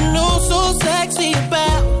 Something oh so sexy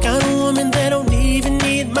about kind of woman that don't even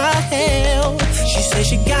need my help. She says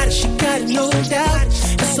she got it, no doubt.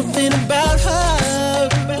 There's something about her.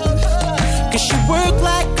 Cause she work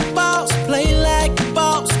like a boss, play like a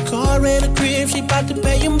boss. Car and a crib, she bout to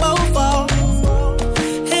pay them both off.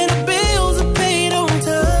 And her bills are paid on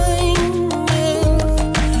time.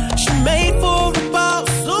 She made for a boss,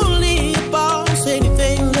 only a boss.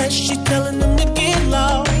 Anything less, she telling them to get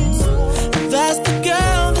lost. That's the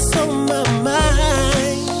girl that's on my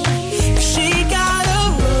mind. She got her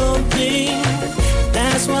own thing.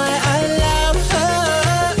 That's why I love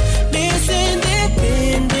her. Miss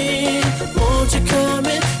Independent, won't you come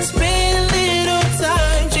and spend a little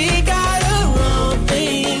time? She got her own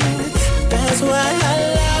thing. That's why I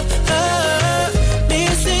love her.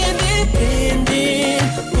 Miss Independent,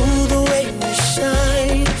 ooh, the way you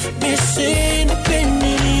shine. Miss Independent.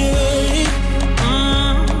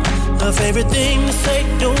 Her favorite thing to say,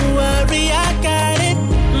 don't worry, I got it.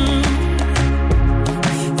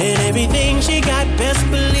 And everything she got, best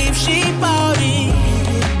believe she bought it.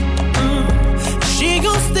 She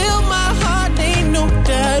gon' steal my heart, ain't no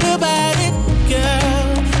doubt about it.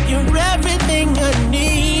 Girl, you're everything I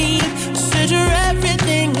need. Said you're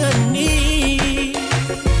everything I need.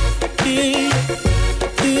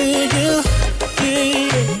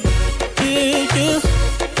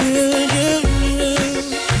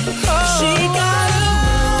 She got her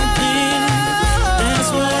own thing. That's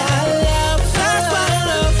why I love her. That's why I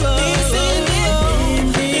love her.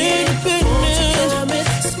 Independent.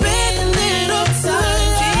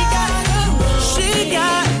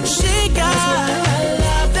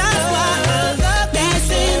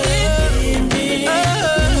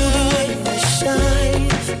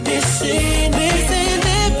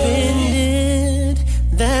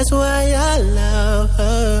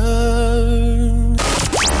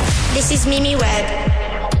 is Mimi Webb.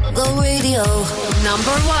 Go Radio.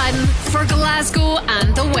 Number 1 for Glasgow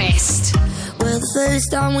and the West. Well, the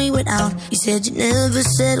first time we went out, you said you'd never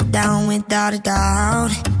settle down without a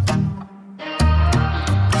doubt.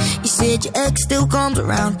 You said your ex still comes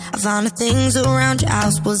around. I found the things around your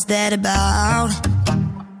house. What's that about?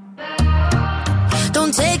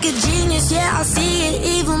 Don't take a genius, yeah, I see it.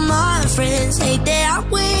 Even my friends hate that I'm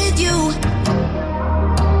with you.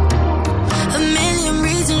 A million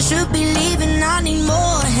reasons should be leaving. I need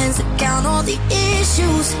more hands to count all the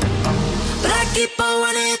issues. But I keep on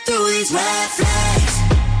running through these red flags.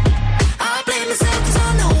 I blame myself cause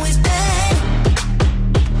I know it's bad.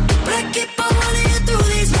 But I keep on running through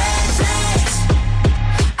these red flags.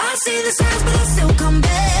 I see the signs but I still come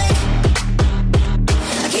back.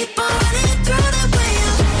 I keep on running through the way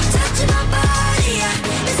I'm touching my body. I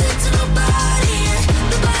listen to nobody,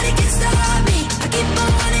 nobody can stop me. I keep on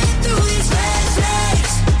running through these red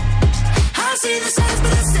flags. I see the signs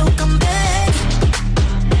but I still come back.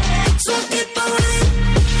 So I keep on running.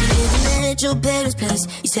 Living at your parents' place.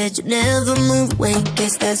 You said you'd never move away.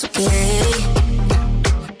 Guess that's okay.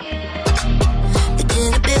 The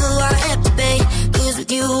dinner bill I have to pay. Cause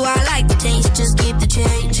with you I like the taste. Just keep the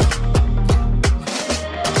change.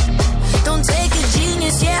 Don't take a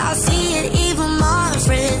genius, yeah, I see it. Even my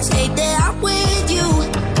friends hate that I'm with you.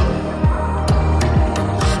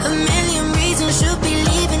 A million reasons should be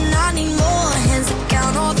leaving. I need more hands to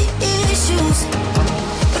count all the issues.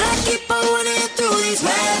 But I keep on running through these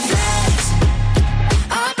red flags.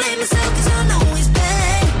 I blame myself cause I know it's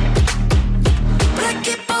bad. But I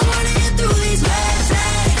keep on running through these red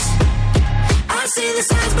flags. I see the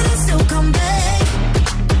signs but I still come back.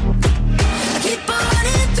 I keep on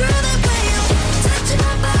running through the way I'm touching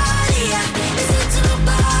my body. I listen to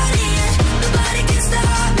nobody, nobody can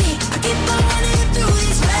stop me. I keep on running through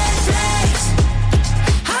these red flags.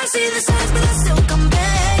 I see the signs but I still come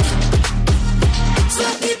back. So I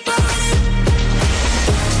keep on running.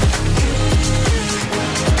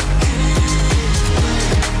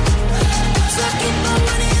 So I keep on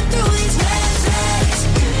running through these red flags.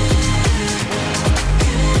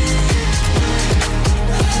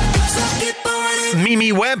 So I keep on running.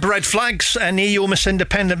 Mimi Webb, Red Flags, and AO Miss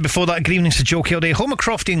Independent. Before that, good evening to Joe Kilday. Home of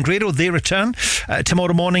Crofty and Grado, they return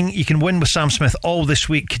tomorrow morning. You can win with Sam Smith all this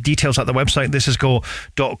week. Details at the website,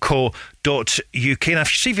 thisisgo.co.uk. Now,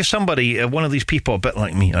 if you're somebody, one of these people, a bit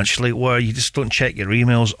like me actually, where you just don't check your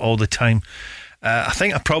emails all the time, I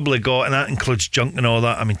think I probably got, and that includes junk and all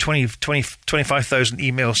that, I mean 25,000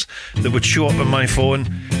 emails that would show up on my phone.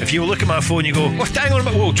 If you look at my phone you go, well, hang on a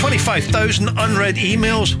minute, whoa, 25,000 unread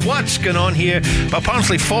emails, what's going on here? But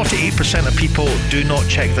apparently 48% of people do not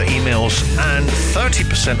check their emails, and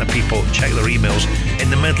 30% of people check their emails in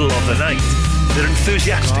the middle of the night. They're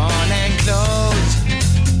enthusiastic. Come on and close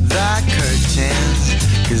the curtains,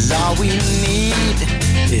 cause all we need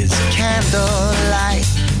is candlelight.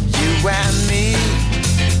 You and me,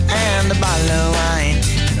 and a bottle of wine,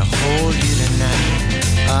 and I'll hold you tonight.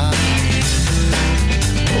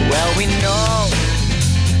 Well, we know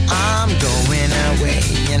I'm going away,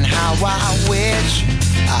 and how I wish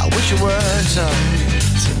it were so.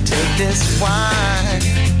 So take this wine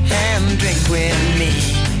and drink with me.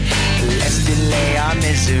 Let's delay our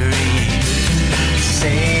misery.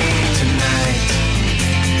 Say tonight,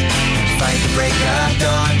 fight the break of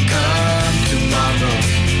dawn. Come tomorrow.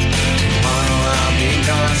 Tomorrow I'll be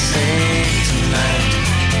gone, say tonight.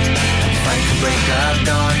 Fight the break of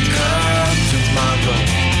dawn, come tomorrow.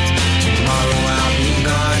 Tomorrow I'll be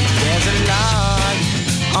gone. There's a log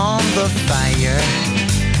on the fire,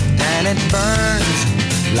 and it burns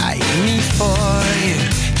like me for you.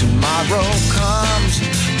 Tomorrow comes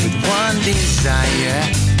with one desire,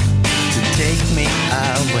 to take me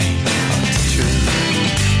away. Oh, it's true.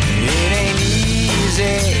 It ain't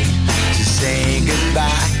easy to say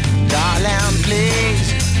goodbye. Darling,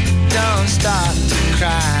 please don't start to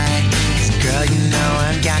cry. 'Cause girl, you know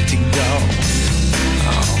I've got to go.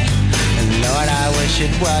 Oh, and Lord, I wish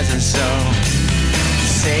it wasn't so.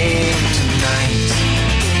 Save tonight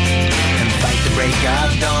and fight the break of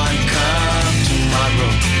dawn. Come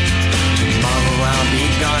tomorrow. Tomorrow I'll be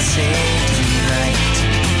gone. Save tonight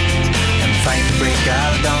and fight the break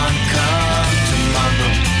of dawn. Come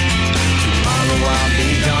tomorrow. Tomorrow I'll be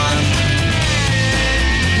gone.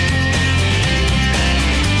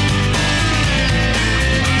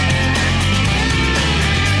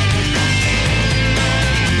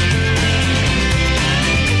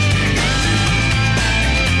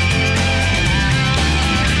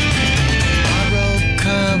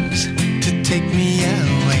 Take me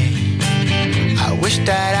away. I wish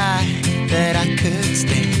that I could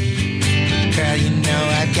stay. Girl, you know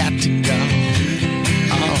I've got to go.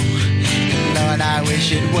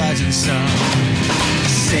 wasn't some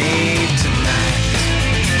save tonight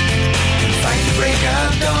and fight the break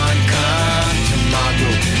of dawn. Come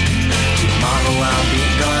tomorrow, tomorrow I'll be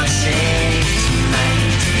gone. Save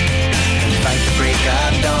tonight and fight the break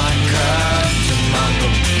of dawn. Come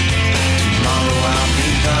tomorrow, tomorrow I'll be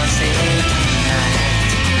gone. Save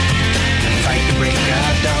tonight and fight the break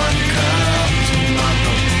of dawn. Come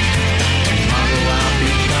tomorrow, tomorrow I'll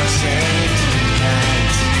be gone. Save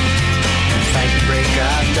tonight and fight the break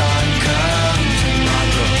of dawn. Come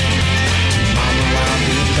tomorrow, tomorrow I'll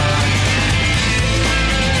be gone.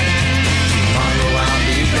 Tomorrow I'll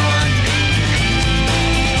be gone.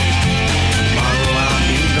 Tomorrow I'll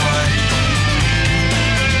be gone.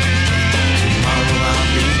 Tomorrow I'll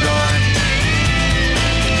be gone.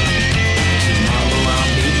 Tomorrow I'll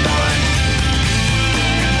be gone.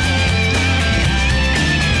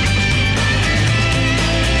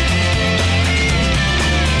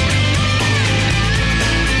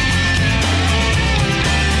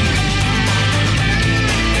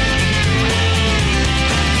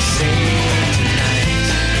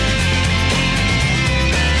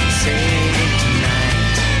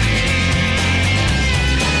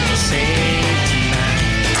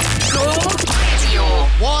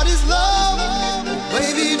 What is love?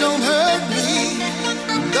 Baby, don't hurt me.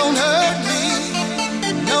 Don't hurt me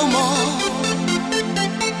no more.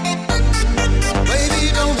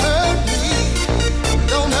 Baby, don't hurt me.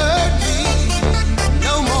 Don't hurt me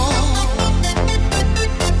no more.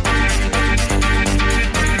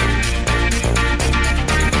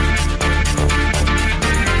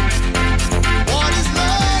 What is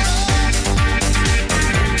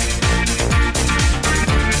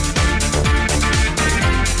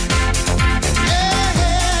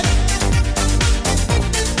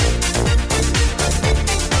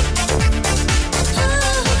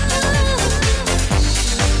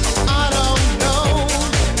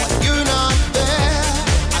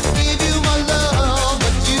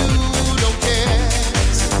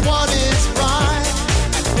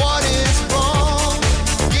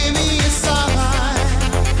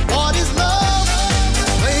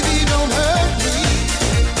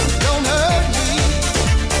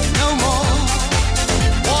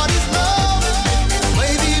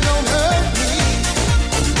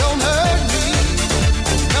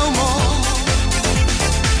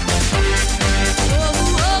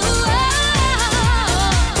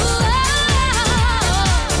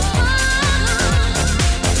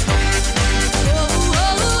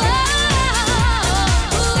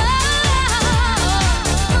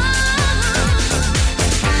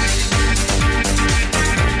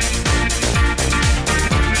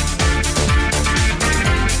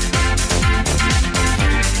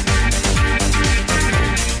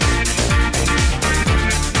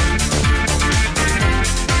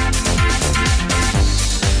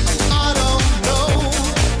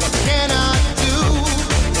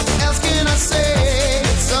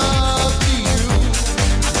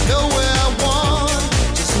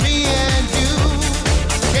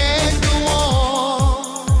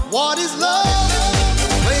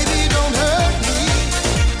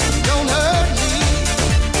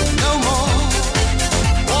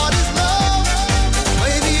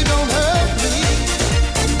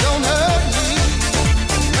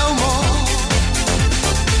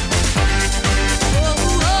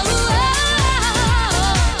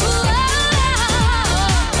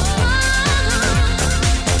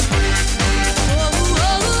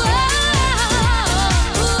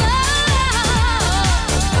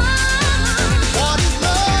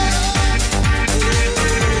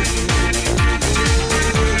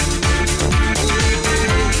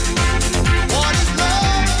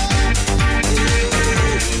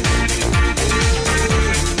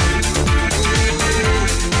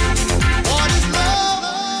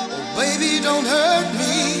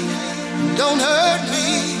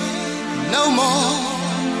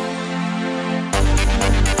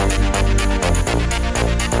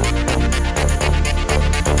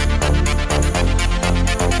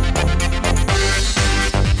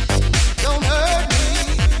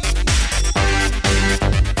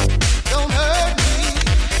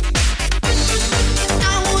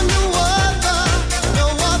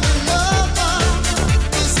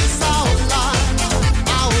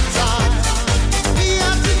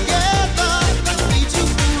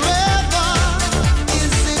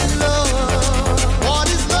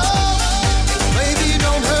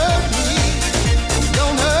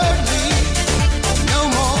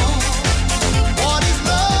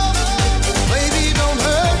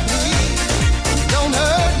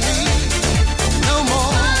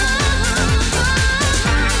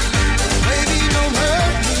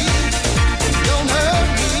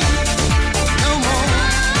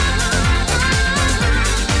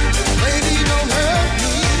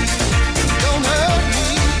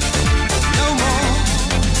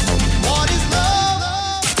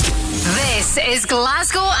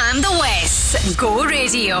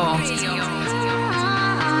Radio.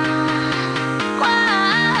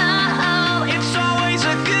 Whoa, it's always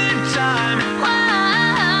a good time.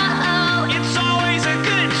 Whoa, it's always a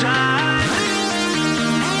good time.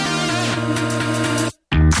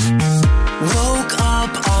 Woke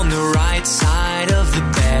up on the right side of the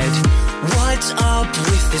bed. What's up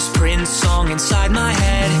with this Prince song inside my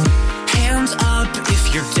head? Hands up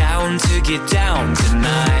if you're down to get down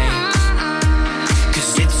tonight.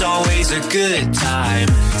 'Cause it's always a good time.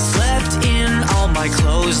 Slept in all my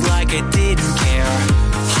clothes like I didn't care.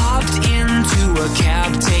 Hopped into a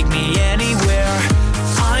cab, take me anywhere.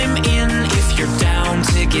 I'm in if you're down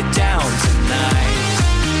to get down tonight.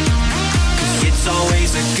 'Cause it's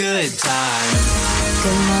always a good time.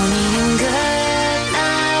 Good morning and good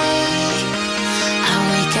night. I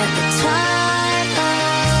wake up at twilight.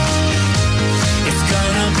 It's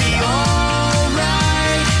gonna be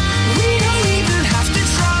alright. We don't even have to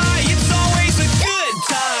try. It's always a good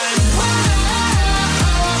time.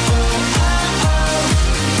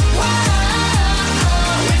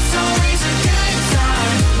 It's always a good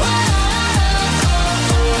time.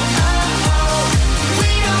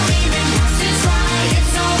 We don't even have to try.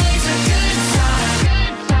 It's always a good time.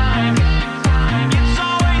 It's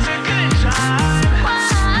always a good time.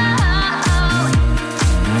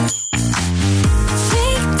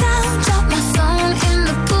 Freaked out, dropped my phone in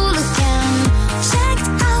the pool again. Checked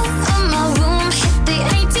out of my room, hit the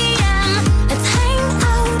ATM. Let's hang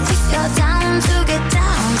out if you're down to get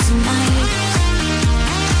down tonight.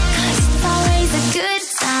 'Cause it's always a good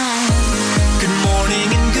time. Good morning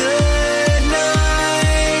and good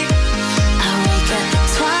night. I wake up at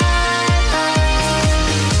twilight.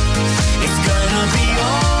 It's gonna be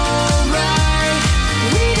alright.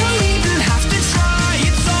 We don't even have to try.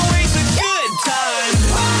 It's always a good time.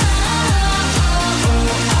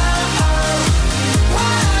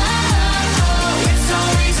 It's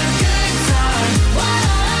always a good time.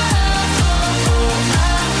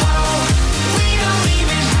 We don't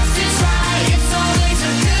even have to try. It's always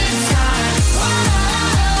a good time.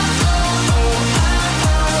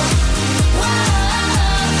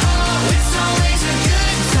 It's always a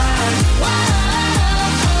good time.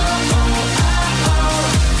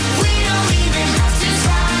 We don't even have to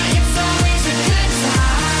try. It's always a good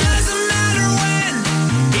time. Doesn't matter when.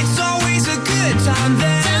 It's always a good time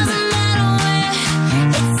then. Doesn't matter where,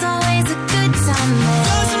 it's always a good time there.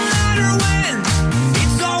 Doesn't matter when.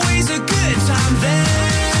 It's always a good time then.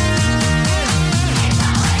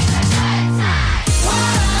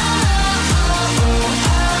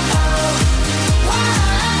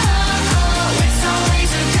 It's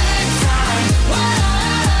always a good time.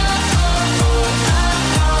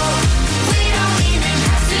 We don't even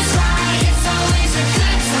have to try. It's always a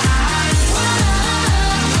good time.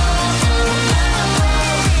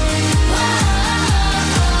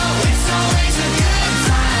 It's always a good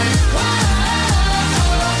time.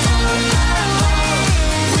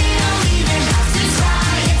 We don't even have to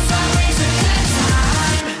try. It's always a good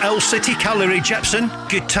time. Owl City, Kilday Gypsum,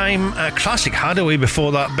 good time. Classic Hadaway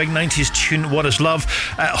before that, big 90s tune, What Is Love.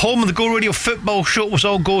 Home of the Go Radio football show was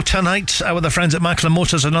all go tonight with our friends at Macklin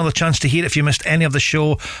Motors. Another chance to hear it if you missed any of the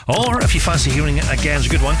show, or if you fancy hearing it again, it's a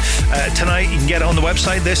good one. Tonight you can get it on the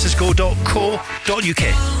website, thisisgo.co.uk.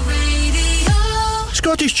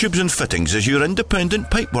 Scottish Tubes and Fittings is your independent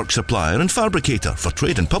pipework supplier and fabricator for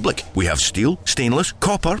trade and public. We have steel, stainless,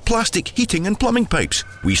 copper, plastic, heating and plumbing pipes.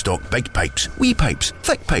 We stock big pipes, wee pipes,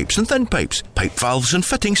 thick pipes and thin pipes, pipe valves and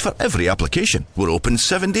fittings for every application. We're open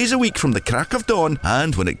 7 days a week from the crack of dawn,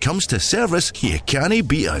 and when it comes to service, you can't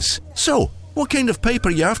beat us. So, what kind of pipe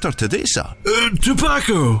are you after today, sir?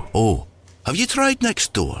 Tobacco. Oh, have you tried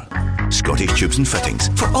next door? Scottish Tubes and Fittings.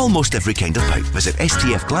 For almost every kind of pipe, visit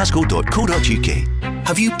stfglasgow.co.uk.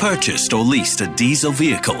 Have you purchased or leased a diesel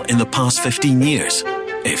vehicle in the past 15 years?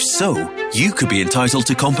 If so, you could be entitled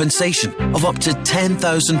to compensation of up to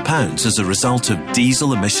 £10,000 as a result of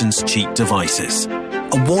diesel emissions cheat devices.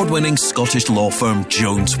 Award-winning Scottish law firm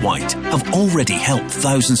Jones White have already helped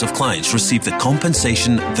thousands of clients receive the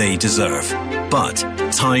compensation they deserve. But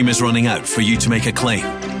time is running out for you to make a claim.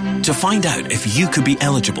 To find out if you could be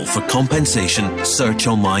eligible for compensation, search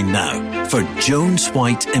online now for Jones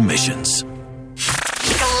White Emissions.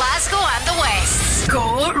 Glasgow and the West.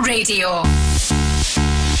 Go Radio.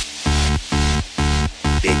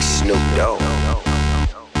 Big Snoop Dogg.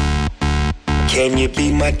 Can you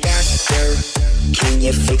be my doctor? Can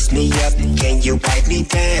you fix me up? Can you wipe me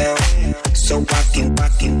down? So I can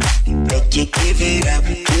make you give it up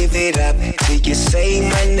till you say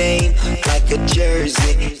my name like a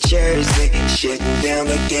jersey. Shutting down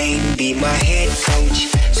the game, be my head coach,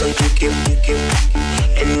 so you can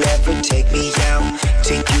and never take me out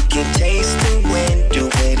till you can taste the wind. Do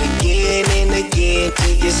it again and again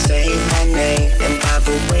till you say my name. And by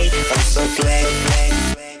the way, I'm so glad.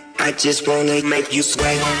 I just wanna make you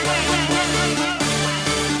sweat.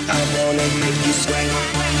 I wanna make you sweat.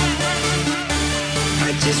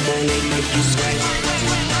 I just wanna make you sweat.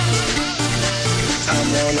 I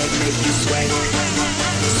wanna make you sweat.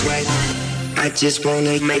 I just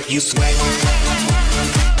wanna make you sweat.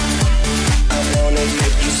 I wanna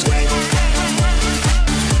make you sweat.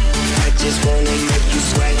 I just wanna make you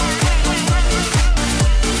sweat.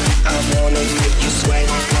 I wanna make you sweat.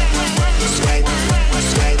 Sweat.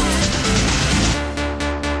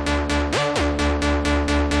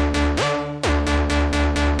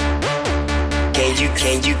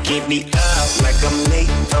 Can you give me up like I'm late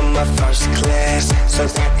from my first class, so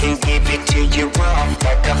I can give it to you off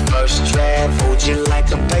like a first draft. Hold you like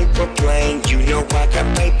a paper plane, you know I got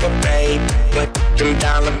paper, babe. But them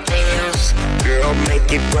dollar bills, girl,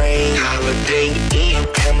 make it rain. Holiday Inn,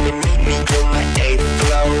 come and meet me on my 8th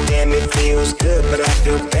floor. Damn, it feels good, but I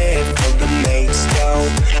feel bad for the mates, though.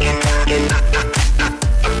 And I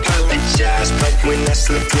apologize, but when I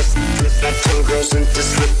slip, I turn girls into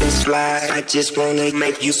slip and slide. I just wanna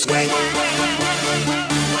make you sweat.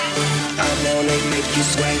 I wanna make you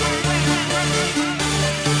sweat.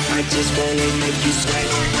 I just wanna make you sweat.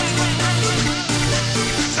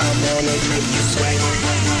 I wanna make you sweat.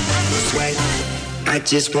 I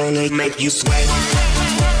just wanna make you sweat.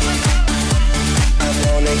 I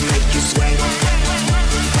wanna make you sweat.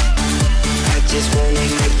 I just wanna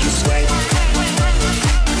make you sweat.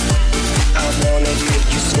 I wanna make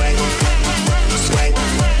you sweat.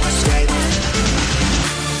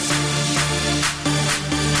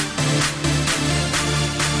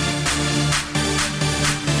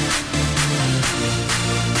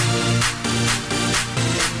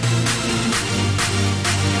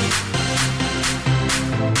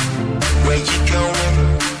 Where you going?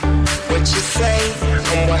 What you say?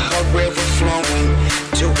 I'm with her river flowing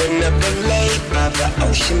to another lake by the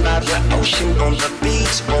ocean, on the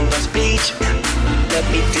beach. Let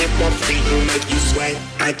me dip my feet and make you sweat.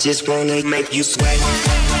 I just wanna make you sweat.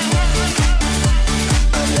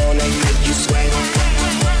 I wanna make you sweat.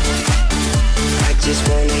 I just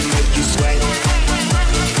wanna make you sweat.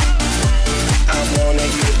 I wanna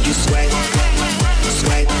make you sweat.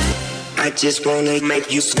 I just wanna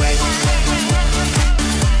make you sweat.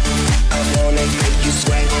 I wanna make you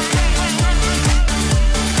sweat.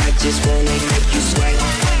 I just wanna make you sweat.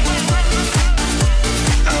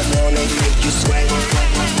 I wanna make you sweat.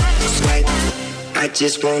 I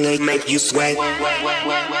just wanna make you sweat.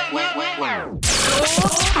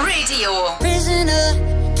 Radio.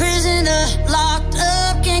 Prisoner, locked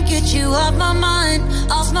up, can't get you off my mind.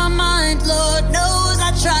 Lord knows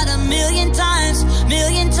I tried a million times.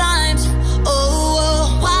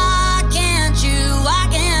 Oh, why can't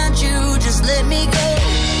you just let me go?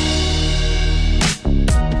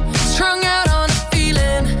 Strung out on a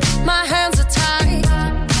feeling, my hands are tied.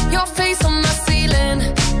 Your face on my ceiling,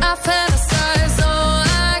 I fantasize. Oh,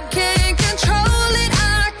 I can't control it.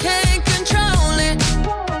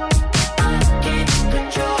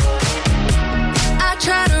 I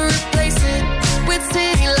try to replace it with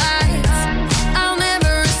city lights. I'll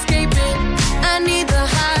never escape it. I need the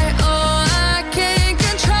high. Oh, I can't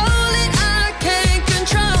control it.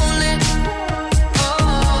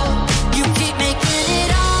 Oh, You keep making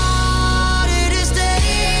it harder to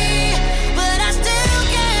stay, but I still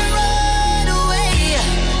can't run away.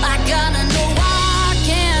 I gotta know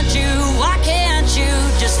why can't you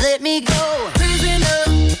just let me go?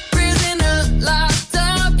 prisoner, locked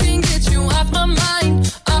up, can't get you off my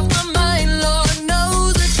mind. Lord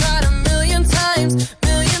knows I tried a million times.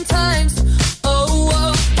 Oh,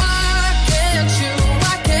 why can't you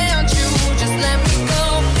just let me go?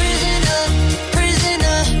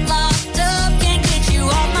 Prisoner, locked up, can't get you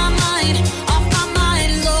off my mind.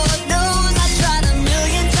 Lord knows I tried a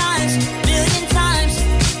million times.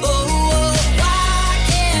 Oh, why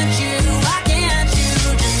can't you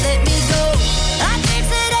just let me go?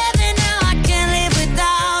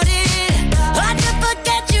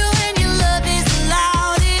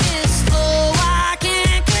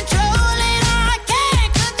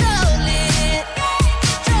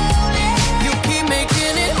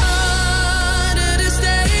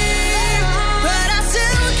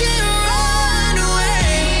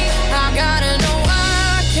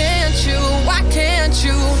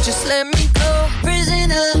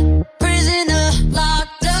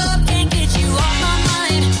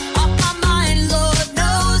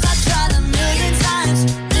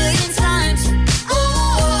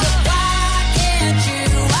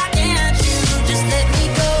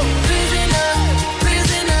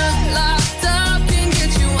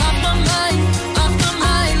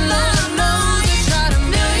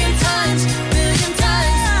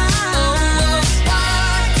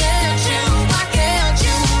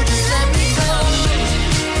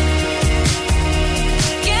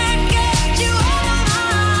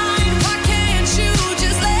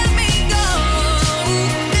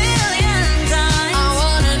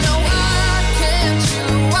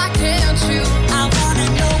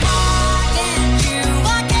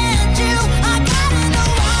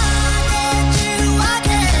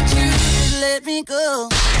 twinkle.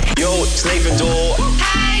 Yo, Snape and Door.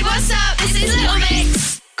 Hey, what's up? This is Little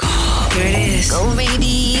Mix. Here it is. Go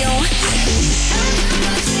radio.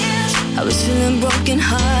 I was feeling broken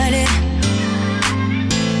hearted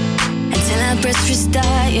until I pressed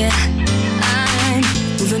restart, yeah. I'm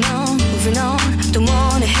moving on, don't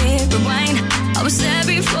wanna hit rewind. I was there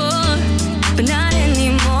before, but not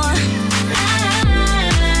anymore.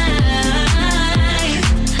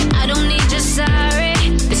 I don't need your sorry,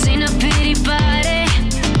 this ain't a pity party.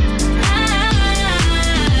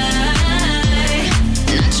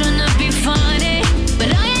 Not tryna be funny,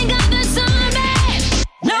 but I ain't got the time, babe.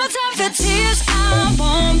 No time for tears, I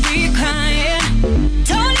won't be crying.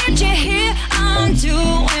 Don't need you here, I'm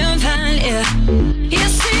doing fine, yeah. You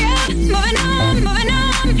see it, moving on.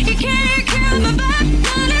 You can't kill my back,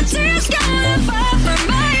 now the tears gotta fall from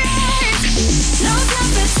my eyes. No time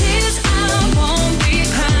for tears, I won't be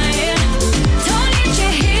crying. Don't need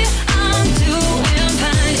you here, I'm doing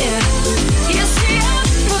fine, yeah. You see it,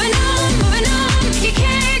 moving on. You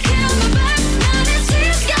can't kill my back, now the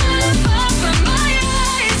tears gotta fall from my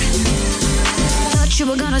eyes. Thought you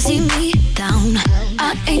were gonna see me down.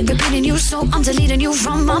 I ain't repeating you, so I'm deleting you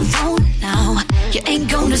from my phone now. You ain't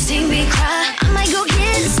gonna see me cry. I might go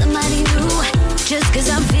get somebody new, just cause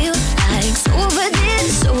I feel like so over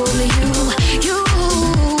this, so over you.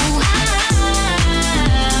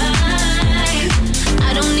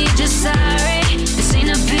 I don't need your sorry, this ain't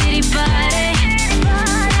a pity party.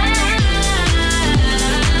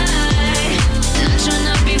 Not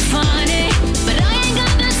tryna be funny, but I ain't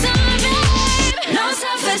got the time, babe. No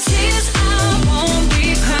time for tears, I won't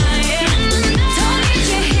be crying. Don't need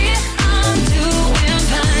you here, I'm doing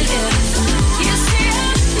fine, yeah. You see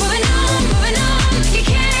it, moving on. You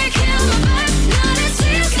can't kill my vibe, now the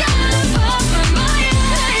tears gotta fall from my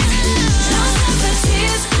eyes. No time for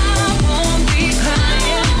tears, I won't be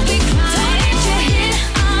crying. Don't need you here,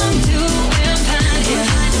 I'm doing fine, yeah.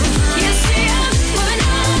 You see it, moving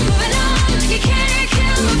on. You can't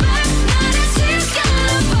kill my vibe, now the tears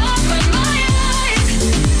gotta fall from my eyes.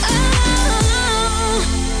 Oh,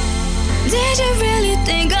 did you really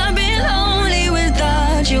think I'd be lonely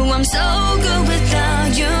without you? I'm so good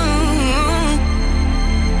without you.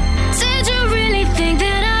 Did you really think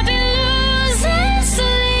that I'd be losing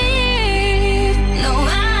sleep? No,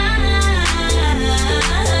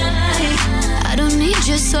 I don't need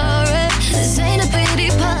your sorry, this ain't a pity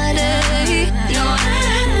party. No,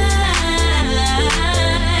 I'm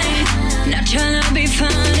not tryna be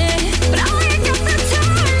funny, but I ain't got the time.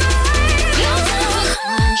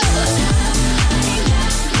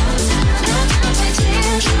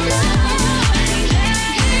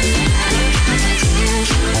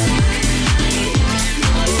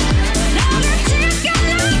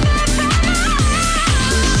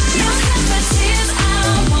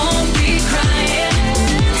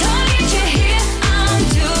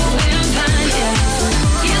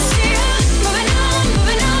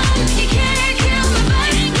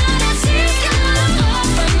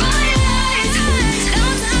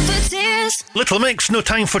 Little Mix, No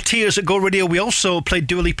Time for Tears at Go Radio. We also played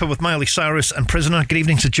Dua Lipa with Miley Cyrus and Prisoner. Good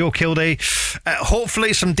evening to Joe Kilday.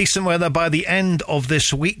 Hopefully some decent weather by the end of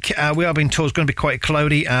this week. We are being told it's going to be quite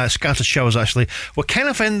cloudy, scattered showers actually. We're kind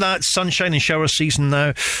of in that sunshine and shower season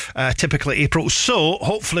now, typically April. So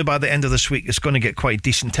hopefully by the end of this week it's going to get quite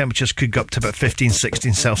decent. Temperatures could go up to about 15,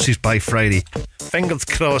 16 Celsius by Friday. Fingers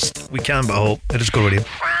crossed, we can but hope. It is Go Radio.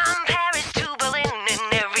 From Paris to Berlin, in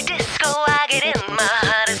every disco I get in, my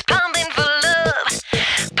heart is pumping for love,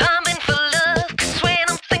 cause when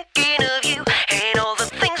I'm thinking of you and all the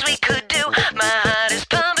things we could do, my heart is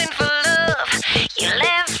pumping for love, you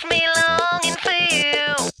left me longing for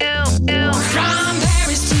you. From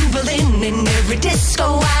Paris to Berlin, in every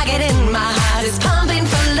disco I get in, my heart is pumping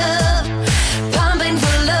for love,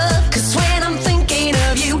 cause when I'm thinking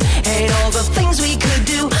of you and all the things we could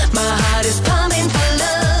do, my heart is pumping for love.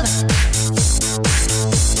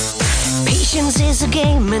 Patience is a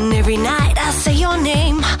game, and every night I say your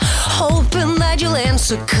name, hoping that you'll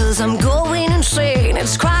answer, cause I'm going insane.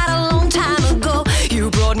 It's quite a long time ago, you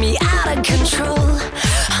brought me out of control,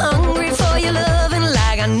 hungry for your love, and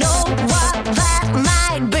like I know what that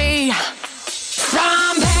might be.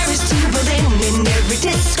 From Paris to Berlin, in every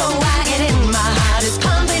disco I get in, my heart is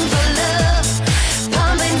pumping for love,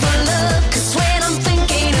 cause when I'm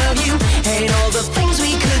thinking of you and all the things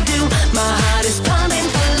we could do, my heart is pumping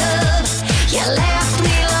for love. You left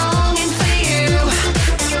me longing for you.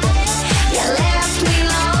 You left me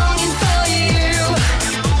longing for you.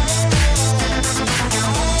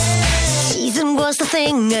 Season was the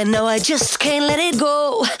thing, and now I just can't let it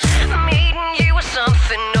go. Meeting you was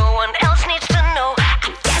something no one else needs to know.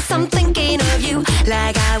 I guess I'm thinking of you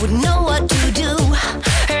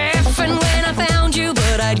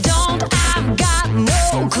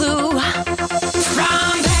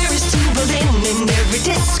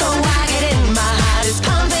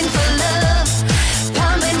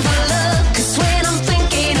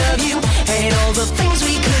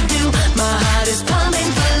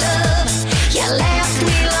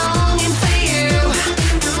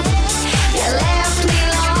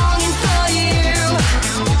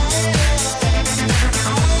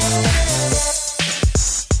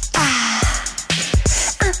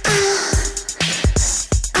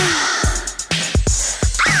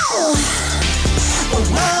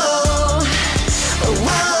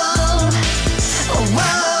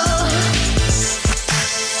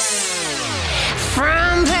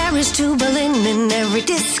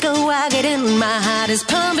every disco I get in, my heart is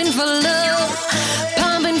pumping for love,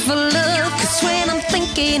 pumping for love. 'Cause when I'm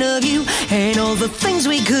thinking of you and all the things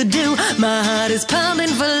we could do, my heart is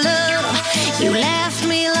pumping for love. You left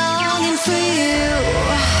me longing for you.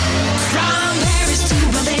 From Paris to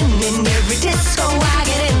Berlin, in every disco I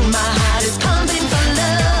get in, my heart is pumping for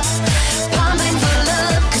love, pumping for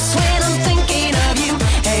love. 'Cause when I'm thinking of you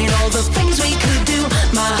and all the things we could do,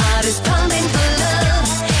 my heart is pumping for love.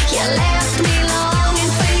 You left me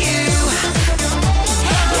longing for you.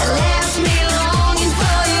 You left me longing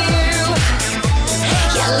for you.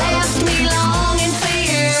 You left me longing for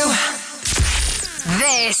you.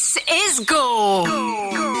 This is Go.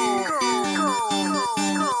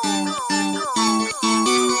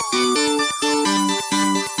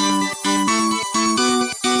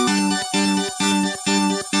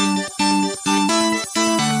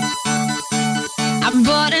 I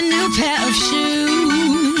bought a new pair of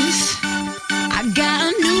shoes. I got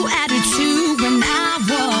a new attitude when I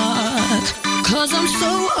walk, 'cause I'm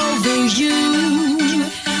so over you.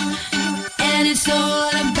 And it's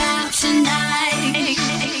all about tonight.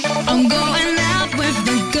 I'm going out with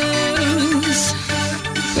the girls,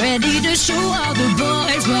 ready to show all the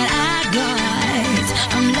boys what I got.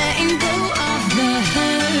 I'm letting go of the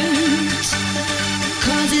hurt,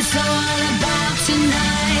 'cause it's all about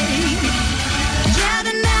tonight. Yeah,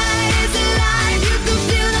 the night is alive, you can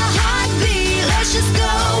feel the heartbeat. Let's just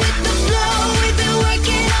go with the flow, we've been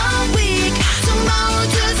working all week. Tomorrow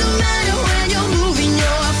doesn't matter when you're moving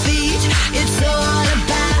your feet. It's all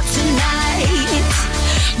about tonight.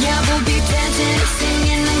 Yeah, we'll be dancing and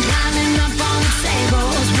singing and climbing up on the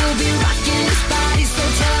tables. We'll be rocking this party, so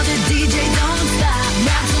tell the DJ don't stop.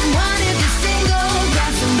 Grab someone if you're single,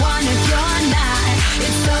 grab someone if you're not.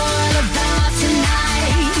 It's all about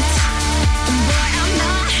tonight. Boy, I'm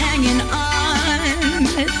not hanging on,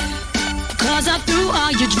 'cause I threw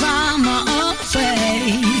all your drama away.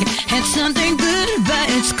 Had something good, but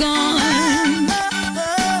it's gone.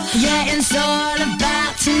 Yeah, it's all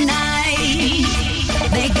about tonight.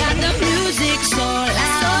 They got the music so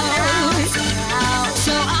loud,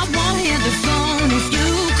 so I won't hear the phone if you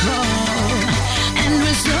call. And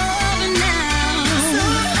it's over now,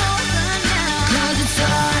 'cause it's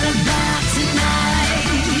all about tonight.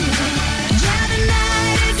 Yeah, the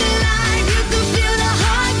night is alive, you can feel the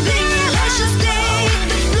heartbeat. Let's just stay in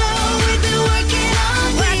the flow, we've been working all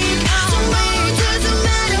week. Tomorrow doesn't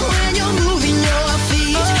matter when you're moving your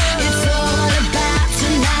feet. It's all about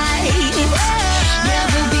tonight. Yeah,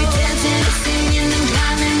 we'll be dancing and singing and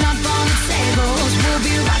climbing up on the tables. We'll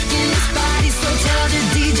be rocking this party, so tell the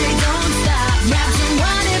DJ don't stop. Grab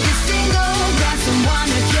someone if you're single, grab someone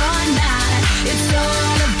if you're not. It's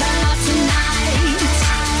all about tonight.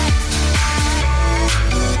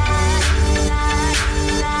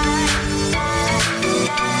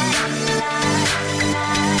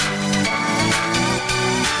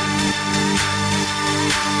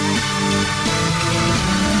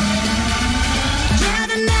 Yeah,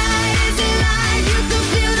 the night is alive, you can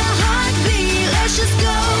feel the heartbeat. Let's just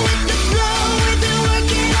go with the flow, we've been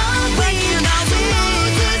working all week. Tomorrow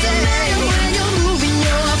doesn't matter when you're moving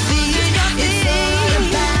your feet. It's all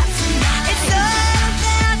about, it's all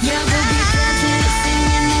about. Yeah, we'll be dancing and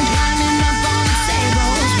singing and climbing up on the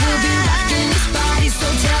tables. We'll be rocking this party, so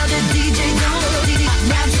tell the DJ don't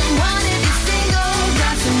grab someone if you're single,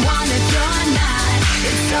 grab someone if you're not.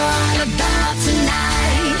 It's all about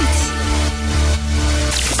tonight.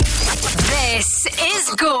 This is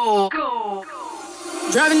Go.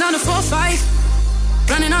 Driving down the 4-5,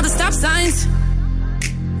 running all the stop signs.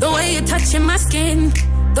 The way you're touching my skin,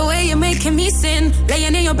 the way you're making me sin,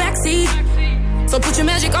 laying in your backseat. So put your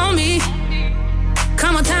magic on me.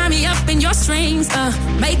 Come on, tie me up in your strings.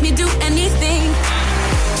 Make me do anything.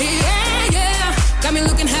 Yeah, yeah. Got me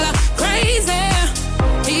looking hella crazy.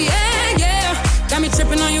 Yeah, yeah. Got me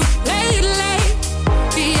tripping on you lately.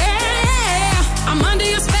 Yeah. I'm under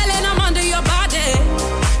your spell and I'm under your body.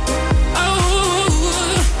 Oh,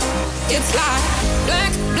 it's like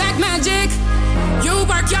black magic. You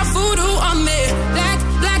work your voodoo on me.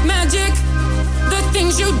 Black magic. The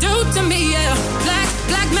things you do to me, yeah.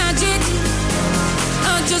 Black magic.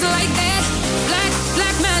 Just like that.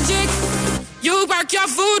 Black magic. You work your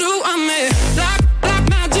voodoo on me. Black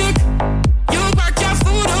magic. You work your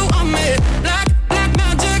voodoo on me. Black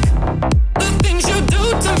magic. The things you do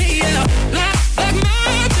to me, yeah. Black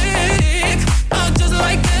magic. Just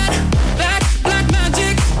like that. Black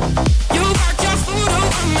magic. You work your voodoo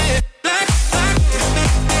on me. Black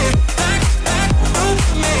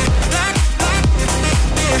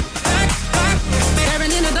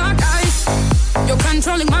staring in the dark eyes. You're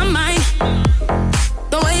controlling my mind.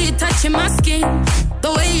 The way you're touching my skin,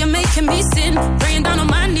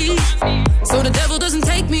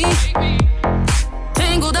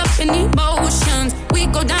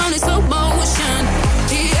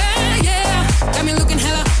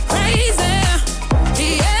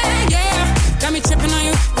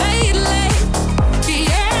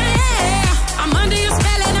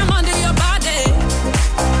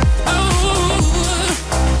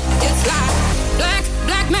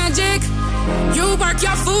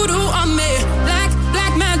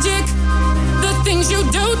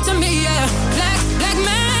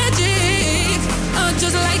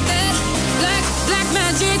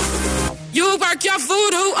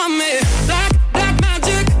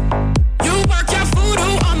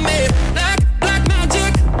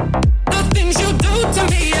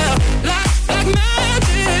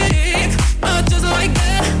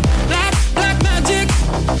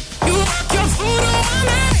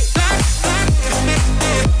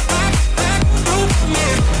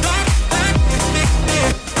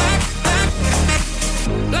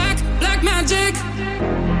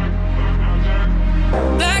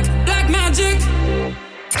 black magic.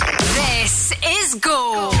 This is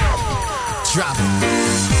Go. Drop it.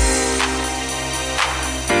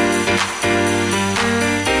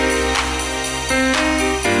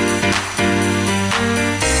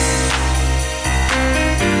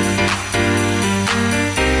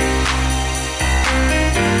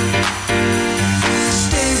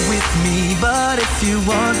 But if you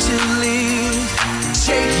want to leave,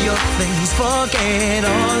 take your things, forget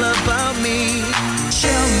all about me.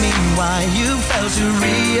 Tell me why you failed to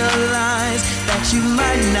realize that you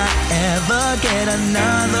might not ever get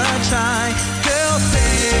another try. Girl,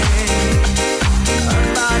 think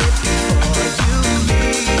about it before you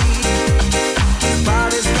leave.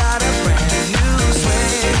 Body's got a brand new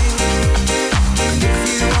swing. If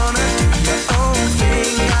you wanna do your own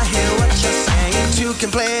thing, I hear what you're saying. You can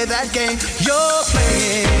play that game you're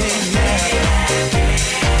playing, yeah.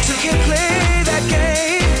 You can play that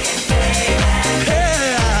game.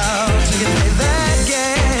 Yeah, you can play that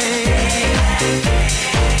game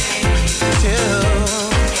too.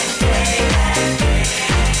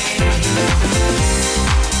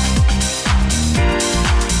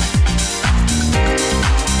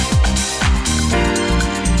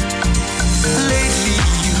 Lately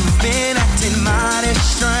you've been acting mighty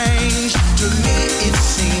strange. To me it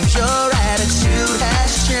seems your attitude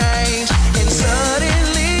has changed, and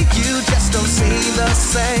suddenly you just don't seem the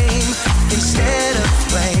same. Instead of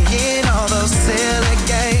playing all those silly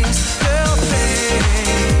games, girl, think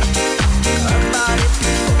about it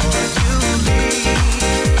before you leave.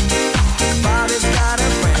 Body's got a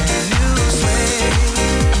brand new swing.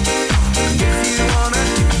 If you wanna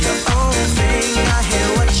do your own thing, I hear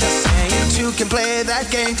what you're saying. You can play that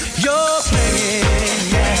game you're playing,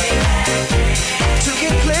 yeah. You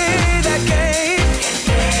can play that game.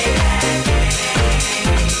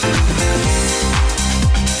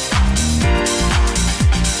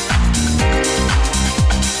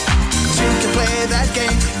 You can play that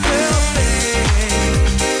game. Girl, think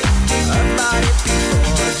about it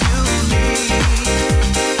before you leave.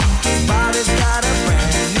 Body's got a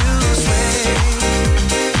brand new swing.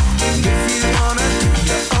 If you wanna do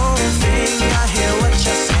your own thing, I hear what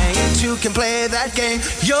you're saying. You can play that game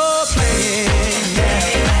you're playing, yeah.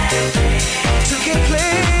 You can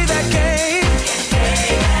play that game.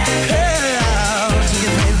 Yeah, you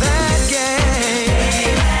can play that game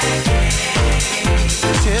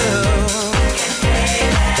too.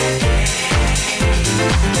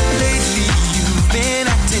 Lately you've been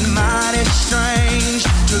acting mighty strange.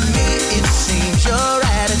 To me it seems your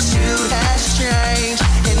attitude has changed,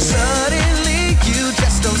 and suddenly you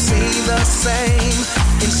just don't seem the same.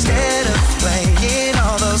 Instead of playing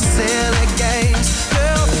all those silly games,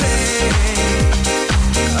 girl, think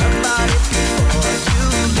about it before you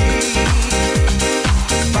leave.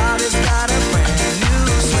 Body's got a brand new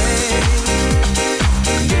swing.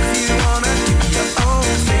 If you wanna do your own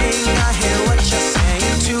thing, I hear what you're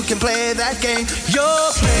saying. You can play that game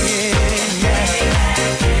you're playing, yeah.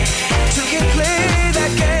 You can play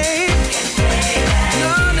that game.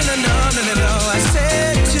 No, no, no, no, no, no, no. I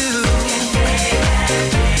said to.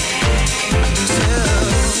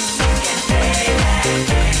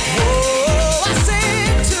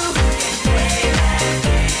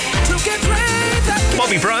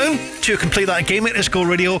 Bobby Brown to complete that game at Go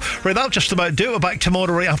Radio. Right, that'll just about do it. We're back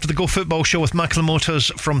tomorrow right after the Go Football Show with Macklemore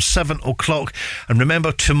Motors from 7 o'clock. And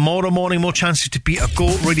remember, tomorrow morning, more chances to be a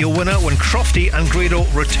Go Radio winner when Crofty and Grado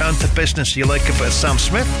return to business. You like a bit of Sam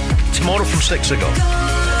Smith? Tomorrow from 6 o'clock.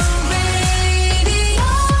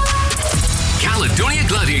 Caledonia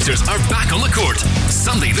Gladiators are back on the court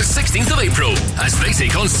Sunday the 16th of April as they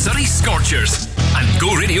take on Surrey Scorchers. And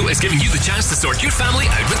Go Radio is giving you the chance to sort your family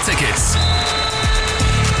out with tickets.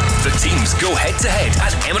 The teams go head-to-head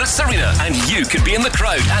at Emirates Arena, and you could be in the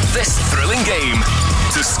crowd at this thrilling game.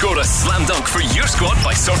 To score a slam dunk for your squad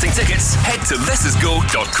by sorting tickets, head to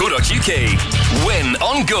thisisgo.co.uk. Win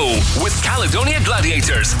on Go with Caledonia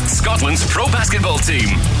Gladiators, Scotland's pro basketball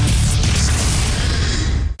team.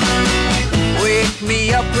 Wake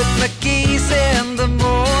me up with my keys in the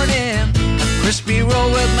morning. A crispy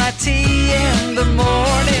roll with my tea in the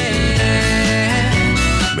morning.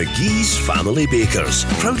 McGee's Family Bakers,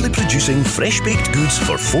 proudly producing fresh-baked goods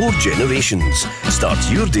for 4 generations. Start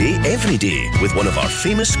your day every day with one of our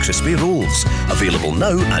famous crispy rolls. Available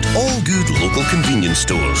now at all good local convenience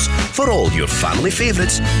stores. For all your family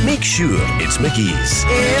favourites, make sure it's McGee's.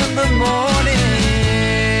 In the morning.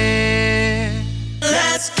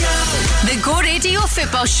 Let's go! The Go Radio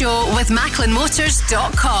Football Show with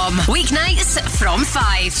MacklinMotors.com. Weeknights from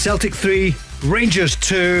 5. Celtic 3, Rangers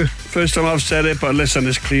 2. First time I've said it, but listen,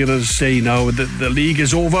 it's clear as day now that the league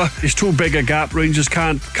is over. It's too big a gap. Rangers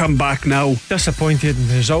can't come back now. Disappointed in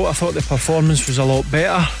the result. I thought the performance was a lot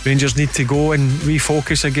better. Rangers need to go and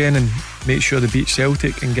refocus again and make sure they beat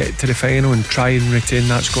Celtic and get to the final and try and retain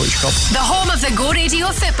that Scottish Cup. The home of the Go Radio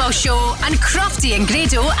Football Show and Crofty and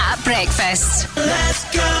Grado at breakfast.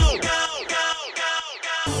 Let's go.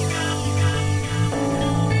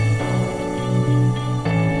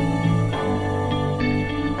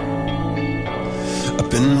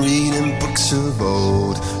 Been reading books of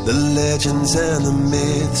old, the legends and the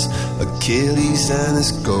myths, Achilles and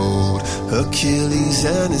his gold, Hercules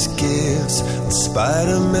and his gifts, and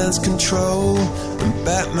Spider-Man's control, and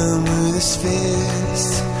Batman with his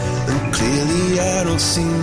fists. And clearly I don't see